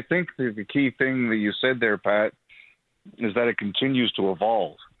 I think the key thing that you said there, Pat, is that it continues to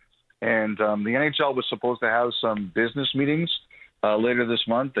evolve. And the NHL was supposed to have some business meetings later this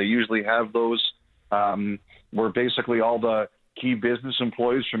month. They usually have those where basically all the key business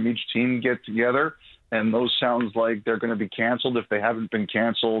employees from each team get together, and those sounds like they're going to be canceled if they haven't been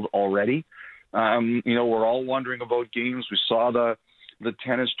canceled already. We're all wondering about games. We saw the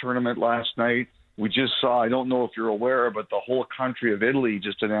tennis tournament last night. We just saw, I don't know if you're aware, but the whole country of Italy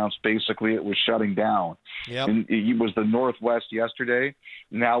just announced basically it was shutting down. Yep. And it was the Northwest yesterday.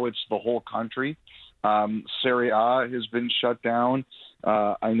 Now it's the whole country. Serie A has been shut down.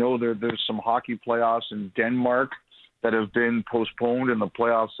 I know there's some hockey playoffs in Denmark that have been postponed, and the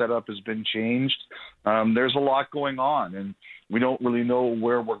playoff setup has been changed. There's a lot going on, and we don't really know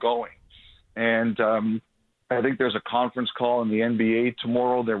where we're going. And I think there's a conference call in the NBA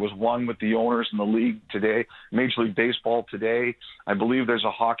tomorrow. There was one with the owners in the league today, Major League Baseball today. I believe there's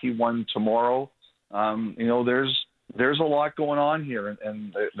a hockey one tomorrow. There's a lot going on here,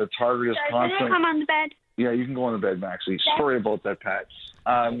 and the target is constant. Can I come on the bed? Yeah, you can go on the bed, Maxie. Sorry about that, Pat.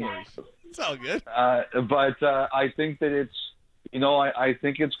 It's all good. But I think that it's, I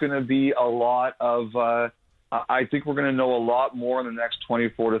think it's going to be a lot of I think we're going to know a lot more in the next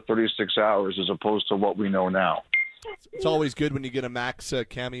 24 to 36 hours as opposed to what we know now. It's always good when you get a Max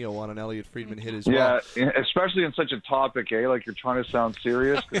cameo on an Elliot Friedman hit as well. Yeah, especially in such a topic, like you're trying to sound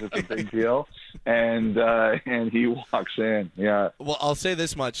serious because it's a big deal, and he walks in. Yeah. Well, I'll say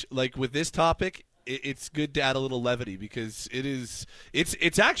this much: like with this topic, it's good to add a little levity because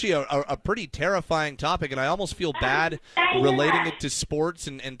it's actually a pretty terrifying topic, and I almost feel bad relating it to sports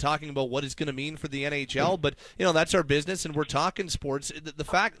and talking about what it's going to mean for the NHL. But that's our business, and we're talking sports. The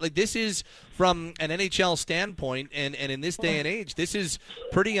fact, like, this is from an NHL standpoint, and in this day and age, this is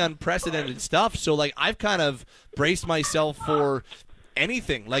pretty unprecedented stuff. So, like, I've kind of braced myself for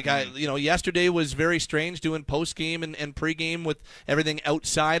anything. Like, yesterday was very strange doing post-game and pre-game with everything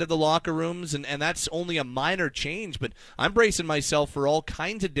outside of the locker rooms, and that's only a minor change, but I'm bracing myself for all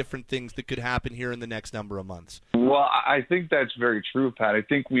kinds of different things that could happen here in the next number of months. Well, I think that's very true, Pat. I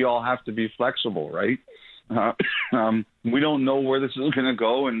think we all have to be flexible, right? We don't know where this is going to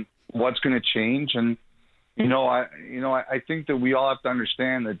go and what's going to change, and I think that we all have to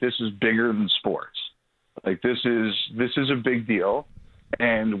understand that this is bigger than sports. Like, this is a big deal.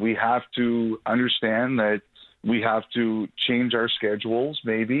 And we have to understand that we have to change our schedules,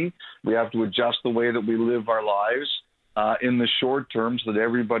 maybe. We have to adjust the way that we live our lives in the short term so that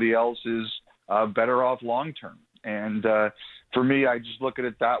everybody else is better off long term. And for me, I just look at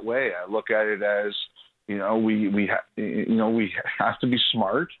it that way. I look at it as, we have to be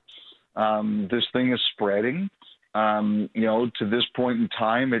smart. This thing is spreading. To this point in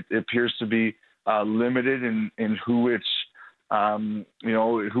time, it appears to be limited in who it's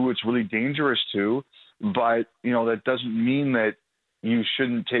who it's really dangerous to, but that doesn't mean that you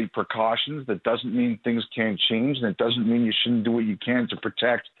shouldn't take precautions. That doesn't mean things can't change, and it doesn't mean you shouldn't do what you can to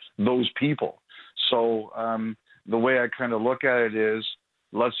protect those people. So the way I kind of look at it is,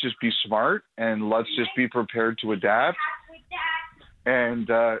 let's just be smart and let's just be prepared to adapt, and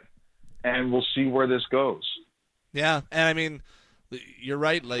we'll see where this goes. Yeah, and I mean, you're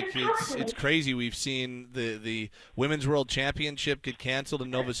right. Like, it's crazy. We've seen the Women's World Championship get canceled in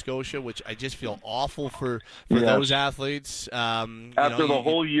Nova Scotia, which I just feel awful for those athletes. After the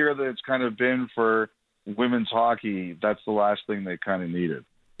whole year that it's kind of been for women's hockey, that's the last thing they kind of needed.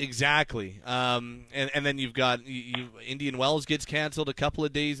 Exactly. And then you've got Indian Wells gets canceled a couple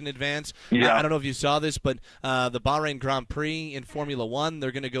of days in advance. Yeah. I don't know if you saw this, but the Bahrain Grand Prix in Formula One,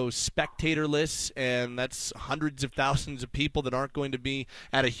 they're going to go spectatorless, and that's hundreds of thousands of people that aren't going to be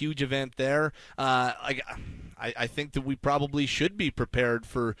at a huge event there. I think that we probably should be prepared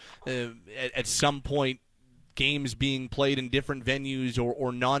for at some point games being played in different venues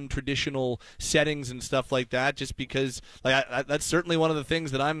or non-traditional settings and stuff like that, just because that's certainly one of the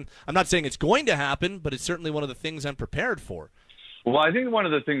things that I'm not saying it's going to happen, but it's certainly one of the things I'm prepared for. Well, I think one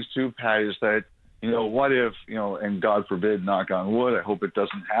of the things too, Pat, is that, what if, and God forbid, knock on wood, I hope it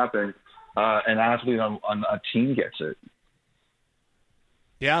doesn't happen, an athlete on a team gets it.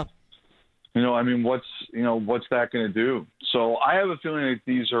 Yeah. What's that going to do? So I have a feeling that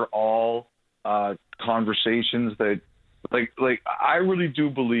these are all conversations that, like I really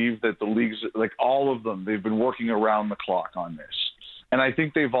do believe that the leagues, like all of them, they've been working around the clock on this, and I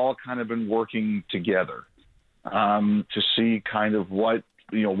think they've all kind of been working together to see kind of what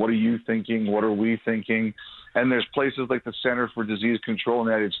are you thinking, what are we thinking, and there's places like the Center for Disease Control in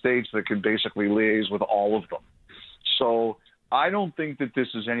the United States that can basically liaise with all of them. So I don't think that this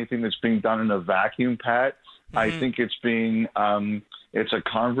is anything that's being done in a vacuum, Pat. Mm-hmm. I think it's being it's a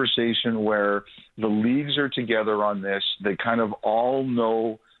conversation where the leagues are together on this. They kind of all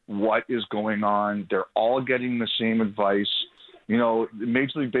know what is going on. They're all getting the same advice.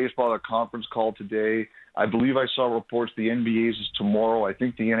 Major League Baseball had a conference call today. I believe I saw reports the NBA's is tomorrow. I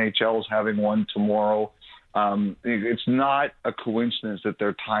think the NHL is having one tomorrow. It's not a coincidence that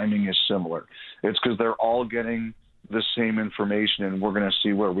their timing is similar. It's because they're all getting the same information, and we're going to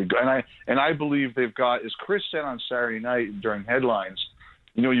see where we go. And I believe they've got, as Chris said on Saturday night during headlines,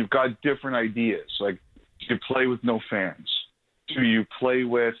 you've got different ideas. Like, do you play with no fans? Do you play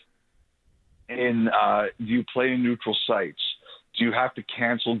in neutral sites? Do you have to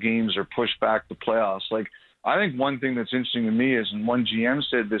cancel games or push back the playoffs? Like, I think one thing that's interesting to me is, and one GM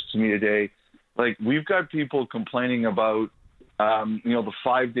said this to me today, like, we've got people complaining about the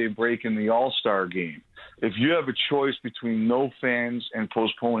 5-day break in the All-Star game. If you have a choice between no fans and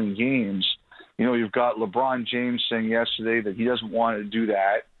postponing games, you've got LeBron James saying yesterday that he doesn't want to do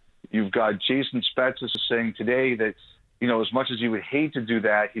that. You've got Jason Spezza saying today that, as much as he would hate to do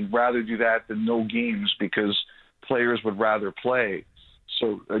that, he'd rather do that than no games because players would rather play.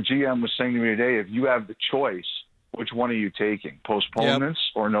 So a GM was saying to me today, if you have the choice, which one are you taking, postponements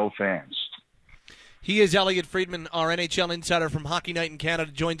or no fans? He is Elliot Friedman, our NHL insider from Hockey Night in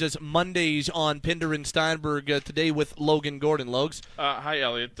Canada. Joins us Mondays on Pinder and Steinberg, today with Logan Gordon. Logs. Hi,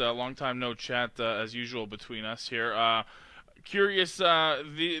 Elliot. Long time no chat, as usual, between us here. Curious,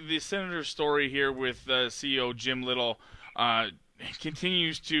 the Senators' story here with CEO Jim Little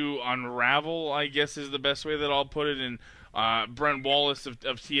continues to unravel, I guess is the best way that I'll put it. And Brent Wallace of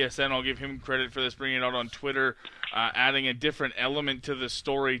TSN, I'll give him credit for this, bringing it out on Twitter, adding a different element to the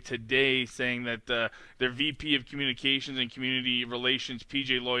story today, saying that their VP of Communications and Community Relations,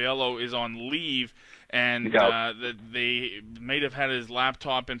 PJ Loyello, is on leave, and that they may have had his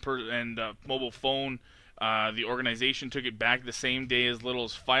laptop and mobile phone. The organization took it back the same day as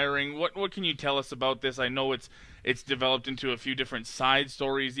Little's firing. What can you tell us about this? I know it's developed into a few different side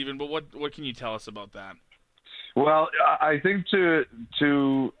stories even, but what can you tell us about that? Well, I think to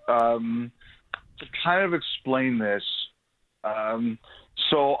kind of explain this,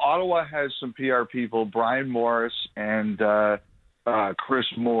 so Ottawa has some PR people, Brian Morris and Chris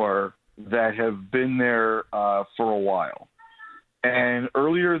Moore, that have been there for a while. And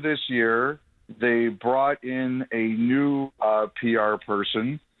earlier this year, they brought in a new PR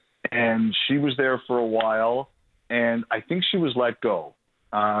person, and she was there for a while, and I think she was let go.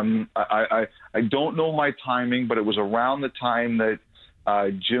 I don't know my timing, but it was around the time that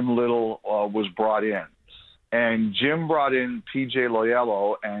Jim Little was brought in. And Jim brought in PJ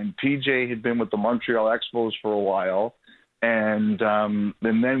Loyello, and PJ had been with the Montreal Expos for a while, and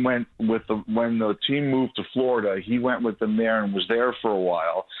then went with when the team moved to Florida, he went with them there and was there for a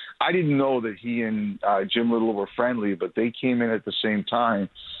while. I didn't know that he and Jim Little were friendly, but they came in at the same time.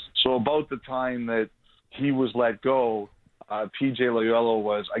 So about the time that he was let go, PJ Loyello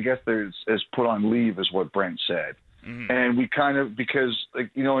was, I guess, is put on leave, is what Brent said. Mm-hmm. And we kind of, because,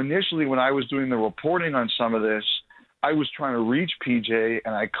 initially when I was doing the reporting on some of this, I was trying to reach PJ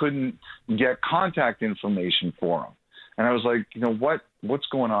and I couldn't get contact information for him. And I was like, what's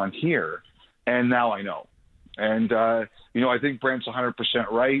going on here? And now I know. And, I think Brent's 100%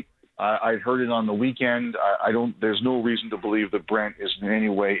 right. I heard it on the weekend. There's no reason to believe that Brent is in any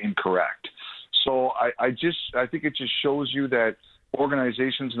way incorrect. So I think it just shows you that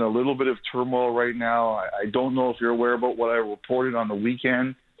organization's in a little bit of turmoil right now. I don't know if you're aware about what I reported on the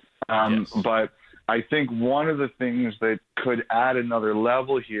weekend, yes. But I think one of the things that could add another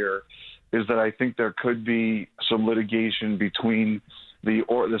level here is that I think there could be some litigation between the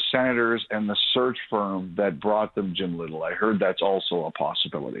Senators and the search firm that brought them Jim Little. I heard that's also a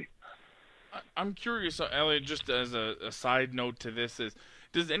possibility. I'm curious, Elliot, just as a side note to this is,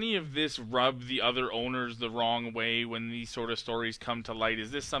 does any of this rub the other owners the wrong way when these sort of stories come to light?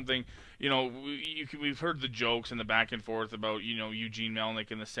 Is this something, we've heard the jokes and the back and forth about, Eugene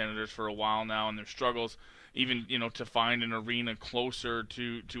Melnyk and the Senators for a while now and their struggles, even, to find an arena closer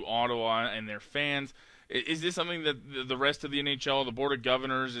to Ottawa and their fans. Is this something that the rest of the NHL, the Board of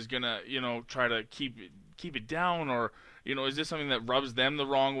Governors, is going to, try to keep it down? Or, is this something that rubs them the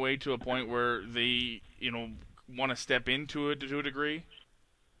wrong way to a point where they, want to step into it to a degree?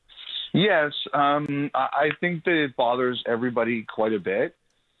 Yes, I think that it bothers everybody quite a bit.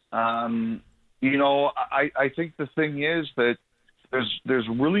 I think the thing is that there's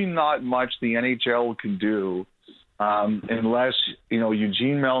really not much the NHL can do unless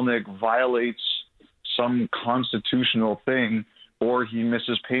Eugene Melnyk violates some constitutional thing or he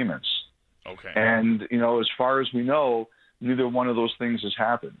misses payments. Okay. And as far as we know, neither one of those things has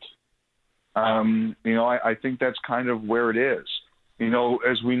happened. I think that's kind of where it is.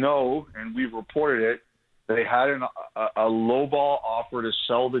 As we know, and we've reported it, they had a lowball offer to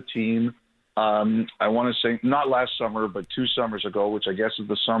sell the team. I want to say not last summer, but 2 summers ago, which I guess is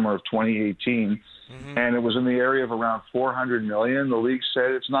the summer of 2018, and it was in the area of around $400 million. The league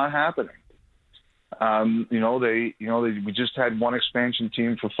said it's not happening. We just had one expansion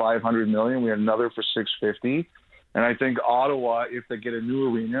team for $500 million. We had another for $650. And I think Ottawa, if they get a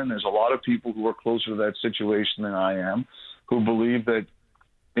new arena, and there's a lot of people who are closer to that situation than I am, who believe that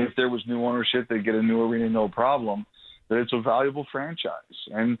if there was new ownership, they'd get a new arena, no problem, that it's a valuable franchise.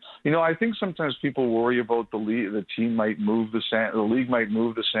 And, I think sometimes people worry about the league, the team might move the league might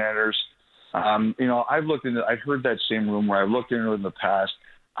move the Senators. I've heard that same rumor. I've looked into it in the past.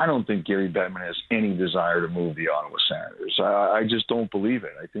 I don't think Gary Bettman has any desire to move the Ottawa Senators. I just don't believe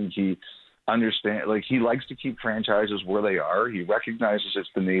it. I think he he likes to keep franchises where they are. He recognizes it's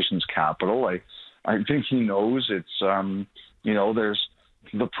the nation's capital. I think he knows it's, there's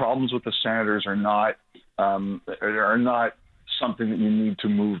the problems with the Senators are not something that you need to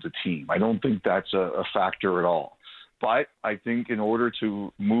move the team. I don't think that's a factor at all. But I think in order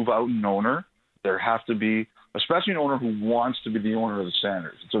to move out an owner, there have to be, especially an owner who wants to be the owner of the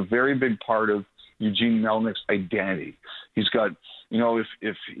Senators. It's a very big part of Eugene Melnick's identity. He's got,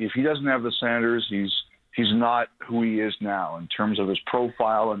 if he doesn't have the Senators, he's not who he is now in terms of his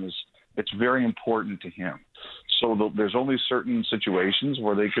profile, and it's very important to him. So there's only certain situations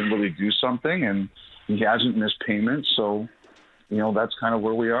where they can really do something, and he hasn't missed payments. So, that's kind of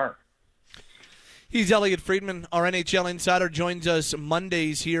where we are. He's Elliot Friedman, our NHL insider, joins us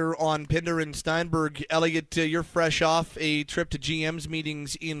Mondays here on Pinder and Steinberg. Elliot, you're fresh off a trip to GM's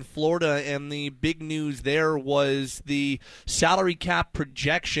meetings in Florida, and the big news there was the salary cap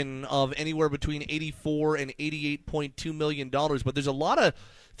projection of anywhere between $84 and $88.2 million. But there's a lot of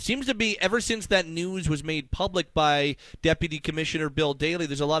seems to be, ever since that news was made public by Deputy Commissioner Bill Daly,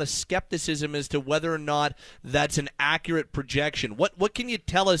 there's a lot of skepticism as to whether or not that's an accurate projection. What can you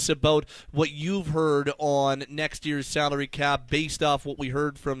tell us about what you've heard on next year's salary cap based off what we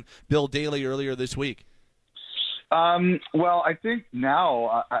heard from Bill Daly earlier this week? Well, I think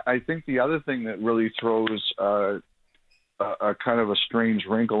now, I think the other thing that really throws a kind of a strange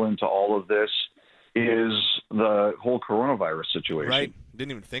wrinkle into all of this is the whole coronavirus situation. Right.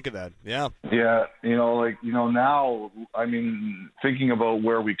 Didn't even think of that. Yeah. Yeah. Now, I mean, thinking about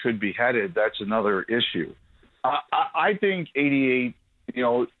where we could be headed, that's another issue. I think 88,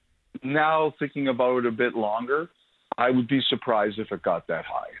 now thinking about it a bit longer, I would be surprised if it got that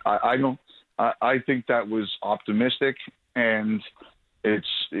high. I think that was optimistic, and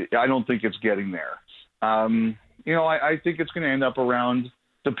I don't think it's getting there. I think it's going to end up around,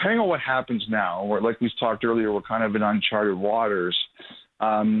 depending on what happens now, or like we talked earlier, we're kind of in uncharted waters.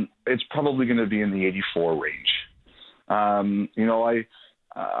 It's probably going to be in the 84 range. I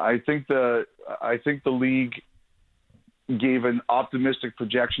think the league gave an optimistic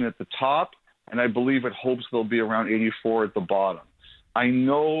projection at the top, and I believe it hopes they'll be around 84 at the bottom. I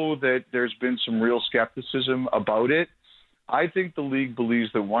know that there's been some real skepticism about it. I think the league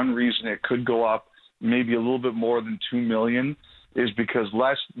believes that one reason it could go up maybe a little bit more than $2 million is because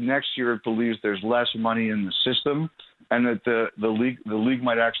next year it believes there's less money in the system, and that the league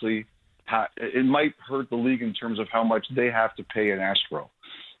might actually it might hurt the league in terms of how much they have to pay in escrow.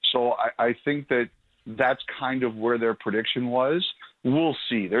 So I think that's kind of where their prediction was. We'll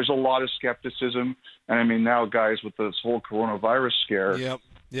see. There's a lot of skepticism, and I mean now, guys, with this whole coronavirus scare, Yep.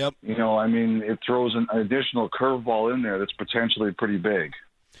 It throws an additional curveball in there that's potentially pretty big.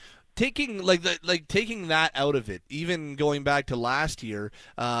 Taking taking that out of it, even going back to last year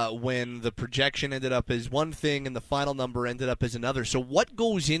when the projection ended up as one thing and the final number ended up as another. So what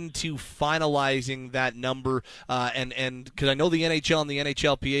goes into finalizing that number? And because I know the NHL and the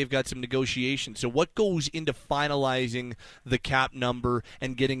NHLPA have got some negotiations. So what goes into finalizing the cap number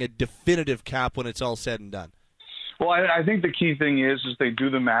and getting a definitive cap when it's all said and done? Well, I think the key thing is they do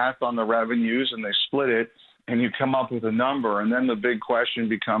the math on the revenues and they split it, and you come up with a number, and then the big question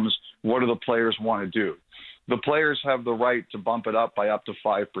becomes, what do the players want to do? The players have the right to bump it up by up to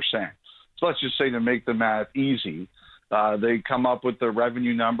 5%. So let's just say, to make the math easy, they come up with the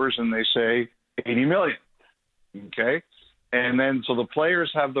revenue numbers and they say $80 million, okay? And then so the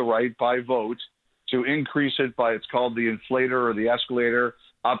players have the right by vote to increase it by, it's called the inflator or the escalator,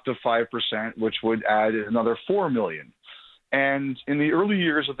 up to 5%, which would add another $4 million. And in the early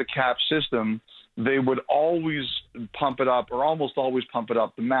years of the cap system, they would always pump it up, or almost always pump it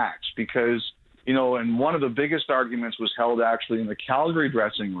up the max, because, and one of the biggest arguments was held actually in the Calgary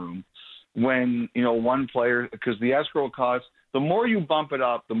dressing room when, one player, because the escrow costs, the more you bump it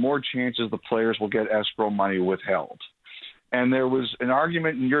up, the more chances the players will get escrow money withheld. And there was an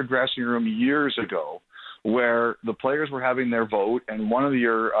argument in your dressing room years ago where the players were having their vote, and one of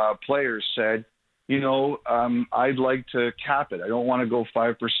your players said, I'd like to cap it. I don't want to go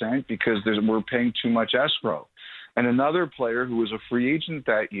 5% because we're paying too much escrow. And another player who was a free agent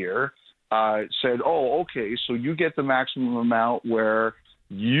that year said, oh, okay, so you get the maximum amount where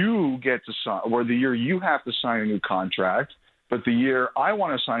you get to sign, where the year you have to sign a new contract, but the year I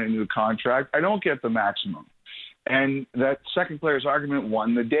want to sign a new contract, I don't get the maximum. And that second player's argument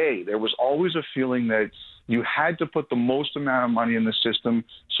won the day. There was always a feeling that you had to put the most amount of money in the system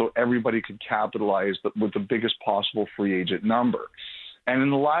so everybody could capitalize with the biggest possible free agent number. And in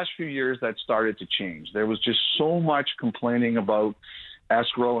the last few years, that started to change. There was just so much complaining about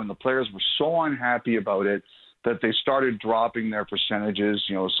escrow, and the players were so unhappy about it that they started dropping their percentages.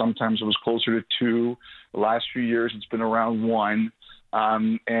 Sometimes it was closer to 2. The last few years, it's been around 1.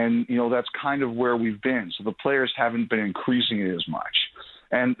 And that's kind of where we've been. So the players haven't been increasing it as much.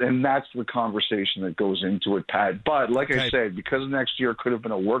 And that's the conversation that goes into it, Pat. But like I said, because next year could have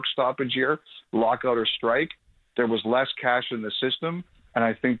been a work stoppage year, lockout or strike, there was less cash in the system. And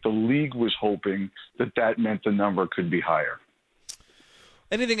I think the league was hoping that meant the number could be higher.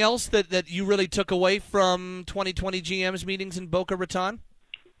 Anything else that you really took away from 2020 GM's meetings in Boca Raton?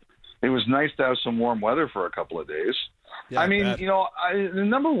 It was nice to have some warm weather for a couple of days. Yeah, I mean, bet. the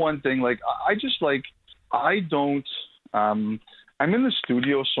number one thing, I'm in the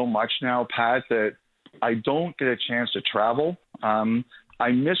studio so much now, Pat, that I don't get a chance to travel.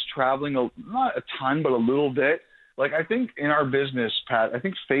 I miss traveling, not a ton, but a little bit. Like, I think in our business, Pat, I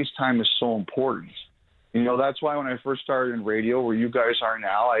think FaceTime is so important. That's why when I first started in radio, where you guys are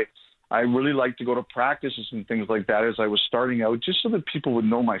now, I really like to go to practices and things like that as I was starting out, just so that people would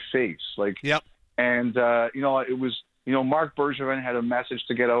know my face. Yep. And, it was, Mark Bergevin had a message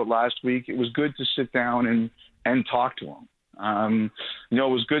to get out last week. It was good to sit down and talk to him. It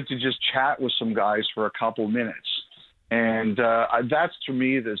was good to just chat with some guys for a couple minutes. And that's, to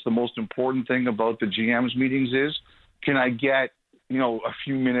me, that's the most important thing about the GM's meetings is, can I get, a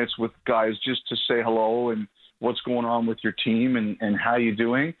few minutes with guys just to say hello and what's going on with your team and how you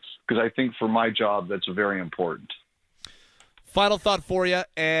doing? Because I think for my job, that's very important. Final thought for you,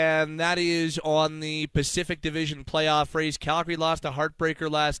 and that is on the Pacific Division playoff race. Calgary lost a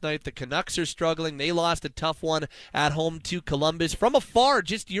heartbreaker last night. The Canucks are struggling. They lost a tough one at home to Columbus. From afar,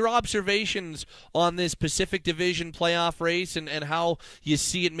 just your observations on this Pacific Division playoff race and how you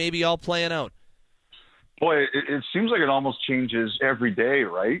see it maybe all playing out. Boy, it seems like it almost changes every day,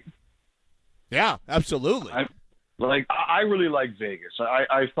 right? Yeah, absolutely. I really like Vegas.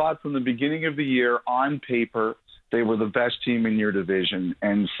 I thought from the beginning of the year, on paper, they were the best team in your division,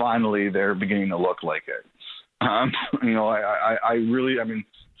 and finally they're beginning to look like it.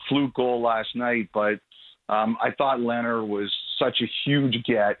 Fluke goal last night, but I thought Leonard was such a huge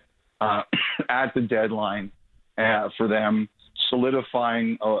get at the deadline for them,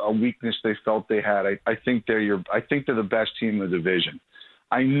 solidifying a weakness they felt they had. I think they're the best team in the division.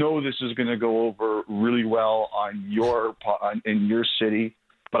 I know this is going to go over really well in your city,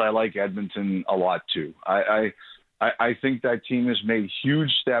 but I like Edmonton a lot too. I think that team has made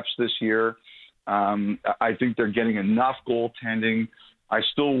huge steps this year. I think they're getting enough goaltending. I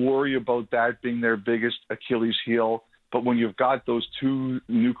still worry about that being their biggest Achilles heel. But when you've got those two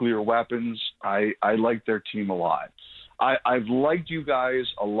nuclear weapons, I like their team a lot. I've liked you guys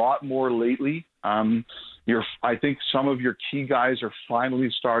a lot more lately. I think some of your key guys are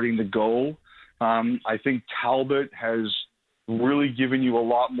finally starting to go. I think Talbot has really given you a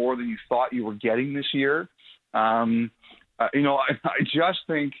lot more than you thought you were getting this year. I just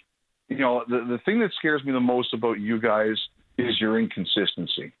think, the thing that scares me the most about you guys is your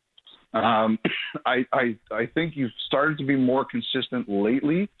inconsistency. I think you've started to be more consistent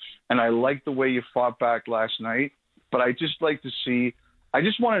lately, and I like the way you fought back last night. But I just like to see. I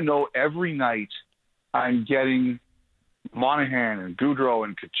just want to know every night I'm getting Monahan and Goudreau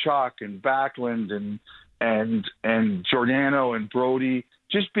and Tkachuk and Backlund and Giordano and Brody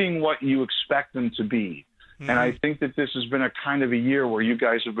just being what you expect them to be. Mm-hmm. And I think that this has been a kind of a year where you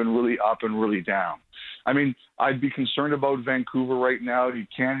guys have been really up and really down. I mean, I'd be concerned about Vancouver right now. You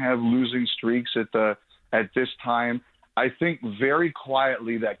can't have losing streaks at this time. I think very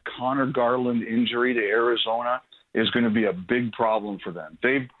quietly that Connor Garland injury to Arizona is going to be a big problem for them.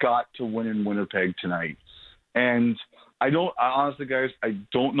 They've got to win in Winnipeg tonight. And honestly, guys, I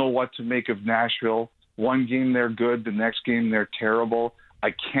don't know what to make of Nashville. One game they're good, the next game they're terrible.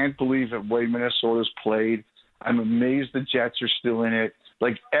 I can't believe the way Minnesota's played. I'm amazed the Jets are still in it.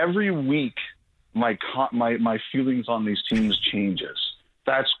 Like, every week, my feelings on these teams changes.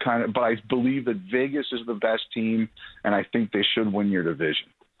 But I believe that Vegas is the best team, and I think they should win your division.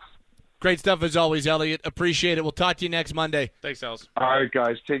 Great stuff as always, Elliot. Appreciate it. We'll talk to you next Monday. Thanks, Els. All right,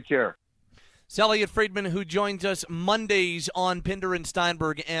 guys. Take care. It's Elliot Friedman, who joins us Mondays on Pinder and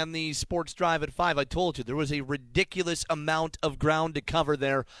Steinberg and the Sports Drive at 5. I told you, there was a ridiculous amount of ground to cover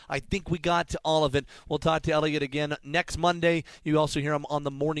there. I think we got to all of it. We'll talk to Elliot again next Monday. You also hear him on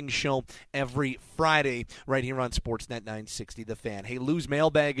the morning show every Friday right here on Sportsnet 960 The Fan. Hey, Lou's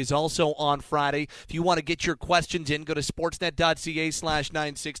Mailbag is also on Friday. If you want to get your questions in, go to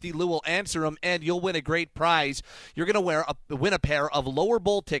sportsnet.ca/960. Lou will answer them, and you'll win a great prize. You're going to win a pair of Lower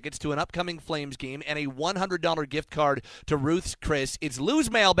Bowl tickets to an upcoming Flames game and a $100 gift card to Ruth's Chris. It's Lou's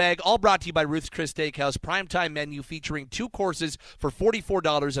Mailbag, all brought to you by Ruth's Chris Steakhouse. Primetime menu featuring 2 courses for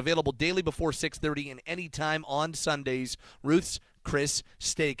 $44, available daily before 6:30 and anytime on Sundays. Ruth's Chris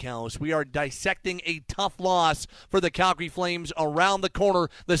Steakhouse. We are dissecting a tough loss for the Calgary Flames around the corner.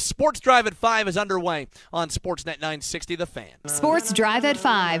 The Sports Drive at 5 is underway on Sportsnet 960 The Fan. Sports Drive at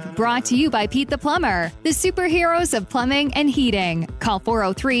 5, brought to you by Pete the Plumber, the superheroes of plumbing and heating. Call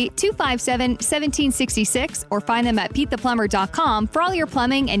 403-257-1766 or find them at PeteThePlumber.com for all your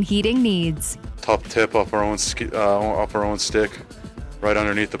plumbing and heating needs. Top tip off our own stick. right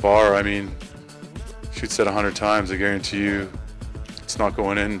underneath the bar. I mean, shoots it 100 times. I guarantee you it's not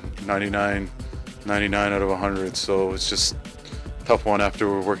going in 99 out of 100. So it's just a tough one after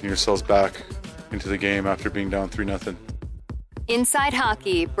we're working yourselves back into the game after being down 3-0. Inside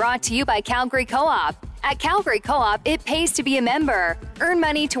Hockey, brought to you by Calgary Co-op. At Calgary Co-op, it pays to be a member. Earn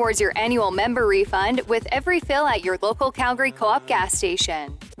money towards your annual member refund with every fill at your local Calgary Co-op gas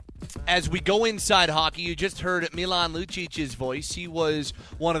station. As we go inside hockey, you just heard Milan Lucic's voice. He was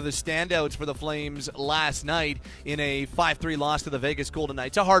one of the standouts for the Flames last night in a 5-3 loss to the Vegas Golden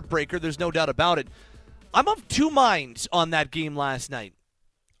Knights. A heartbreaker, there's no doubt about it. I'm of two minds on that game last night.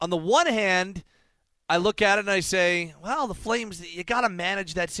 On the one hand, I look at it and I say, well, the Flames, you got to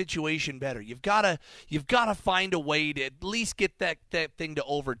manage that situation better. You've got to find a way to at least get that thing to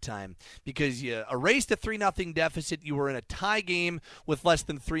overtime, because you erased a 3-0 deficit. You were in a tie game with less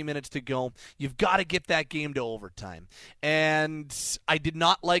than 3 minutes to go. You've got to get that game to overtime. And I did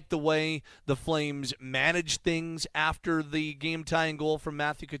not like the way the Flames managed things after the game-tying goal from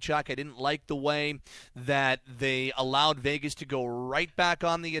Matthew Tkachuk. I didn't like the way that they allowed Vegas to go right back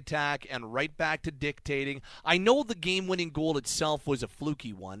on the attack and right back to dictating. I know the game-winning goal itself was a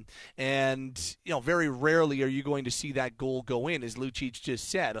fluky one, and very rarely are you going to see that goal go in. As Lucic just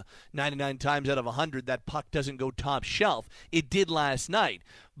said, 99 times out of 100, that puck doesn't go top shelf. It did last night,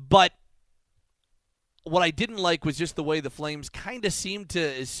 but what I didn't like was just the way the Flames kind of seemed to,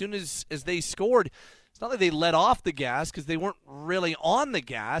 as soon as they scored, it's not like they let off the gas because they weren't really on the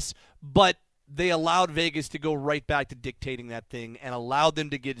gas, but they allowed Vegas to go right back to dictating that thing and allowed them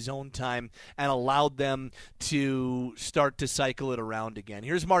to get zone time and allowed them to start to cycle it around again.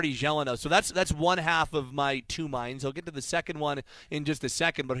 Here's Marty Gelinas. So that's one half of my two minds. I'll get to the second one in just a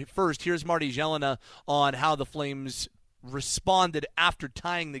second. But first, here's Marty Gelinas on how the Flames responded after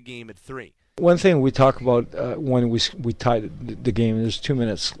tying the game at 3. One thing we talk about when we tied the game, there's 2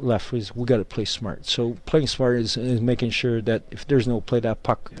 minutes left, is we got to play smart. So playing smart is making sure that if there's no play, that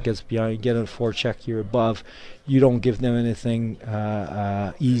puck gets behind, you get on a forecheck, you're above, you don't give them anything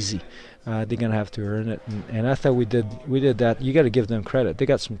easy. They're gonna have to earn it, and I thought we did that. You got to give them credit. They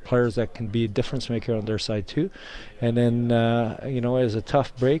got some players that can be a difference maker on their side too. And then it was a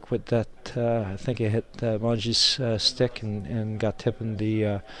tough break with that. I think it hit Manji's stick and got tipped in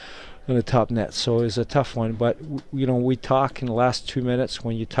the top net. So it was a tough one. But we talk in the last 2 minutes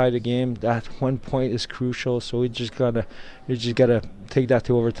when you tie the game. That 1 point is crucial. So we just gotta take that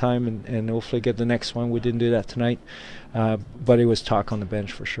to overtime and hopefully get the next one. We didn't do that tonight, but it was talk on the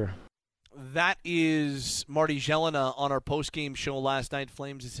bench for sure. That is Marty Gelinas on our post-game show last night,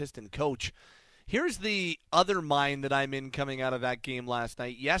 Flames assistant coach. Here's the other mind that I'm in coming out of that game last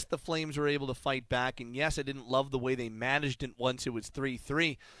night. Yes, the Flames were able to fight back, and yes, I didn't love the way they managed it once it was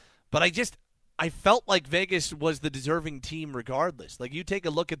 3-3, but I felt like Vegas was the deserving team regardless. Like, you take a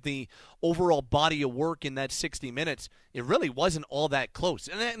look at the overall body of work in that 60 minutes, it really wasn't all that close.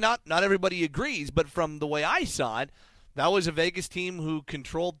 And not everybody agrees, but from the way I saw it, that was a Vegas team who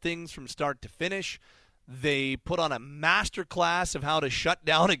controlled things from start to finish. They put on a master class of how to shut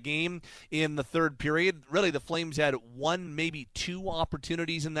down a game in the third period. Really, the Flames had one, maybe two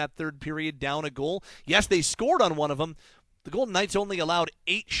opportunities in that third period down a goal. Yes, they scored on one of them. The Golden Knights only allowed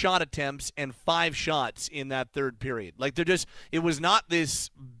 8 shot attempts and 5 shots in that third period. Like, it was not this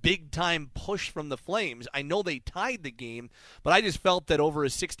big-time push from the Flames. I know they tied the game, but I just felt that over a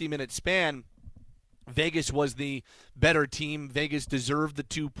 60-minute span, Vegas was the better team. Vegas deserved the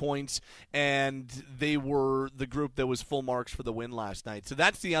 2 points, and they were the group that was full marks for the win last night. So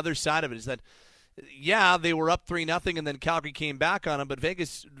that's the other side of it, is that, yeah, they were up 3-0, and then Calgary came back on them, but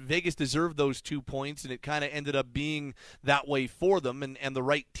Vegas deserved those 2 points, and it kind of ended up being that way for them, and the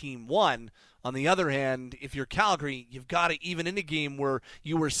right team won. On the other hand, if you're Calgary, you've got to, even in a game where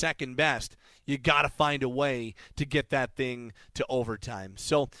you were second best, you got to find a way to get that thing to overtime.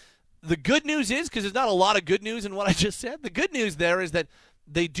 So the good news is, because there's not a lot of good news in what I just said, the good news there is that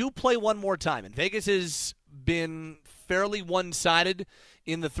they do play one more time. And Vegas has been fairly one-sided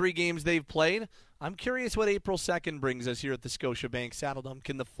in the 3 games they've played. I'm curious what April 2nd brings us here at the Scotiabank Saddledome.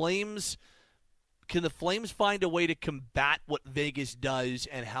 Can the Flames find a way to combat what Vegas does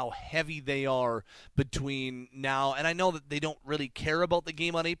and how heavy they are between now? And I know that they don't really care about the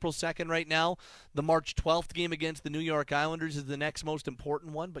game on April 2nd right now. The March 12th game against the New York Islanders is the next most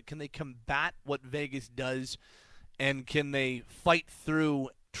important one. But can they combat what Vegas does, and can they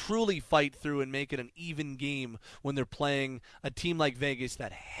truly fight through and make it an even game when they're playing a team like Vegas,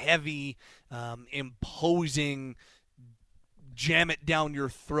 that heavy, imposing, jam it down your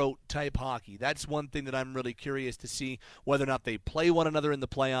throat type hockey. That's one thing that I'm really curious to see, whether or not they play one another in the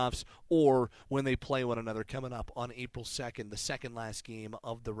playoffs or when they play one another coming up on April 2nd, the second last game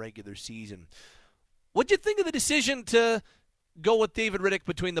of the regular season. What'd you think of the decision to go with David Rittich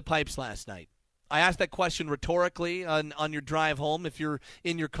between the pipes last night? I asked that question rhetorically on your drive home if you're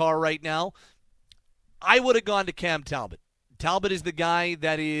in your car right now. I would have gone to Cam Talbot. Talbot is the guy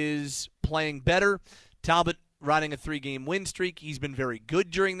that is playing better. Talbot riding a 3-game win streak. He's been very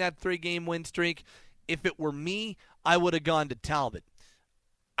good during that 3-game win streak. If it were me, I would have gone to Talbot.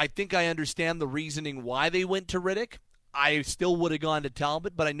 I think I understand the reasoning why they went to Rittich. I still would have gone to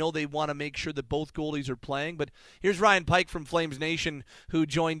Talbot, but I know they want to make sure that both goalies are playing. But here's Ryan Pike from Flames Nation, who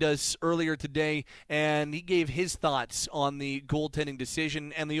joined us earlier today, and he gave his thoughts on the goaltending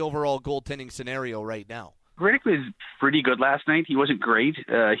decision and the overall goaltending scenario right now. Rittich was pretty good last night. He wasn't great.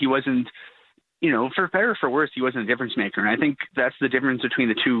 He wasn't, for better or for worse, he wasn't a difference maker. And I think that's the difference between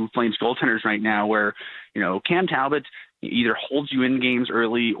the two Flames goaltenders right now, where, Cam Talbot either holds you in games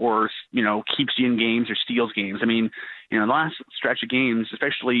early or, keeps you in games or steals games. I mean, the last stretch of games,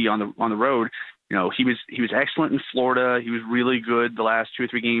 especially on the road, he was excellent in Florida. He was really good the last 2 or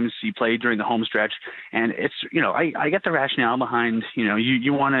 3 games he played during the home stretch. And it's, I get the rationale behind,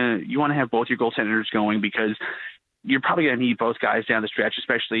 you want to have both your goaltenders going, because you're probably going to need both guys down the stretch,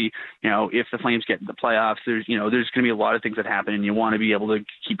 especially, if the Flames get in the playoffs. There's going to be a lot of things that happen, and you want to be able to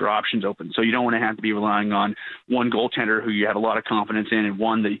keep your options open. So you don't want to have to be relying on one goaltender who you have a lot of confidence in and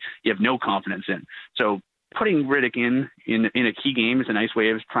one that you have no confidence in. So putting Rittich in a key game is a nice way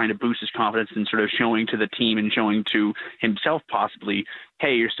of trying to boost his confidence and sort of showing to the team and showing to himself possibly,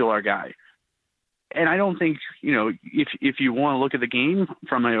 hey, you're still our guy. And I don't think, if you want to look at the game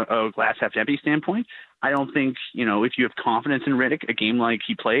from a glass half empty standpoint, I don't think, if you have confidence in Rittich, a game like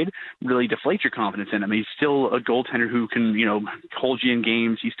he played really deflates your confidence in him. He's still a goaltender who can, hold you in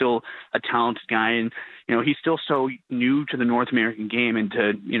games. He's still a talented guy. And, he's still so new to the North American game and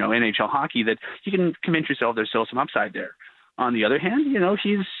to, NHL hockey that you can convince yourself there's still some upside there. On the other hand, he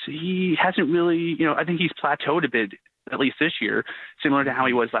hasn't really, I think he's plateaued a bit, at least this year, similar to how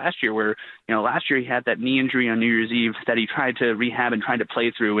he was last year, where, last year he had that knee injury on New Year's Eve that he tried to rehab and tried to play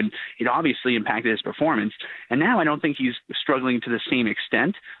through, and it obviously impacted his performance. And now I don't think he's struggling to the same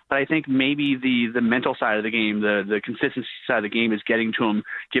extent, but I think maybe the mental side of the game, the consistency side of the game is getting to him,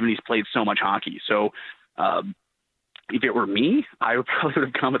 given he's played so much hockey. So, if it were me, I probably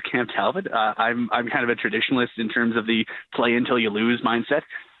would have gone with Cam Talbot. I'm kind of a traditionalist in terms of the play until you lose mindset.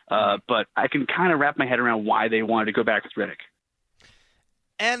 But I can kind of wrap my head around why they wanted to go back with Rittich.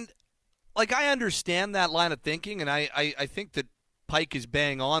 And, I understand that line of thinking, and I think that Pike is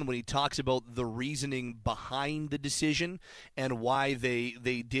bang on when he talks about the reasoning behind the decision and why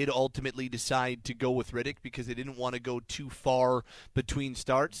they did ultimately decide to go with Rittich, because they didn't want to go too far between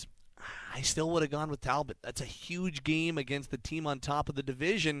starts. I still would have gone with Talbot. That's a huge game against the team on top of the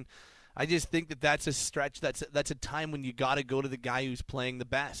division. I just think that that's a stretch. That's a time when you got to go to the guy who's playing the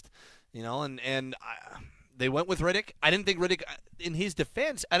best, they went with Rittich. I didn't think Rittich, in his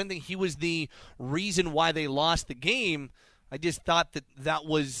defense, I didn't think he was the reason why they lost the game. I just thought that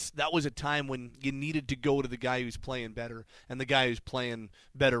was a time when you needed to go to the guy who's playing better, and the guy who's playing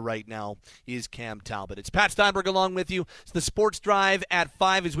better right now is Cam Talbot. It's Pat Steinberg along with you. It's the Sports Drive at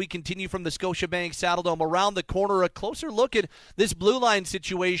 5 as we continue from the Scotiabank Saddledome. Around the corner, a closer look at this blue line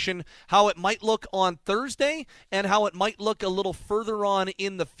situation, how it might look on Thursday and how it might look a little further on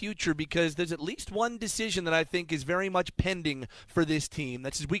in the future, because there's at least one decision that I think is very much pending for this team.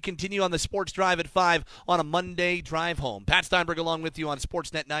 That's as we continue on the Sports Drive at 5 on a Monday drive home. Pat Steinberg along with you on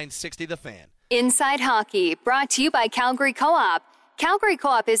Sportsnet 960 The Fan. Inside Hockey, brought to you by Calgary Co-op. Calgary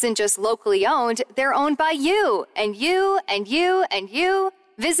Co-op isn't just locally owned, they're owned by you, and you, and you, and you.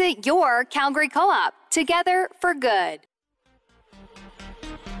 Visit your Calgary Co-op. Together for good.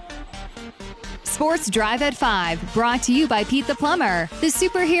 Sports Drive at 5, brought to you by Pete the Plumber, the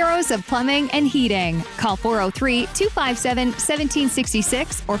superheroes of plumbing and heating. Call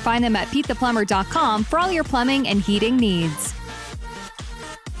 403-257-1766 or find them at PeteThePlumber.com for all your plumbing and heating needs.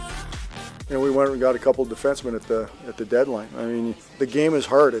 We went and got a couple of defensemen at the deadline. I mean, the game is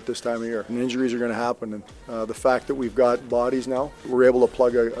hard at this time of year, and injuries are going to happen. And the fact that we've got bodies now, we're able to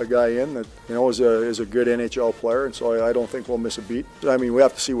plug a guy in that is a good NHL player, and so I don't think we'll miss a beat. I mean, we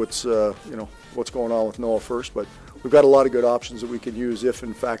have to see what's going on with Noah first, but we've got a lot of good options that we can use if,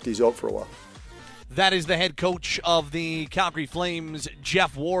 in fact, he's out for a while. That is the head coach of the Calgary Flames,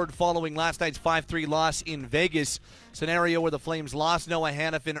 Jeff Ward, following last night's 5-3 loss in Vegas. Scenario where the Flames lost Noah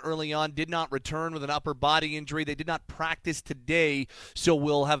Hanifin early on, did not return with an upper body injury. They did not practice today, so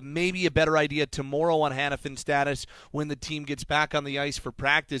we'll have maybe a better idea tomorrow on Hanifin's status when the team gets back on the ice for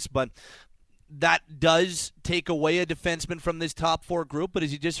practice. But that does take away a defenseman from this top four group. But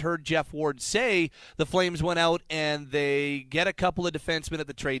as you just heard Jeff Ward say, the Flames went out and they get a couple of defensemen at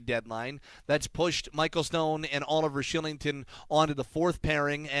the trade deadline. That's pushed Michael Stone and Oliver Shillington onto the fourth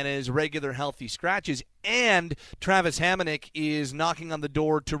pairing and his regular healthy scratches. And Travis Hamonic is knocking on the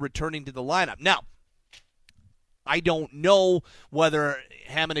door to returning to the lineup. Now, I don't know whether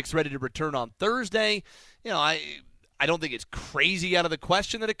Hamonic's ready to return on Thursday. I don't think it's crazy out of the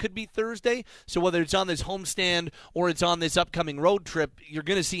question that it could be Thursday. So whether it's on this homestand or it's on this upcoming road trip, you're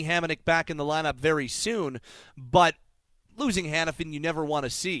going to see Hamonic back in the lineup very soon. But losing Hanifin, you never want to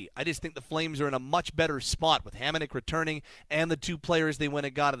see. I just think the Flames are in a much better spot with Hamonic returning and the two players they went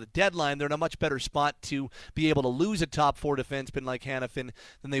and got at the deadline. They're in a much better spot to be able to lose a top four defenseman like Hanifin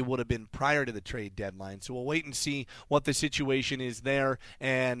than they would have been prior to the trade deadline. So we'll wait and see what the situation is there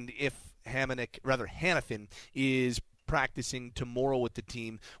and if Hanifin is practicing tomorrow with the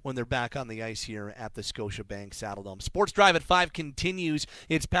team when they're back on the ice here at the Scotiabank Saddledome. Sports Drive at 5 continues.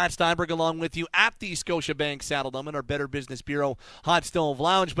 It's Pat Steinberg along with you at the Scotiabank Saddledome in our Better Business Bureau Hot Stove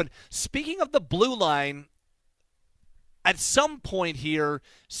Lounge. But speaking of the blue line, at some point here,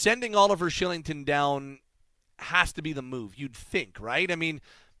 sending Oliver Shillington down has to be the move, you'd think, right? I mean,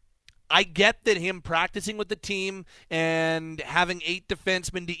 I get that him practicing with the team and having 8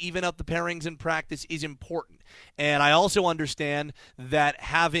 defensemen to even out the pairings in practice is important. And I also understand that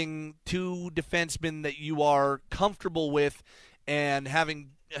having 2 defensemen that you are comfortable with and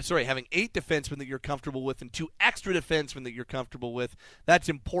having 8 defensemen that you're comfortable with and 2 extra defensemen that you're comfortable with, that's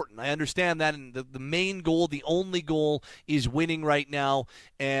important. I understand that, and the main goal, the only goal, is winning right now,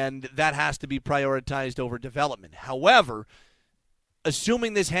 and that has to be prioritized over development. However,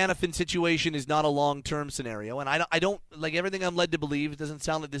 assuming this Hanifin situation is not a long-term scenario, and I don't like everything I'm led to believe, it doesn't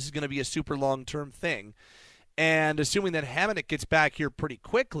sound like this is going to be a super long-term thing, and assuming that Hamonic gets back here pretty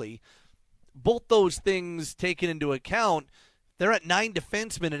quickly, both those things taken into account, they're at 9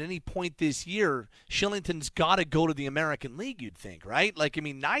 defensemen at any point this year. Shillington's got to go to the American League, you'd think, right? 9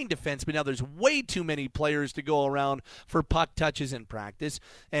 defensemen. Now, there's way too many players to go around for puck touches in practice.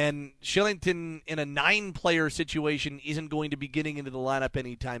 And Shillington, in a 9-player situation, isn't going to be getting into the lineup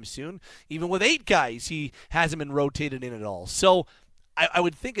anytime soon. Even with 8 guys, he hasn't been rotated in at all. So I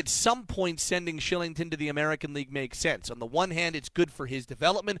would think at some point sending Shillington to the American League makes sense. On the one hand, it's good for his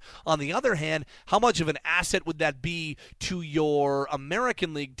development. On the other hand, how much of an asset would that be to your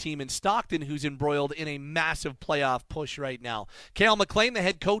American League team in Stockton, who's embroiled in a massive playoff push right now? Cale McLean, the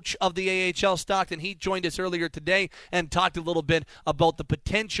head coach of the AHL Stockton Heat, joined us earlier today and talked a little bit about the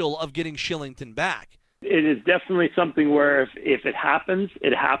potential of getting Shillington back. It is definitely something where if it happens,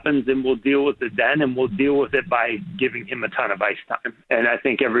 and we'll deal with it then, and we'll deal with it by giving him a ton of ice time. And I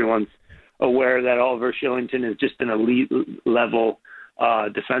think everyone's aware that Oliver Shillington is just an elite level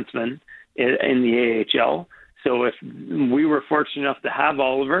defenseman in the AHL. So if we were fortunate enough to have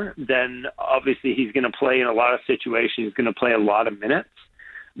Oliver, then obviously he's going to play in a lot of situations. He's going to play a lot of minutes.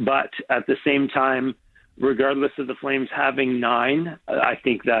 But at the same time, regardless of the Flames having 9, I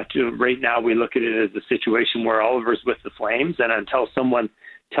think that right now we look at it as a situation where Oliver's with the Flames, and until someone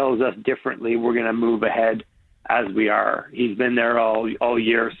tells us differently, we're going to move ahead as we are. He's been there all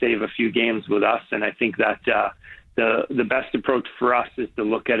year, save a few games with us, and I think that the best approach for us is to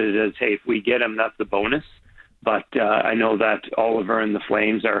look at it as, hey, if we get him, that's a bonus. But I know that Oliver and the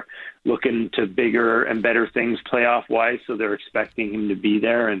Flames are looking to bigger and better things playoff-wise, so they're expecting him to be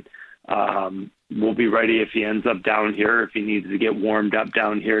there, and we'll be ready if he ends up down here, if he needs to get warmed up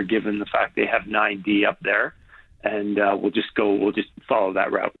down here, given the fact they have 9D up there. And we'll just follow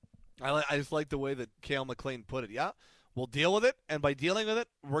that route. I just like the way that Cale McLean put it. Yeah, we'll deal with it, and by dealing with it,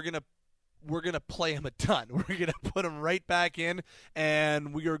 we're gonna play him a ton. We're gonna put him right back in,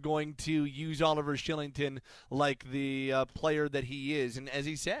 and we are going to use Oliver Shillington like the player that he is. And as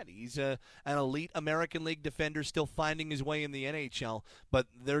he said, he's an elite American League defender, still finding his way in the NHL. But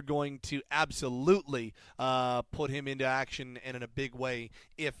they're going to absolutely put him into action and in a big way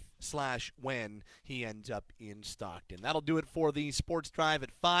if/when he ends up in Stockton. That'll do it for the Sports Drive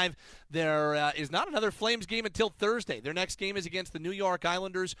at 5. There is not another Flames game until Thursday. Their next game is against the New York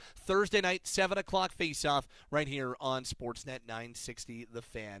Islanders, Thursday night, 7 o'clock face-off right here on Sportsnet 960 The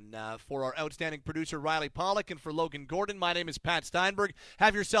Fan. For our outstanding producer, Riley Pollock, and for Logan Gordon, my name is Pat Steinberg.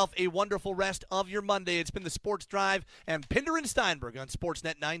 Have yourself a wonderful rest of your Monday. It's been the Sports Drive and Pinder and Steinberg on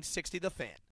Sportsnet 960 The Fan.